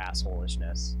up to their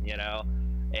assholishness, you know,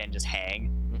 and just hang.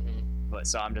 Mhm. But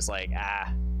so I'm just like,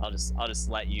 I'll just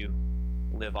let you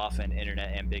live off an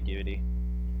internet ambiguity.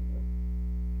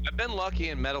 I've been lucky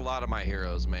and met a lot of my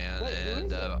heroes, man. Wait, who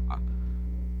And is it?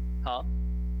 Huh?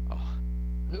 oh,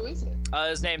 Who is it?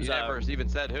 His name's you never even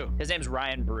said who. his name's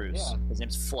Ryan Bruce. Yeah. His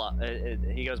name's Fluff.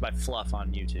 He goes by Fluff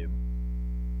on YouTube.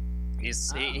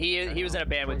 He's he was in a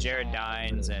band with Jared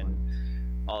Dines and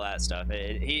all that stuff.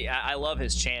 I love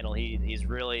his channel. He's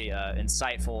really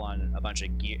insightful on a bunch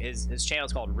of gear. His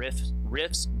channel's called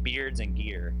Riffs, Beards, and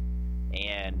Gear,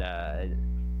 and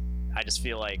I just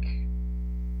feel like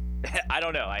I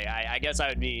don't know. I guess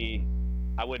I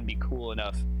wouldn't be cool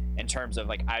enough in terms of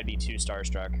like I'd be too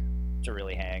starstruck to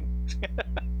really hang.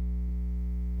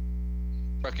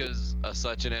 Truck is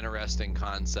such an interesting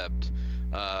concept.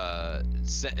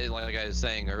 Like I was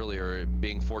saying earlier,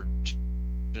 being fortunate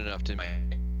enough to my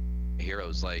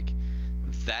heroes, like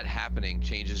that happening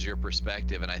changes your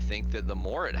perspective, and I think that the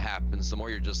more it happens, the more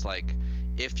you're just like,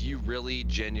 if you really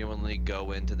genuinely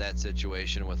go into that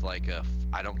situation with like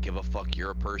I don't give a fuck,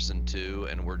 you're a person too,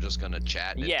 and we're just gonna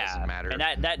chat. It Yeah, doesn't matter and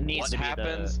that needs what to be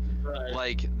happens. Right.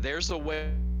 Like there's a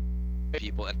way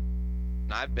people. And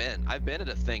I've been at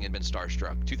a thing and been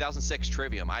starstruck. 2006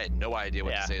 Trivium, I had no idea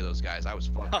what Yeah. to say to those guys. I was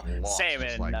fucking lost. Same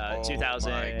just in like, oh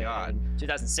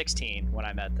 2016 when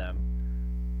I met them.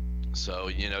 So,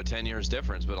 10 years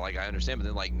difference, but like I understand. But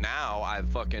then like now I've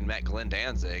fucking met Glenn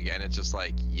Danzig, and it's just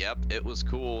like, yep, it was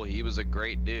cool. He was a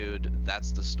great dude.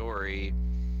 That's the story.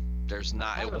 There's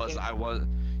not. I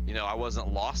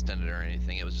wasn't lost in it or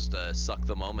anything. It was just a suck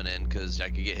the moment in because I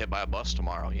could get hit by a bus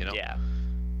tomorrow. Yeah.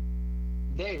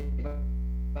 Dave,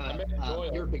 met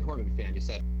Doyle. you're a big horror movie fan. You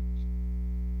said.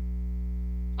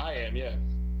 I am, yeah.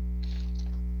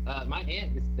 My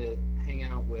aunt gets to hang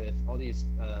out with all these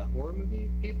horror movie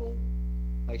people.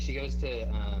 Like she goes to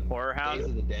Horror Hound? Days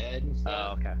of the Dead and Oh,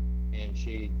 stuff. okay. And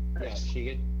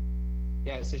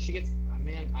so she gets.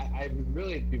 Man, I would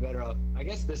really be better off. I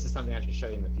guess this is something I should show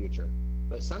you in the future.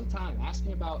 But sometime, ask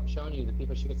me about showing you the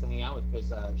people she gets to hang out with,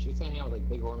 because she gets to hang out with like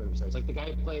big horror movie stars. Like the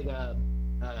guy who played what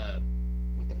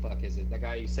the fuck is it? That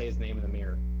guy you say his name in the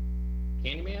mirror.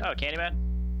 Candyman? Oh, Candyman?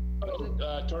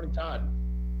 Oh, Tony Todd.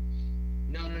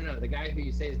 No. The guy who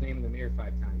you say his name in the mirror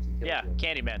 5 times. And kills Yeah, you.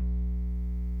 Candyman.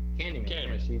 Candyman.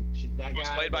 Candyman. Yeah, that was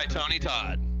guy. played by Tony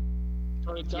Todd.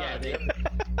 Tony Yeah. Todd.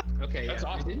 Okay. That's Yeah.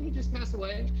 awesome. Didn't he just pass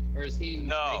away, or is he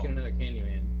No. making another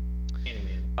Candyman?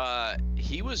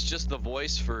 He was just the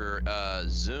voice for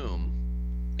Zoom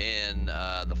in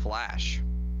The Flash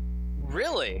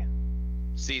Really?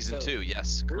 season So- 2.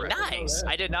 Yes, correct. Nice.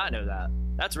 I did not know that.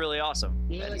 That's really awesome.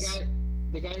 You know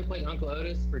the guy who played Uncle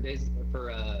Otis for The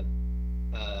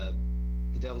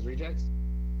Devil's Rejects?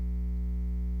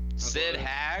 Sid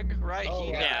Haig, right? Oh,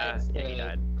 He got yeah. it. he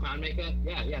died. Clown makeup.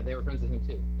 Yeah, they were friends with him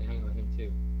too. They hung out with him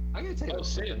too. I gotta tell you Oh, about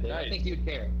Sid, something, Dave. I nice. think you'd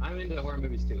care. I'm into horror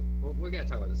movies too. We're gonna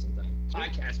talk about this sometime.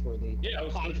 Podcast worthy. Yeah,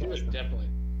 let's do Podcast. it, definitely.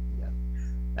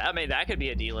 I mean, that could be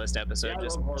a D-list episode. Yeah, I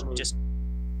love horror movies. just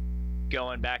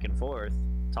going back and forth,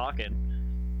 talking.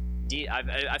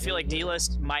 I feel like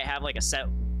D-list might have like a set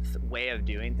way of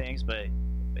doing things, but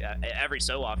every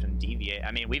so often deviate.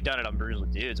 I mean, we've done it on Brews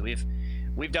with Dudes.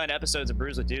 We've done episodes of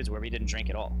Brews with Dudes where we didn't drink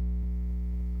at all.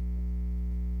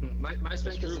 My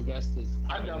strength as a true. guest is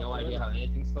I I'm have down no for idea it. how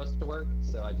anything's supposed to work,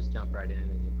 so I just jump right in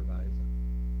and improvise.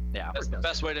 Yeah. That's the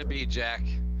best way to be, Jack.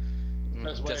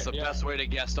 Best way, That's the yeah. best way to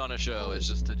guest on a show is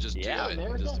just to Yeah, do it,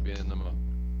 America. just to be in the mood.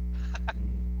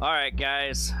 All right,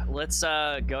 guys. Let's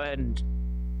go ahead and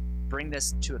bring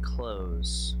this to a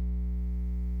close.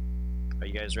 Are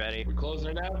you guys ready? We closing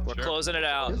it out? We're closing it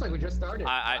out. Feels like we just started.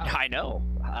 I know.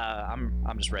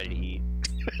 I'm just ready to eat.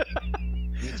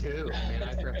 Me too. Man,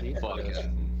 I forgot to eat. Fuck this. yeah.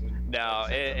 No,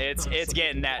 it's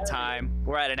getting that time.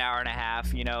 We're at an hour and a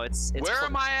half. You know, it's Where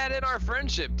am I at in our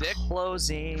friendship, Dick?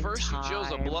 closing First you chose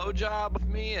a time. blowjob with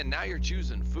me, and now you're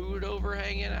choosing food over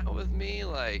hanging out with me.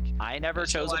 Like, I never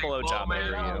It's chose like, a blowjob oh,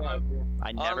 man, over you.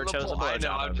 I never chose a I know,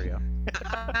 blowjob I'm over you.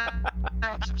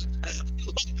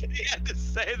 he had to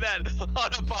say that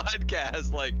on a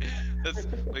podcast. Like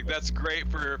that's great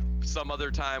for some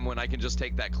other time when I can just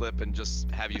take that clip and just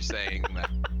have you saying that.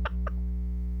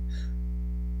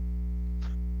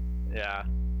 Yeah.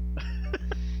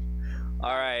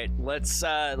 All right, let's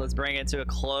bring it to a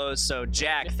close. So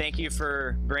Jack, thank you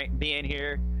for being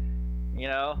here. You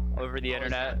know, over the Always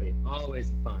internet. happy.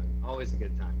 Always fun. Always a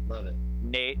good time. Love it.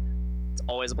 Nate, it's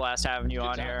always a blast having you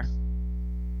on here.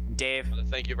 Dave,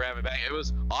 Thank you for having me back. It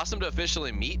was awesome to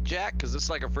officially meet Jack because this is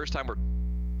like our first time we're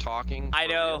talking. I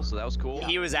for know. real, so that was cool.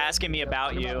 he was asking me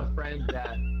about Talking you. a friend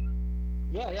that.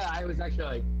 Yeah. I was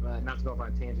actually like, not to go off on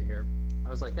a tangent here. I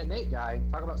was like, that Nate guy.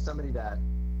 Talk about somebody that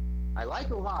I like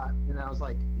a lot, and I was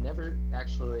like, never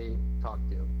actually talked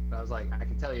to. But I was like, I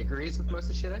can tell he agrees with most of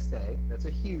the shit I say. That's a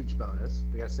huge bonus.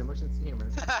 We got a similar sense of humor.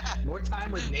 More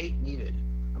time with Nate needed.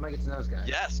 I might get to know this guy.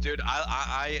 Yes, dude.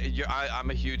 I'm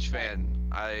a huge fan.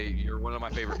 You're one of my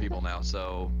favorite people now.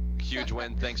 So huge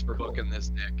win. Thanks for booking this,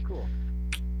 Nick. Cool.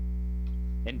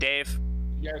 And Dave,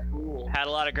 Yeah, cool. had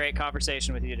a lot of great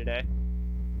conversation with you today.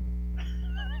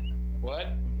 What?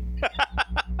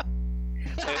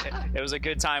 It was a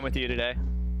good time with you today.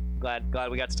 Glad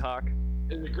we got to talk.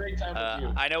 It was a great time with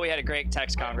you. I know we had a great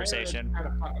text conversation. Kind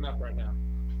of fucking up right now.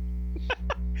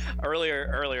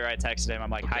 Earlier I texted him. I'm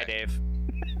like, "Hi, Okay. Dave."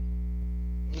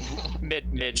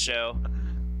 Mid show.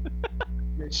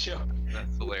 Good show.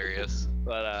 That's hilarious.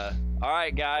 But all right, I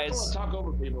don't want guys. to talk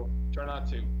over people. Try not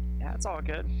to. Yeah, it's all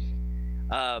good.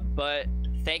 But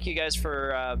thank you guys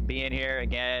for being here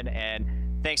again, and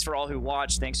thanks for all who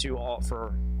watch. Thanks to all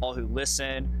who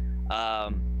listen.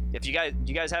 If do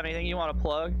you guys have anything you want to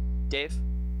plug, Dave?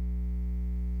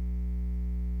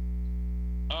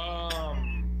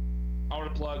 I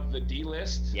want to plug the D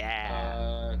list.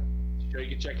 Yeah. Show you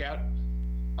can check out.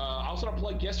 I also want to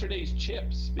plug yesterday's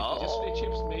chips because yesterday's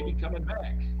chips may be coming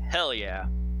back. Hell yeah!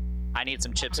 I need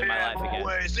some chips in my life again.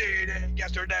 Always eating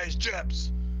yesterday's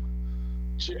chips.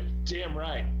 Damn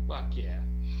right. Fuck yeah.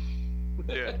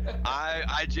 Dude,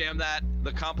 I jammed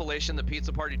the compilation, the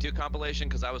Pizza Party 2 compilation,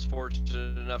 because I was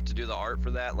fortunate enough to do the art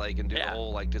for that, like, and do the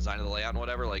whole like design of the layout and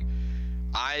whatever. Like,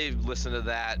 I listened to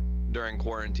that during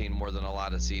quarantine more than a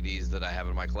lot of CDs that I have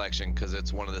in my collection, because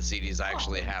it's one of the CDs I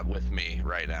actually have with me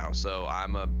right now. So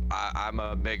I'm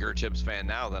a bigger Chips fan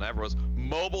now than ever was.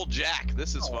 Mobile Jack,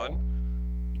 this is fun.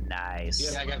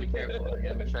 Nice. Yeah, I gotta be careful. I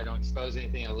gotta make sure I don't expose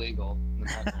anything illegal in the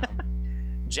background.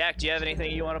 Jack, do you have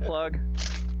anything you want to plug?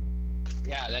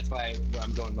 Yeah, that's why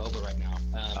I'm going mobile right now.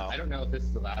 I don't know if this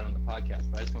is allowed on the podcast,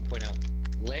 but I just want to point out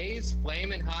Lay's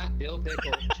Flamin' Hot Dill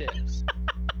Pickle Chips.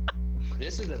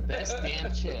 This is the best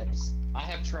damn chips I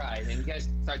have tried. And you guys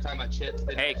started talking about chips.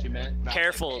 Didn't know Hey, what you meant. And I was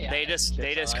careful! like, hey, I they had just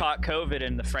chips I like. caught COVID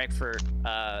in the Frankfurt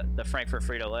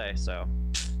Frito-Lay. So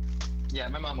Yeah,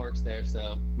 my mom works there,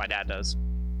 so. my dad does.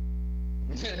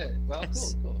 Well,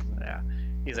 cool. Yeah,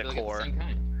 he's a They'll get the core. same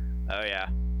kind. Oh yeah.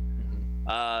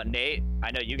 Nate,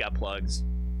 I know you got plugs.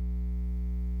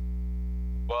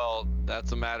 Well,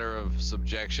 that's a matter of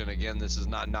subjection. Again, this is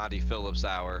not Naughty Phillips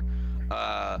hour.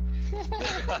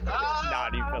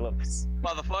 Naughty Phillips.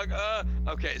 Motherfucker.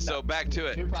 Okay, so back to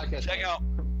it. New podcast. Check out.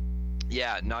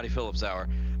 Yeah, Naughty Phillips hour.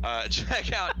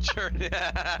 Check out Journey.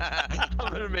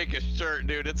 I'm gonna make a shirt,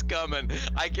 dude. It's coming.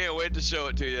 I can't wait to show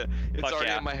it to you. It's Fuck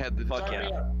already yeah. in my head. Fuck Sign yeah.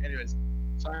 me up. Anyways,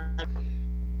 Sign-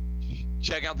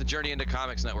 check out the Journey into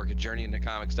Comics network at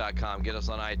journeyintocomics.com. Get us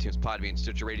on iTunes, Podbean,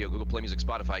 Stitcher Radio, Google Play Music,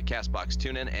 Spotify, Castbox,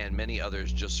 TuneIn, and many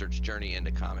others. Just search Journey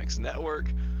into Comics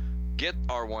Network. Get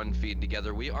our one feed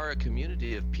together. We are a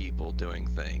community of people doing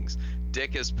things.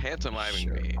 Dick is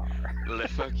pantomiming me.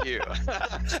 Fuck you.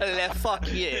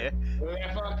 Fuck you.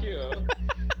 Yeah, fuck you.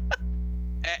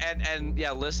 And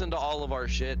yeah, listen to all of our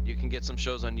shit. You can get some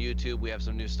shows on YouTube. We have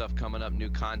some new stuff coming up, new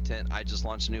content. I just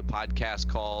launched a new podcast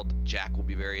called Jack will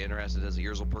be very interested as the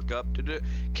ears will perk up to do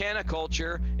Canna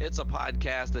Culture. It's a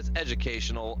podcast that's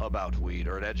educational about weed,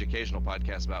 or an educational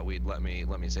podcast about weed. Let me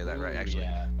say that right, Ooh, actually.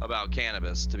 yeah. About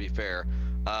cannabis, to be fair.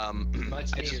 Much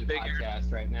I just needed figured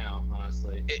podcast right now,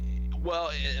 honestly.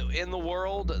 well, in the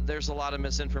world, there's a lot of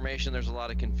misinformation, there's a lot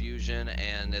of confusion,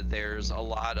 and there's a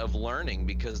lot of learning,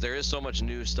 because there is so much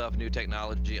new stuff, new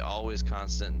technology, always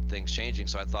constant things changing.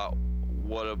 So I thought,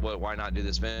 why not do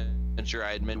this venture?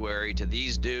 I had mid-wary to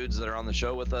these dudes that are on the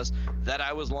show with us that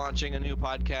I was launching a new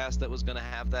podcast that was going to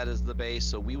have that as the base.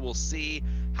 So we will see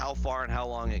how far and how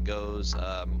long it goes.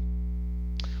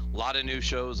 A lot of new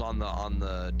shows on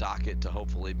the docket to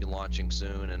hopefully be launching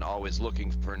soon, and always looking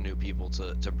for new people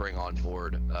to bring on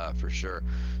board for sure.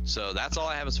 So that's all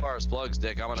I have as far as plugs,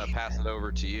 Dick. I'm gonna pass it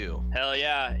over to you. Hell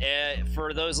yeah.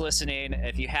 For those listening,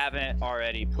 if you haven't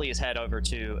already, please head over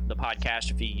to the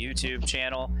Podcastrophe YouTube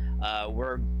channel.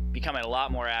 We're becoming a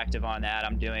lot more active on that.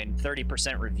 I'm doing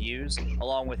 30% reviews,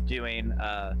 along with doing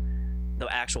the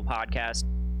actual podcast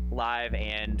live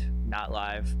and not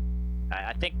live.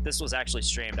 I think this was actually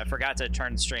streamed. I forgot to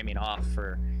turn streaming off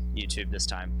for YouTube this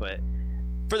time, but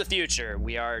for the future,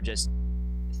 we are just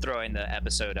throwing the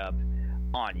episode up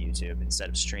on YouTube instead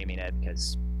of streaming it,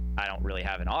 because I don't really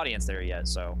have an audience there yet,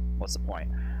 so what's the point?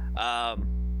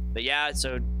 But yeah,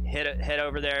 so head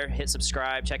over there, hit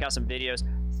subscribe, check out some videos,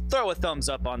 throw a thumbs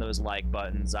up on those like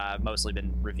buttons. I've mostly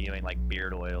been reviewing like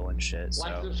beard oil and shit, so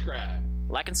Like and subscribe.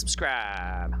 and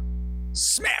subscribe.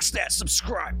 Smash that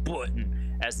subscribe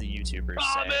button, as the YouTubers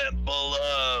say. Comment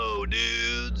below,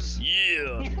 dudes.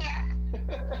 Yeah.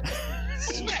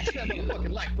 Smash that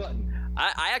motherfucking like button.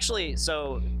 I actually,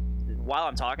 so while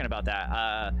I'm talking about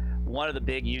that, one of the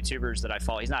big YouTubers that I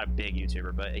follow, he's not a big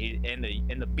YouTuber, but he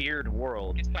in the beard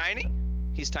world, He's tiny.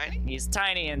 He's tiny. he's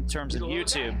tiny in terms of He's a little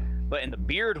YouTube, guy. but in the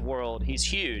beard world, he's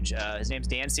huge. His name's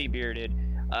Dan C. Bearded.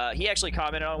 He actually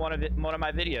commented on one of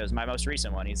my videos, my most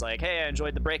recent one. He's like, "Hey, I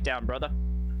enjoyed the breakdown, brother."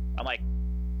 I'm like,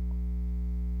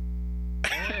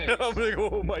 I'm like,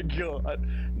 oh my god.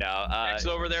 No, Dick's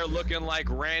over there looking like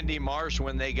Randy Marsh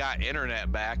when they got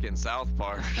internet back in South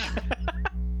Park.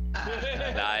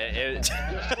 nah,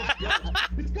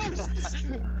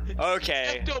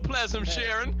 okay. Ectoplasm,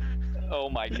 Sharon. Oh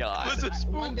my god. Was it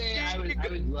spooky? One day I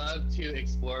would love to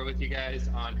explore with you guys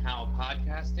on how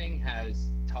podcasting has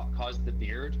caused the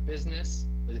beard business,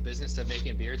 or the business of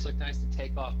making beards look nice, to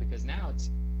take off, because now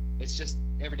it's just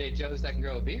everyday Joes that can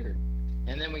grow a beard.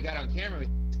 And then we got on camera, we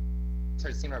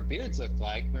started seeing what our beards look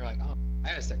like. We were like, oh, I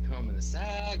gotta start combing the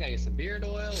sag, I gotta get some beard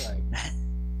oil. Like,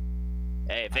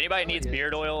 Hey, if anybody needs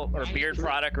beard oil or beard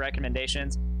product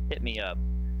recommendations, hit me up.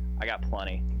 I got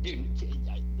plenty. dude,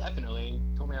 I definitely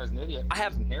told me I was an idiot. I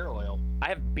have- using hair oil. I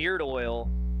have beard oil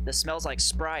that smells like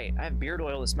Sprite. I have beard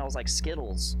oil that smells like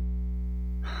Skittles.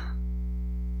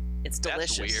 It's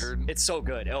That's delicious. weird. It's so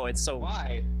good. Oh, it's so.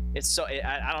 Why? It's so.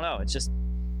 I don't know. It's just.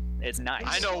 It's nice.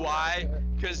 I know why.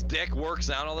 Because Dick works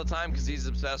out all the time because he's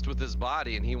obsessed with his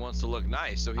body and he wants to look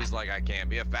nice. So he's like, I can't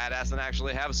be a fat ass and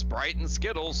actually have Sprite and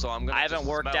Skittles. So I'm gonna. I haven't just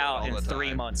worked smell it out all in the 3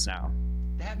 time. months now.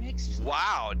 That makes you.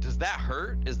 Wow, does that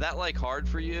hurt? Is that like hard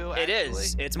for you? It actually?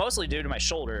 is. It's mostly due to my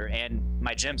shoulder, and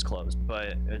my gym's closed,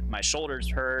 but my shoulders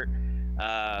hurt.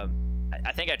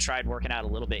 I think I tried working out a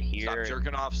little bit here. Stop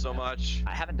jerking off so much.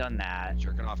 I haven't done that.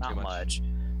 Jerking off Not too much.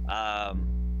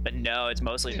 But no, it's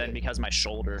mostly been because of my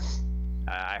shoulder.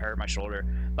 I hurt my shoulder.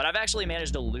 But I've actually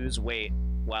managed to lose weight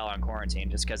while on quarantine,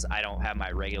 just because I don't have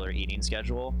my regular eating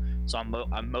schedule. So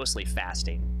I'm mostly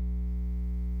fasting.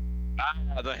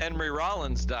 Ah, the Henry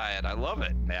Rollins diet. I love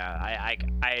it. Yeah,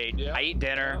 I eat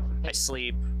dinner, I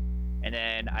sleep, and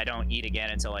then I don't eat again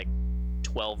until like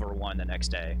 12 or 1 the next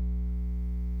day.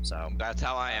 So That's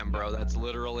how I am, bro. That's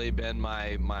literally been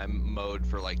my mode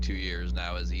for like 2 years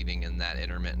now, is eating in that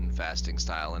intermittent fasting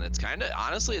style. And it's kind of,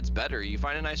 honestly, it's better. You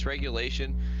find a nice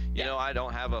regulation. You know, I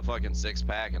don't have a fucking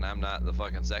 6-pack and I'm not the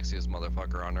fucking sexiest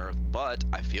motherfucker on earth, but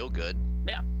I feel good.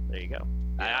 yeah, there you go.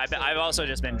 Yeah, I've also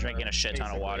just been drinking a shit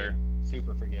ton of water.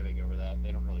 Super forgiving over that.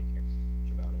 They don't really care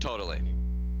much about it. Totally.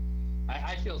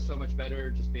 I feel so much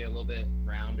better just being a little bit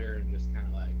rounder and just kind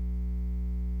of like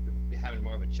having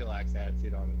more of a chillax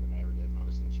attitude on it than I ever did when I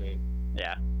was in shape.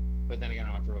 Yeah. But then again, I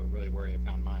don't have to really worry. I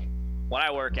found mine. When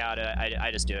I work out, I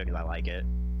just do it because I like it.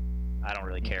 I don't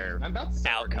really care I'm about to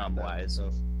start working out, outcome-wise. so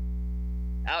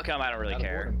Outcome, I don't really out of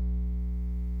care. boredom.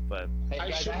 But Hey, I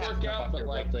guys, should have work to out, fuck but, your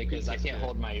like, birthday because I can't consistent.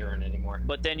 hold my urine anymore.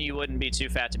 but then you wouldn't be too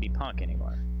fat to be punk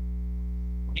anymore.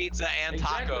 Pizza and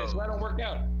Exactly, taco. so I don't work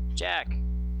out. Jack.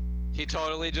 He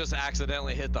totally just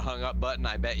accidentally hit the hung up button.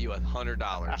 I bet you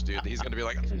 $100, dude. He's gonna be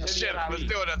like, oh, shit, I was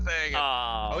doing a thing.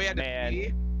 Oh, he had to man.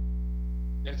 pee?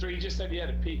 That's what you just said. You had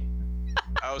to pee.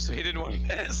 Oh, so he didn't want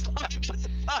to miss the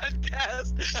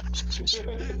podcast.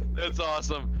 That's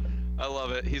awesome. I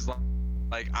love it. He's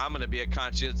like, I'm gonna be a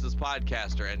conscientious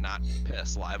podcaster and not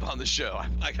piss live on the show.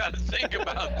 I gotta think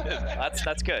about this.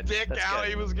 That's good. Dick, That's how good.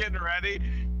 he was getting ready,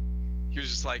 he was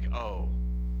just like, oh,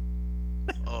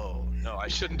 no, I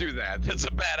shouldn't do that. That's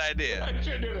a bad idea. I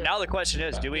should do that. Now the question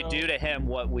is, do we do to him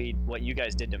what you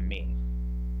guys did to me?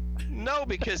 No,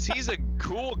 because he's a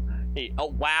cool. Oh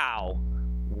wow,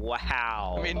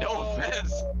 wow. I mean, no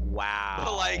offense, wow.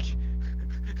 but like,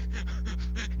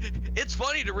 it's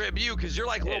funny to rib you because you're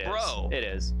like little bro. It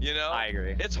is. You know? I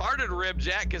agree. It's harder to rib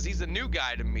Jack because he's a new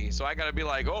guy to me. So I got to be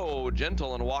like, oh,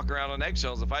 gentle and walk around on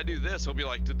eggshells. If I do this, he'll be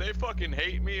like, did they fucking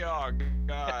hate me? Oh,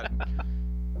 God.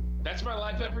 That's my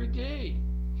life every day.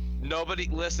 Nobody,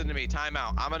 listen to me. Time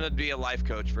out. I'm going to be a life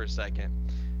coach for a second.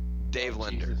 Dave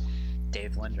Linder. Jesus.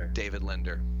 Dave Linder. David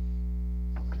Linder.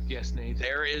 Yes, Nate.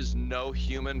 There is no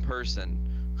human person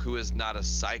who is not a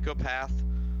psychopath,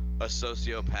 a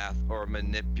sociopath, or a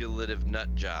manipulative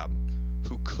nut job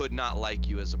who could not like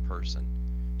you as a person.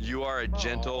 You are a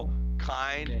gentle,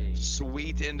 kind, Dave.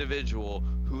 sweet individual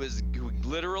who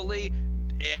literally,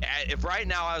 if right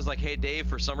now I was like, hey Dave,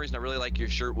 for some reason I really like your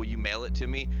shirt, will you mail it to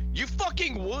me? You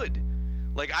fucking would.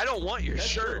 Like, I don't want your That's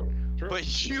shirt, true.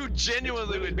 but you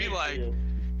genuinely would be like,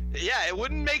 yeah, it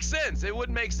wouldn't make sense. It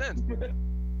wouldn't make sense.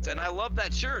 And I love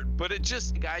that shirt, but it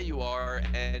just the guy you are,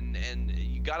 and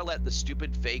you gotta let the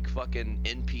stupid fake fucking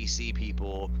NPC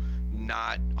people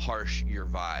not harsh your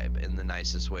vibe in the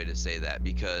nicest way to say that,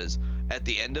 because at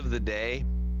the end of the day,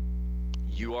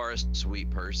 you are a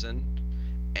sweet person,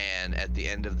 and at the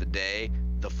end of the day,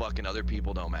 the fucking other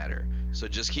people don't matter. So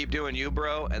just keep doing you,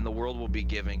 bro, and the world will be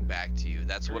giving back to you.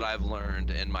 That's what I've learned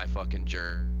in my fucking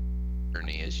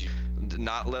journey, is you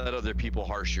not let other people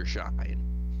harsh your shine.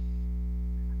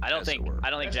 I don't think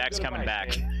That's Jack's good coming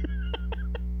advice, back.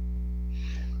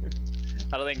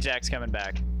 I don't think Jack's coming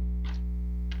back.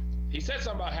 He said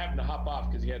something about having to hop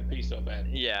off because he had to pee so bad.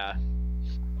 Yeah.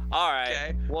 All right.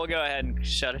 Okay. We'll go ahead and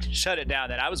shut it down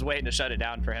then. I was waiting to shut it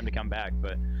down for him to come back,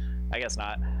 but I guess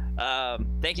not.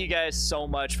 Thank you guys so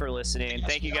much for listening.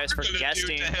 Thank you guys for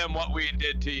guesting. Do to him what we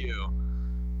did to you.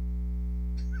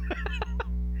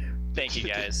 Thank you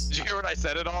guys. Did you hear what I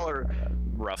said at all, or?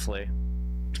 Roughly.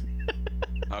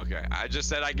 Okay, I just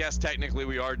said I guess technically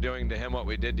we are doing to him what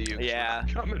we did to you. 'cause we're Yeah.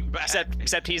 not coming back.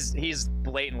 Except he's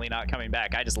blatantly not coming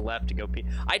back. I just left to go pee.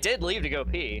 I did leave to go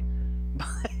pee,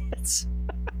 but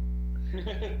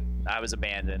I was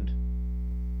abandoned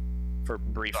for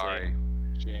briefly. Sorry.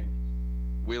 Shame.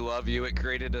 We love you. It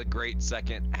created a great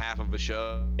second half of a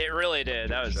show. It really did.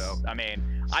 That was. Show. I mean,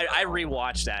 I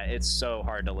rewatched that. It's so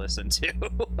hard to listen to.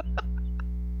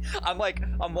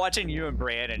 I'm watching you and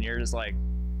Brandon, and you're just like.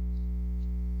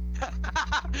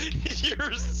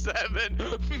 You're 7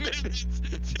 minutes.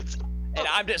 And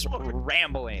I'm just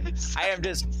rambling. I am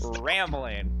just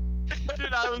rambling.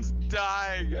 Dude, I was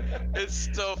dying. It's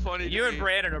so funny. You and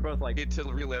Brandon are both like. Need to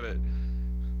relive it.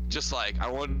 Just like, I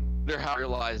wonder how he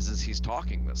realizes he's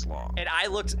talking this long. And I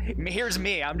looked. Here's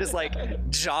me. I'm just like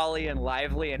jolly and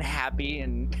lively and happy,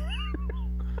 and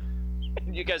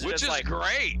you guys are Which just is like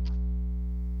great.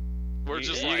 We're you,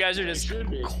 just you like, guys are just should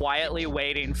be. quietly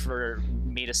waiting for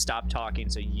me to stop talking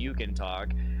so you can talk,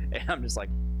 and I'm just like,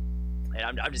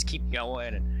 and I'm just keep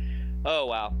going, and oh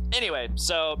wow. Anyway,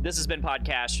 so this has been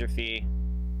Podcastrophe,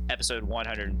 episode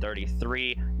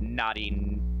 133.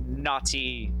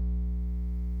 Naughty.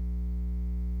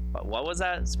 What was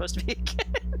that supposed to be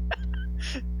again?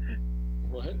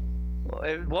 What?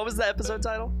 What was the episode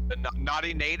title? the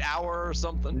Naughty Nate Hour or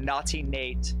something. Naughty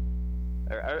Nate.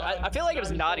 I feel like it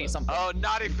was Naughty Phillips. something. Oh,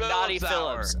 Naughty Phillips. Naughty Hour.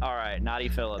 Phillips. All right, Naughty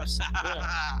Phillips.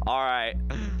 All right.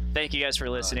 Thank you guys for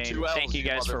listening. 2 L's, Thank you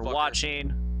guys for motherfucker.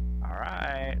 watching. All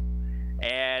right.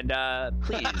 And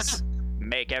please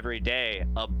make every day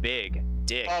a big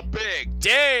dick A big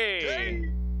day.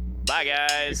 Bye,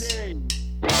 guys.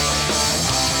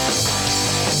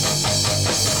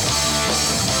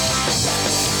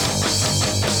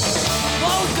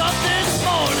 Woke up this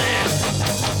morning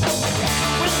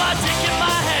with my dick in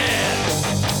my hand.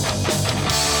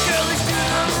 Girl is to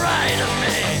the right of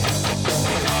me,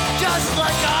 just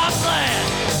like I planned.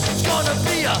 It's gonna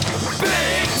be a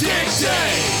big dick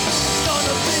day. It's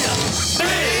gonna be a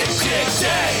big dick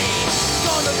day. It's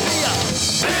gonna be a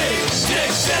big dick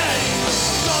day.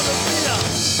 It's gonna be a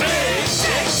big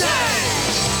dick day.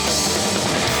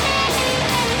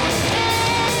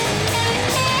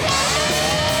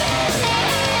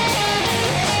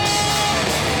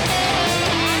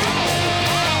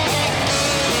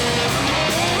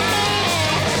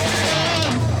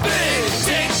 Big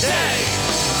dick day.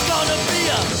 It's gonna be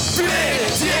a big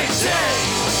dick day.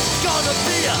 It's gonna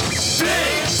be a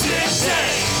big dick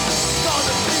day. It's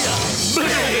gonna be a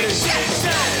big dick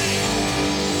day.